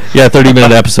 Yeah,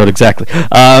 30-minute episode exactly.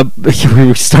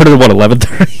 We started at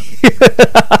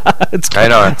 11:30. I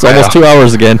know. It's almost 2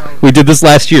 hours again. We did this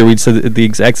last year. We said the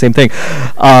exact same thing.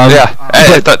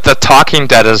 The Talking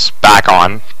Dead is back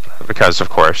on because, of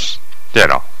course, you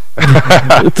know.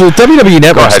 The WWE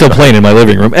Network's still playing in my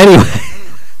living room. Anyway,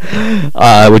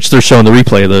 which they're showing the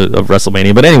replay of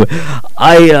WrestleMania. But anyway,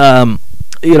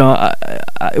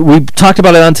 we talked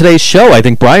about it on today's show. I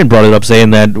think Brian brought it up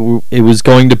saying that it was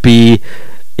going to be,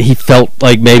 he felt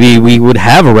like maybe we would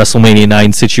have a WrestleMania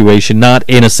 9 situation, not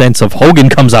in a sense of Hogan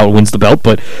comes out and wins the belt,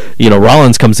 but,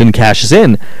 Rollins comes in and cashes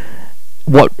in.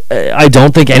 What I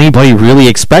don't think anybody really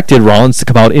expected Rollins to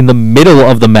come out in the middle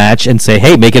of the match and say,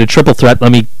 "Hey, make it a triple threat.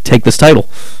 Let me take this title."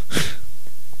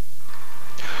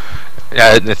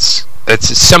 Yeah, it's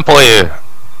simply.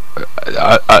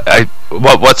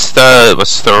 What's the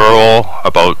rule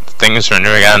about things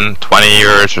renewing again 20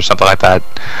 years or something like that?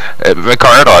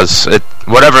 Regardless,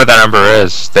 whatever the number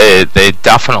is, they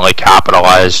definitely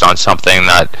capitalized on something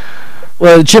that.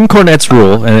 Well, Jim Cornette's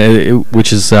rule,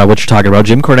 which is what you're talking about,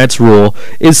 Jim Cornette's rule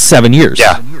is 7 years.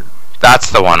 Yeah, that's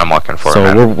the one I'm looking for.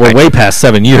 So we're way past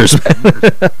 7 years.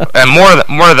 And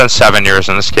more than 7 years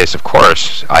in this case, of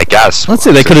course, I guess. Let's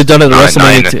say they could have done it at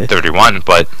WrestleMania 31,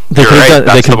 but you're right,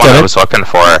 that's the one I was looking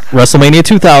for. WrestleMania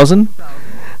 2000.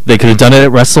 They could have done it at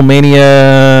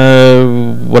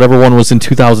WrestleMania, whatever one was in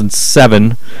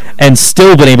 2007, and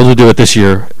still been able to do it this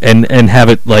year and have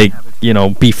it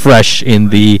be fresh in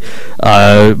the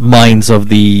minds of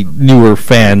the newer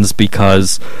fans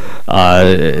because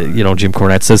Jim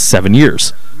Cornette says 7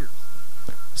 years.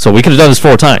 So we could have done this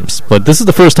 4 times, but this is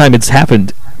the first time it's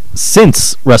happened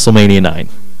since WrestleMania 9.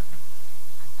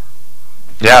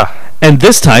 Yeah. And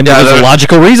this time there's a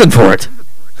logical reason for it.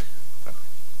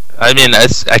 I mean,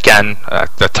 it's again,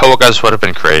 the togas would have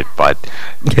been great, but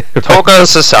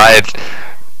togas aside,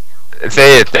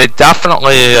 they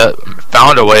definitely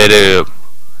found a way to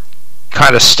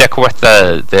kind of stick with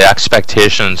the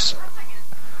expectations.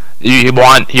 You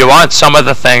want some of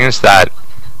the things that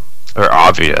are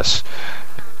obvious,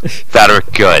 that are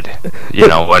good.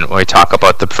 When we talk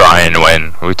about the Bryan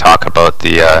win, we talk about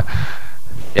the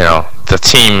the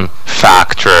team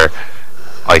factor,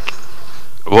 like.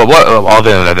 What all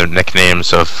the other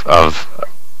nicknames of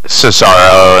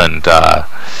Cesaro and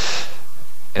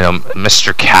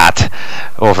Mr. Cat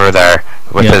over there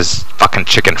with his fucking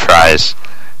chicken fries,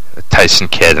 Tyson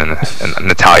Kidd and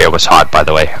Natalya was hot, by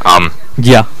the way.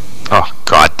 Yeah. Oh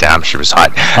god damn, she was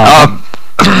hot.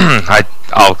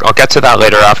 I'll get to that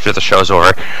later after the show's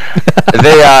over.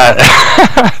 They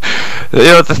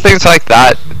the things like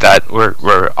that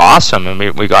were awesome, and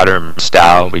we got her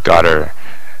style, we got her.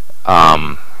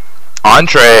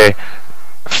 Andre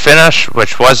finish,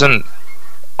 which wasn't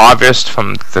obvious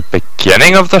from the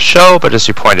beginning of the show, but as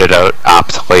you pointed out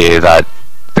aptly, that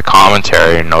the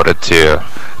commentary noted too,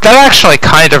 that actually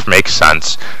kind of makes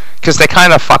sense, because they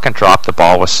kind of fucking dropped the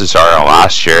ball with Cesaro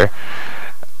last year,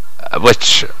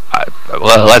 which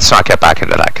let's not get back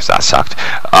into that because that sucked.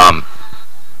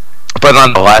 But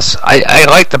nonetheless, I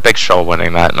like the Big Show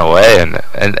winning that in a way, and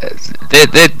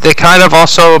they kind of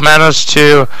also managed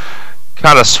to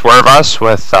kind of swerve us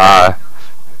with the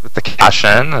cash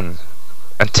in and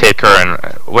Taker, and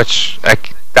which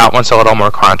that one's a little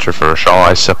more controversial,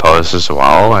 I suppose, as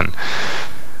well. And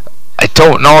I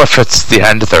don't know if it's the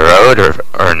end of the road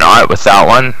or not with that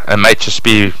one. It might just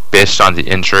be based on the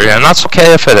injury, and that's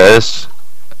okay if it is.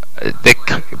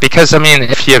 Because I mean,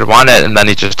 if he had won it and then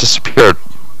he just disappeared.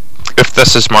 If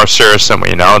this is more serious than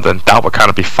we know, then that would kind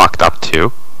of be fucked up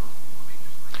too.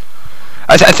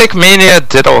 I think Mania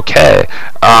did okay.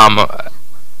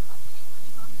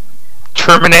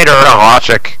 Terminator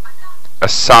logic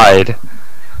aside,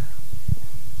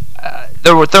 I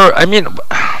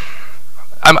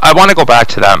want to go back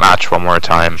to that match one more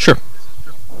time. Sure.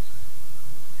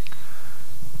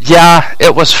 Yeah,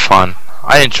 it was fun.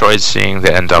 I enjoyed seeing the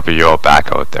NWO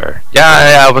back out there.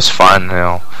 Yeah, it was fun.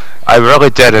 I really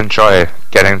did enjoy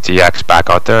getting DX back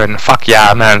out there, and fuck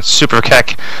yeah, man, super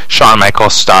kick, Shawn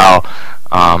Michaels style.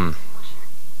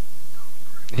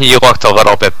 He looked a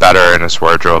little bit better in his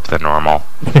wardrobe than normal.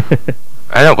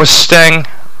 And it was Sting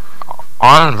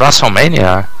on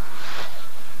WrestleMania.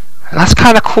 And that's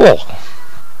kind of cool.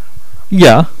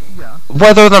 Yeah.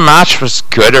 Whether the match was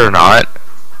good or not,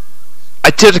 I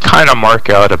did kind of mark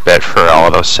out a bit for all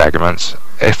of those segments.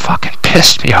 It fucking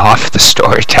pissed me off, the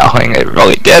storytelling. It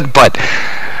really did, but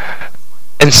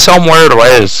in some weird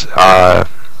ways, the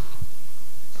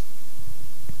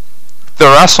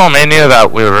WrestleMania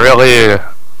that we really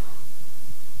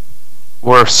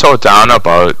were so down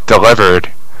about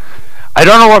delivered. I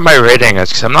don't know what my rating is,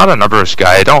 because I'm not a numbers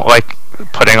guy. I don't like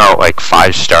putting out like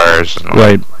 5 stars and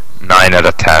Right. 9 out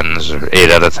of 10s or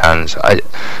 8 out of 10s.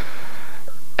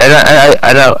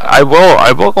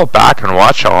 I will go back and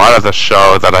watch a lot of the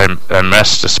show that I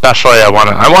missed. Especially I want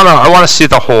to see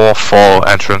the whole full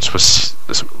entrance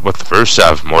with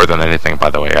Rusev more than anything.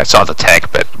 By the way, I saw the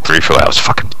tank bit briefly. That was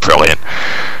fucking brilliant.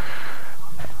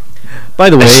 By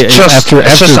the way, after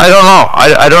I don't know.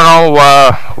 I don't know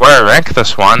where I rank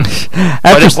this one,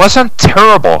 but it wasn't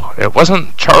terrible. It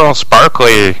wasn't Charles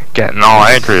Barkley getting all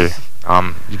angry.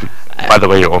 By the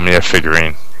way, you owe me a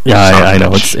figurine. Yeah, I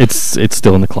know. It's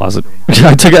still in the closet.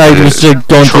 I was just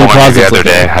going through the closet the other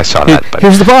day. I saw that. But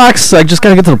here's the box. I just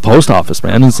gotta get to the post office,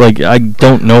 man. It's like I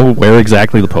don't know where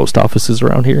exactly the post office is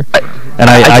around here, and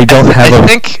I don't have. I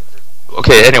think.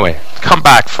 Okay. Anyway, come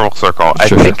back full circle.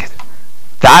 Sure. I think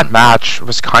that match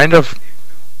was kind of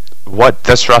what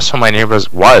this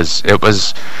WrestleMania was. It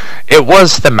was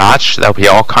the match that we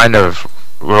all kind of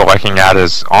were looking at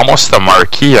as almost the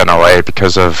marquee in a way,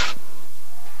 because of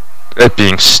it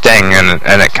being Sting, and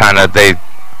it kind of, they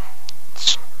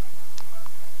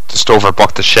just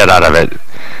overbooked the shit out of it,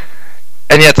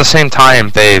 and yet at the same time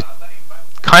they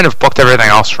kind of booked everything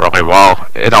else really well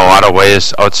in a lot of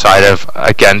ways, outside of,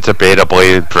 again,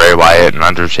 debatably, Bray Wyatt and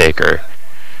Undertaker,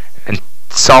 and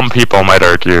some people might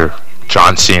argue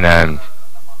John Cena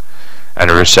and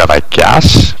Rusev, I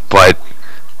guess, but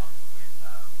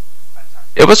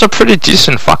it was a pretty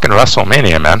decent fucking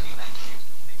WrestleMania, man.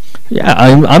 Yeah,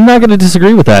 I'm not going to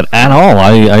disagree with that at all.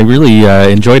 I really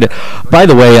enjoyed it. By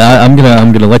the way, I'm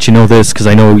gonna let you know this, because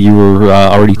I know you were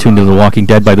already tuned into The Walking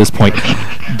Dead by this point.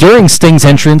 During Sting's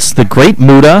entrance, the Great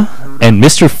Muta and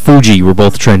Mr. Fuji were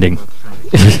both trending.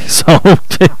 So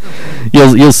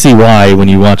you'll see why when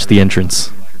you watch the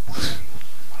entrance.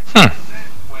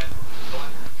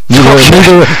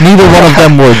 Neither one of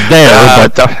them were there.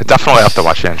 But definitely have to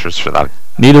watch the entrance for that.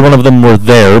 Neither one of them were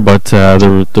there, but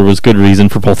there was good reason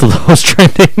for both of those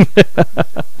trending.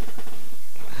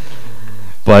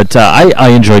 But I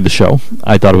enjoyed the show.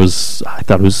 I thought it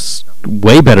was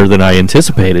way better than I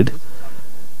anticipated.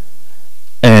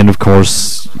 And of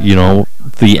course, you know,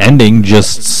 the ending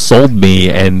just sold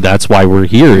me, and that's why we're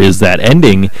here, is that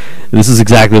ending. This is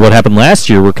exactly what happened last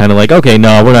year. We're kind of like, okay,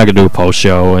 no, we're not going to do a post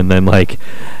show, and then like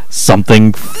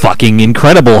something fucking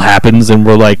incredible happens, and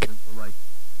we're like,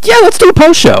 yeah, let's do a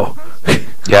post show.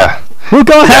 Yeah. We'll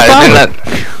go half hour.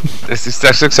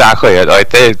 That's exactly it. Like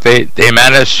they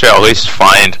managed to at least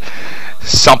find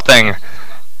something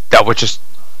that would just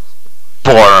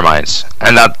blow our minds,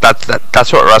 and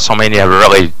that's what WrestleMania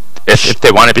really. If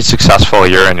they want to be successful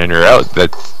year in and year out,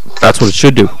 that's what it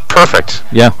should do. Perfect.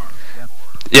 Yeah.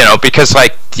 You know, because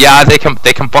like, yeah, they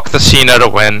can book the Cena to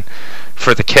win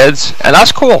for the kids, and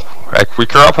that's cool. Like, we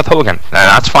grew up with Hogan, and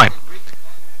that's fine.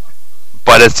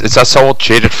 But it's us old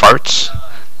jaded farts.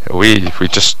 We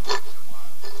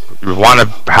want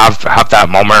to have that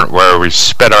moment where we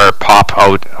spit our pop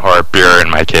out, or beer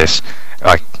in my case.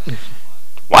 Like,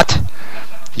 what?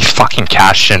 You fucking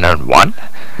cashed in and won?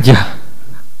 Yeah.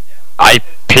 I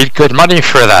paid good money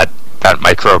for that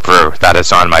microbrew that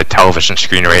is on my television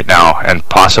screen right now, and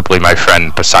possibly my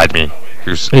friend beside me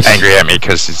who's angry at me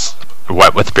because he's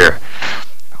wet with beer.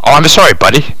 Oh, I'm sorry,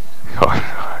 buddy.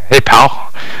 Hey,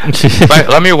 pal.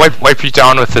 Let me wipe you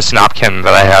down with this napkin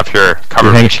that I have here,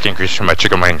 covered with chicken grease from my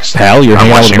chicken wings. Pal, you're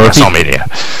hanging out with Murphy?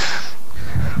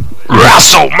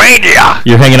 WrestleMania!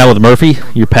 You're hanging out with Murphy,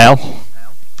 your pal?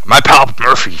 My pal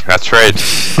Murphy, that's right.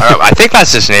 I think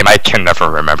that's his name. I can never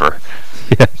remember.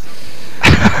 Yeah.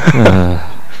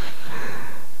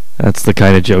 That's the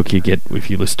kind of joke you get if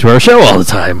you listen to our show all the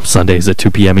time. Sundays at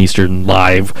 2 p.m. Eastern,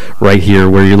 live, right here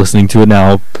where you're listening to it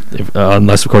now.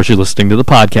 Unless, of course, you're listening to the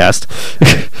podcast.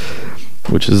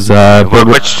 Which is...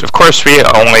 which, of course, we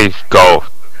only go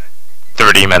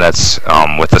 30 minutes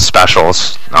with the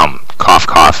specials. Cough,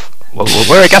 cough.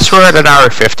 I guess we're at an hour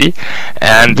 50.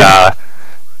 And...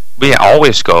 we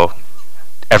always go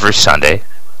every Sunday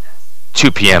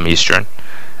 2 p.m. Eastern.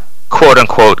 Quote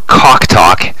unquote cock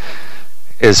talk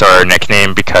is our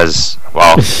nickname because,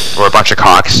 well, we're a bunch of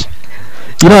cocks.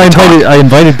 You know, I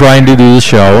invited Brian to do the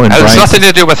show, and it has nothing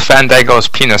to do with Fandango's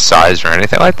penis size or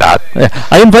anything like that.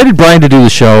 I invited Brian to do the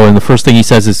show, and the first thing he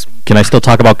says is, "Can I still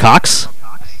talk about cocks?"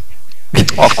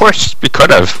 Well, of course we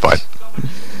could have, but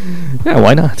yeah,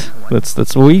 why not?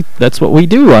 That's what we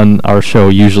do on our show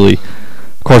usually.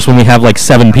 Of course, when we have like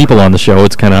 7 people on the show,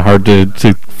 it's kind of hard to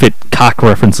fit cock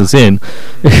references in.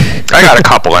 I got a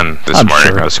couple in this morning.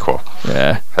 Sure. That was cool.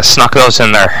 Yeah, I snuck those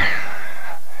in there,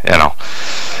 you know.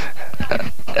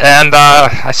 And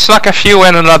I snuck a few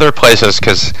in other places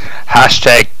because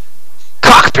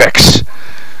 #cockpics.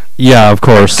 Yeah, of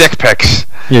course. Dick pics.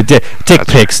 Yeah, dick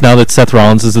pics. Now that Seth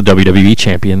Rollins is the WWE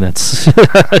champion, that's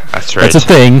that's right. That's a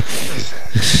thing.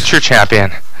 True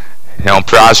champion. You know,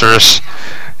 browsers.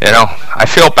 You know, I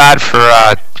feel bad for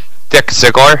Dick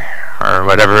Ziggler or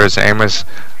whatever his name is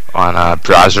on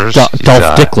browsers.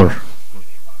 Dolph Dickler.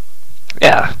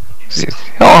 Yeah,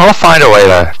 he'll find a way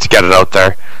to get it out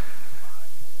there.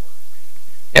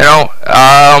 You know,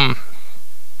 I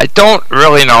don't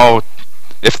really know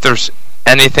if there's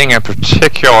anything in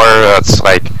particular that's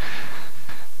like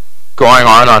going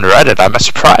on Reddit. I'm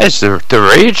surprised the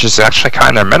rage is actually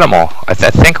kind of minimal. I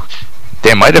think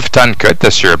they might have done good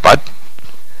this year, but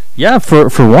yeah, for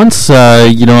once,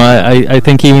 you know, I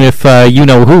think even if you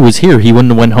know who was here, he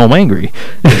wouldn't have went home angry.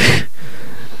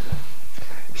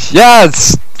 Yeah,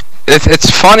 it's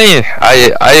funny.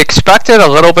 I expected a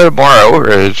little bit more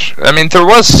outrage. I mean, there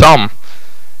was some,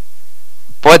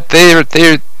 but they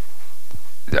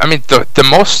I mean, the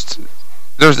most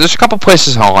there's a couple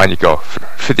places online you go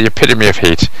for the epitome of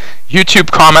hate.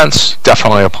 YouTube comments,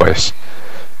 definitely a place.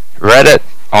 Reddit,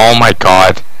 oh my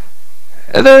god,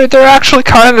 they're actually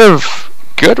kind of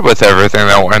good with everything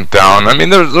that went down. I mean,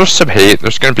 there's some hate.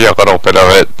 There's going to be a little bit of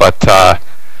it, but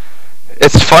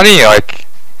it's funny. Like,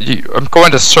 I'm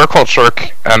going to Circle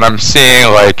Jerk and I'm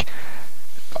seeing like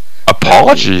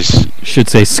apologies. Should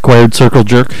say Squared Circle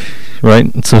Jerk, right?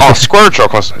 So Squared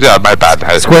Circle. Yeah, my bad.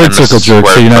 Squared Circle Jerk.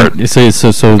 So you're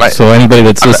not. So anybody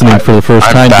that's listening for the first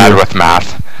time. I'm bad with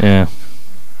math. Yeah.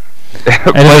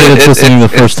 Anybody that's listening the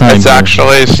first time. It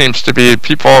actually seems to be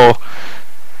people.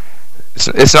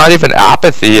 It's not even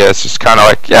apathy. It's just kind of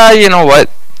like, yeah, you know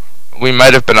what? We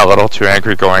might have been a little too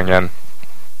angry going in.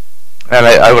 And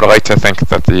I would like to think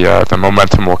that the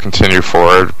momentum will continue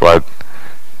forward, but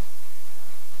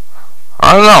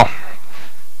I don't know.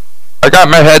 I got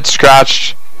my head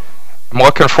scratched. I'm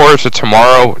looking forward to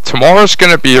tomorrow. Tomorrow's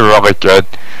going to be really good.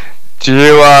 Do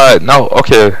you, no,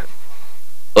 okay.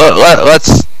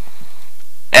 Let's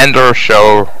end our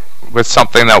show with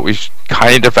something that we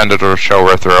kind of ended our show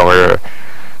with earlier.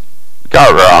 We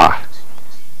got Raw.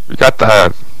 We got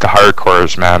the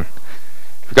hardcores, man.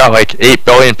 We got like 8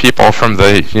 billion people from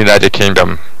the United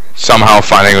Kingdom somehow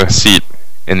finding a seat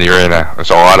in the arena. There's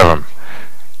a lot of them.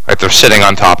 Like, they're sitting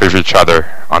on top of each other.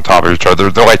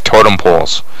 They're like totem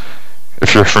poles.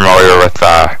 If you're familiar with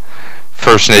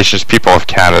First Nations people of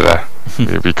Canada,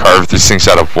 we carved these things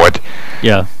out of wood.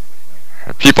 Yeah.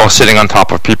 People sitting on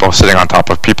top of people, sitting on top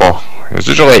of people. There's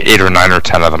usually 8 or 9 or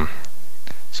 10 of them.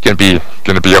 It's gonna be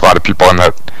a lot of people in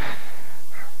that.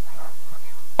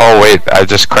 Oh wait, I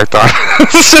just clicked on.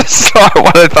 It's not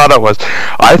what I thought it was.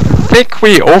 I think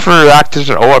we overreacted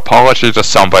and owe apology to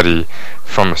somebody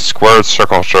from Squared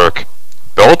Circle Jerk.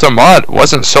 Bill DeMott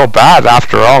wasn't so bad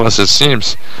after all as it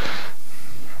seems.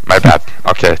 My bad.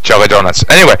 Okay, jelly donuts.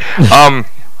 Anyway,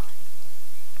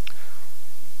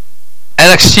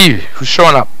 NXT, who's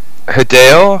showing up?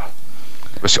 Hideo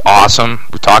was awesome.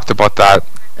 We talked about that.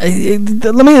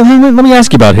 Let me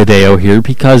ask you about Hideo here,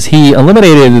 because he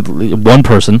eliminated one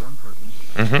person,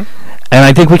 and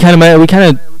I think we kind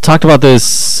of talked about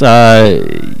this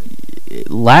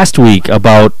last week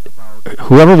about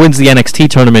whoever wins the NXT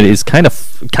tournament is kind of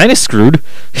screwed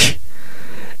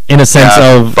in a sense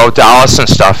of Bo Dallas and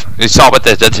stuff. You saw what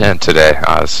they did to him today.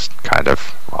 It's kind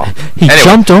of, well, he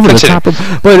jumped over the top of,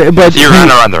 but he ran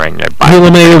around the ring. He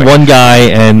eliminated one guy,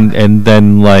 and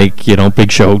then, like, you know,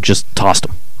 Big Show just tossed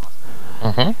him.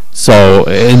 So,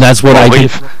 and that's what I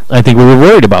think we were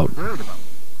worried about.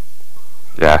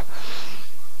 Yeah.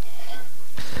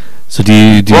 So do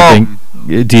you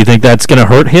think that's going to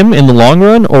hurt him in the long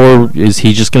run, or is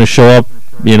he just going to show up?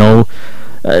 You know,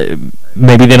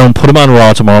 maybe they don't put him on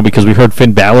Raw tomorrow because we heard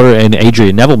Finn Balor and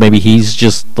Adrian Neville. Maybe he's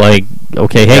just like,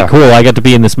 okay, hey, cool, I got to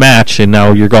be in this match, and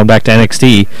now you're going back to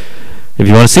NXT. If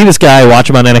you want to see this guy,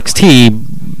 watch him on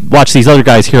NXT. Watch these other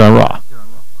guys here on Raw.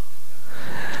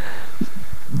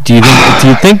 Do you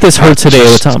think this hurts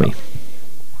Hideo Itami?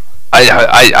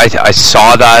 I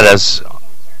saw that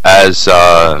as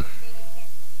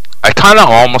I kind of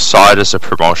almost saw it as a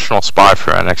promotional spot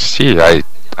for NXT.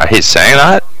 I hate saying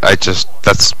that.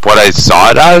 That's what I saw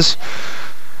it as.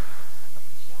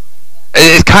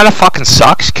 It kind of fucking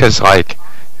sucks because like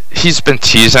he's been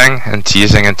teasing and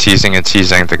teasing and teasing and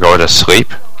teasing to go to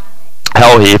sleep.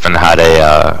 Hell, he even had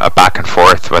a back and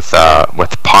forth with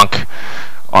Punk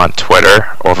on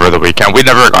Twitter over the weekend. We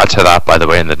never got to that, by the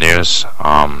way, in the news.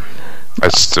 I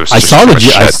saw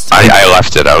I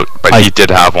left it out, but he did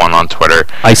have one on Twitter.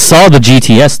 I saw the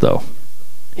GTS though.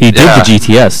 He did the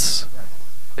GTS.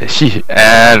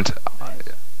 And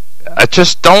I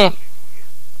just don't.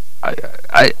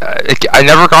 I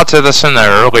never got to this in the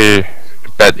early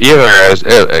bit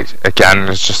either. Again,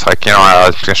 it's just like, you know, I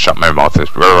was gonna shut my mouth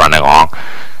as we're running long,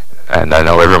 and I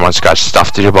know everyone's got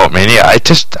stuff to do about Mania. I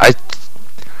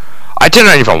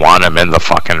didn't even want him in the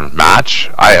fucking match.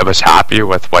 I was happy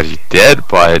with what he did,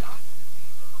 but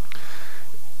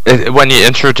when you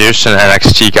introduce an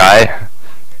NXT guy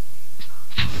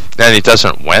and he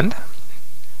doesn't win,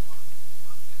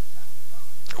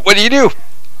 what do you do?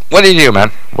 What do you do,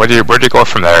 man? Where do you go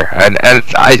from there? And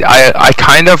I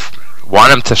kind of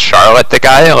want him to Charlotte the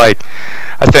guy. Like,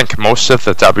 I think most of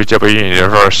the WWE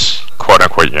universe, quote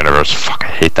unquote universe, fuck, I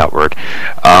hate that word.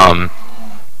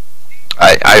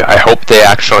 I hope they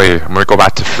actually, I'm going to go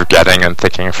back to forgetting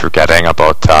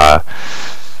about,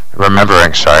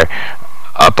 remembering, sorry,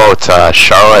 about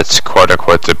Charlotte's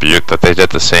quote-unquote debut, that they did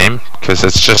the same, because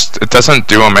it doesn't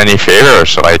do them any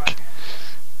favors. Like,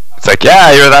 it's like,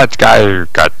 yeah, you're that guy who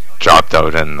got dropped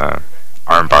out in the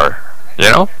armbar, you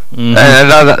know? Mm-hmm.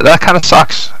 And that kind of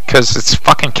sucks, because it's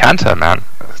fucking Kenta, man.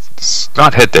 It's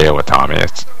not Hideo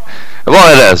Itami.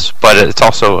 Well, it is, but it's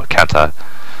also Kenta.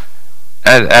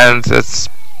 And it's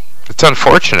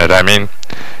unfortunate. I mean,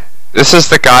 this is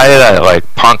the guy that, like,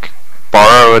 Punk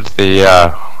borrowed the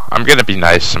I'm gonna be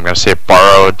nice, I'm gonna say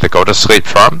borrowed the go to sleep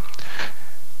from.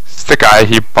 It's the guy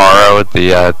he borrowed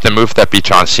the move that beat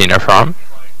John Cena from.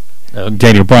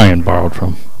 Daniel Bryan borrowed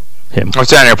from him. Oh,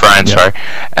 Daniel Bryan, yeah. Sorry.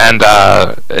 And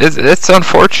it's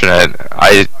unfortunate.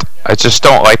 I just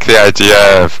don't like the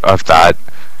idea of that.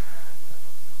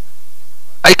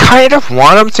 I kind of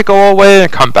want him to go away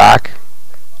and come back.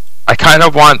 I kind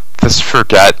of want this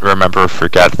remember,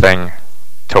 forget thing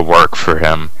to work for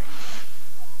him.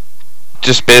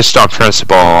 Just based on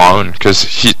principle alone,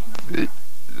 because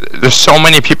there's so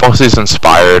many people he's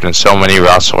inspired and so many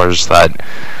wrestlers that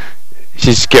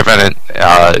he's given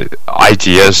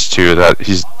ideas to that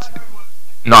he's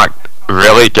not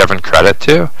really given credit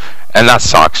to, and that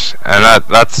sucks. And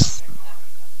that's,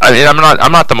 I mean,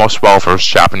 I'm not the most well-versed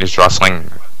Japanese wrestling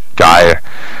guy.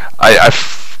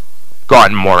 I've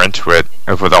gotten more into it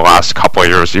over the last couple of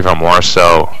years, even more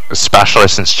so, especially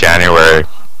since January.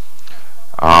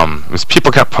 Because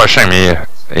people kept pushing me,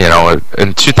 you know.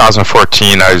 In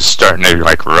 2014, I was starting to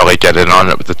like really get in on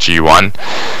it with the G1, and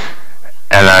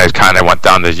then I kind of went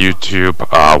down the YouTube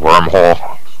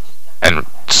wormhole and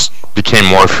became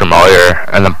more familiar.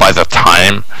 And then by the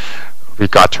time we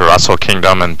got to Wrestle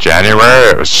Kingdom in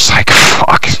January, it was just like,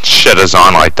 fuck, shit is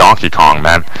on like Donkey Kong,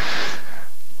 man.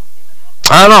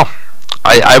 I don't know.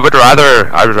 I would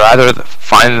rather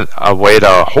find a way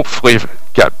to hopefully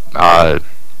get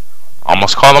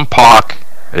almost call him Pac,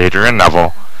 Adrian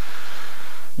Neville,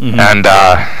 and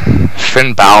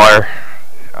Finn Balor,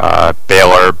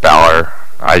 Balor.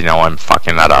 I know I'm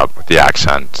fucking that up with the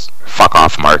accent. Fuck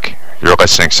off, Mark. You're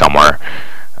listening somewhere.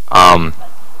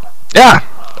 Yeah,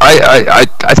 I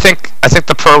think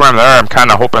the program there, I'm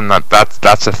kind of hoping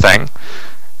that's a thing.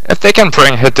 If they can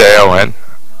bring Hideo in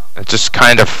and just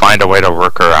kind of find a way to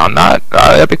work around that,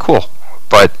 that'd be cool.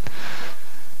 But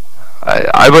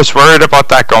I was worried about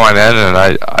that going in,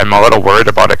 and I'm a little worried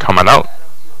about it coming out.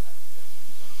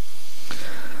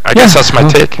 I guess that's my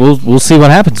take. We'll see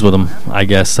what happens with him, I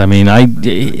guess. I mean,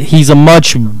 he's a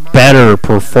much better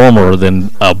performer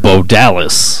than Bo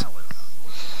Dallas.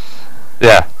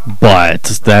 Yeah. But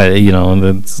that, you know,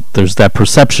 there's that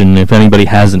perception, if anybody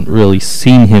hasn't really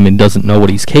seen him and doesn't know what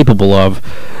he's capable of,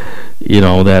 you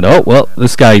know, that, oh, well,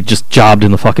 this guy just jobbed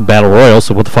in the fucking Battle Royal,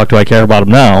 so what the fuck do I care about him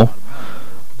now?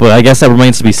 But I guess that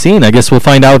remains to be seen. I guess we'll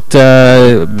find out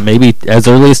maybe as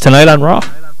early as tonight on Raw.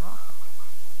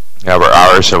 Yeah, we're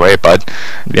hours away, bud.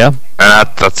 Yeah. And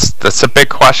that's a big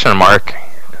question mark.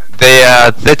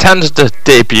 They tend to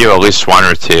debut at least one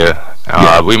or two.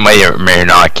 Yeah. We may or may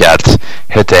not get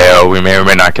Hideo. We may or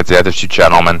may not get the other two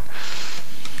gentlemen.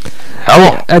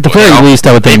 At the very least,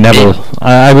 I would think Neville.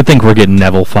 I would think we're getting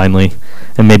Neville finally,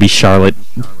 and maybe Charlotte.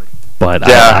 But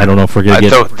yeah, I don't know if we're gonna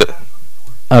get.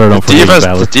 I don't know if we're gonna get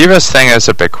Balor. The Divas thing is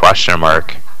a big question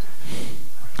mark.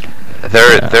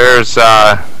 there's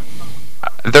I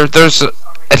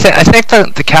think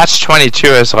the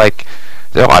catch-22 is like,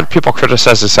 a lot of people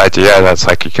criticize this idea that's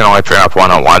like you can only bring up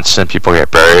one at once and people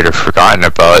get buried or forgotten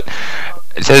about.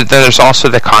 There's also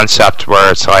the concept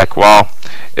where it's like, well,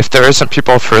 if there isn't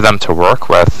people for them to work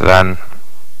with, then,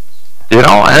 and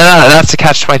that's the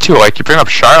catch-22. Like, you bring up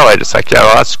Charlotte, it's like, yeah,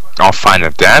 well, that's all fine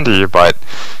and dandy, but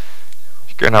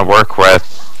you're gonna work with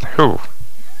who?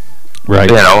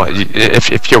 Right.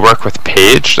 If you work with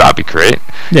Paige, that'd be great.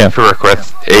 Yeah. If you work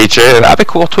with AJ, that'd be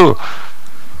cool too.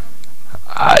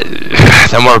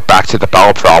 Then we're back to the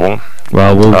Bell problem.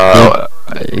 Well,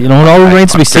 it all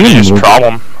remains to be seen.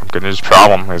 I'm gonna use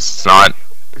problem. It's not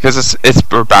because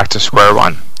we're back to square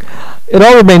one. It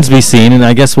all remains to be seen, and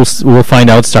I guess we'll find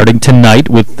out starting tonight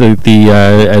with the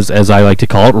as I like to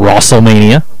call it,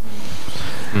 WrestleMania.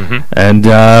 Mm-hmm. And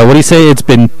what do you say? It's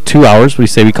been 2 hours. What do you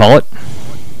say we call it?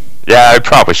 Yeah, I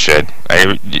probably should.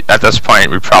 At this point,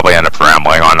 we probably end up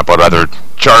rambling on about other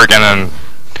jargon and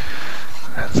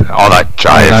all that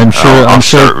jive. I'm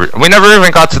sure. We never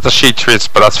even got to the sheet treats,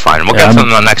 but that's fine. We'll get to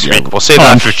them next week. We'll save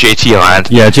that for JT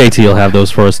Land. Yeah, JT will have those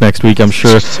for us next week, I'm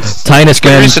sure. Tynus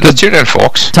man, reason to tune in,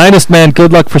 folks. Tynus man,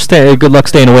 good luck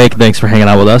staying awake. Thanks for hanging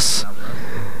out with us.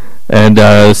 And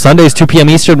Sundays 2 p.m.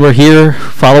 Eastern, we're here.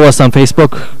 Follow us on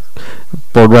Facebook,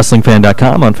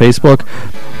 BoardWrestlingFan.com on Facebook.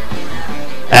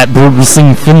 At Board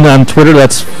Wrestling Fan on Twitter.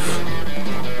 That's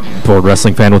Board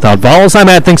Wrestling Fan without vowels. I'm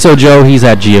at Think So Joe. He's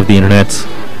at G of the Internet.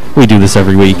 We do this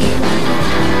every week.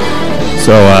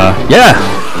 So, yeah.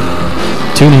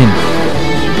 Tune in.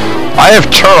 I have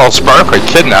Charles Barkley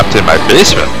kidnapped in my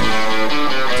basement.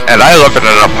 And I live in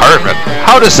an apartment.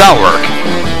 How does that work?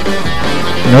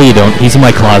 No, you don't. He's in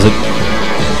my closet.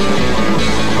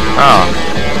 Oh.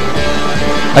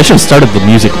 I should have started the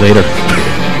music later.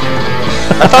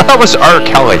 I thought that was R.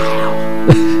 Kelly.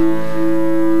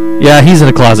 Yeah, he's in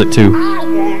a closet too.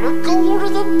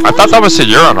 I thought that was a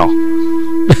urinal.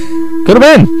 Could have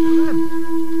been.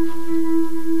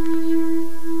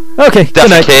 Okay, good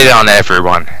night. Defecate on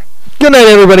everyone. Good night,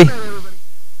 everybody.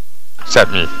 Except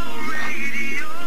me.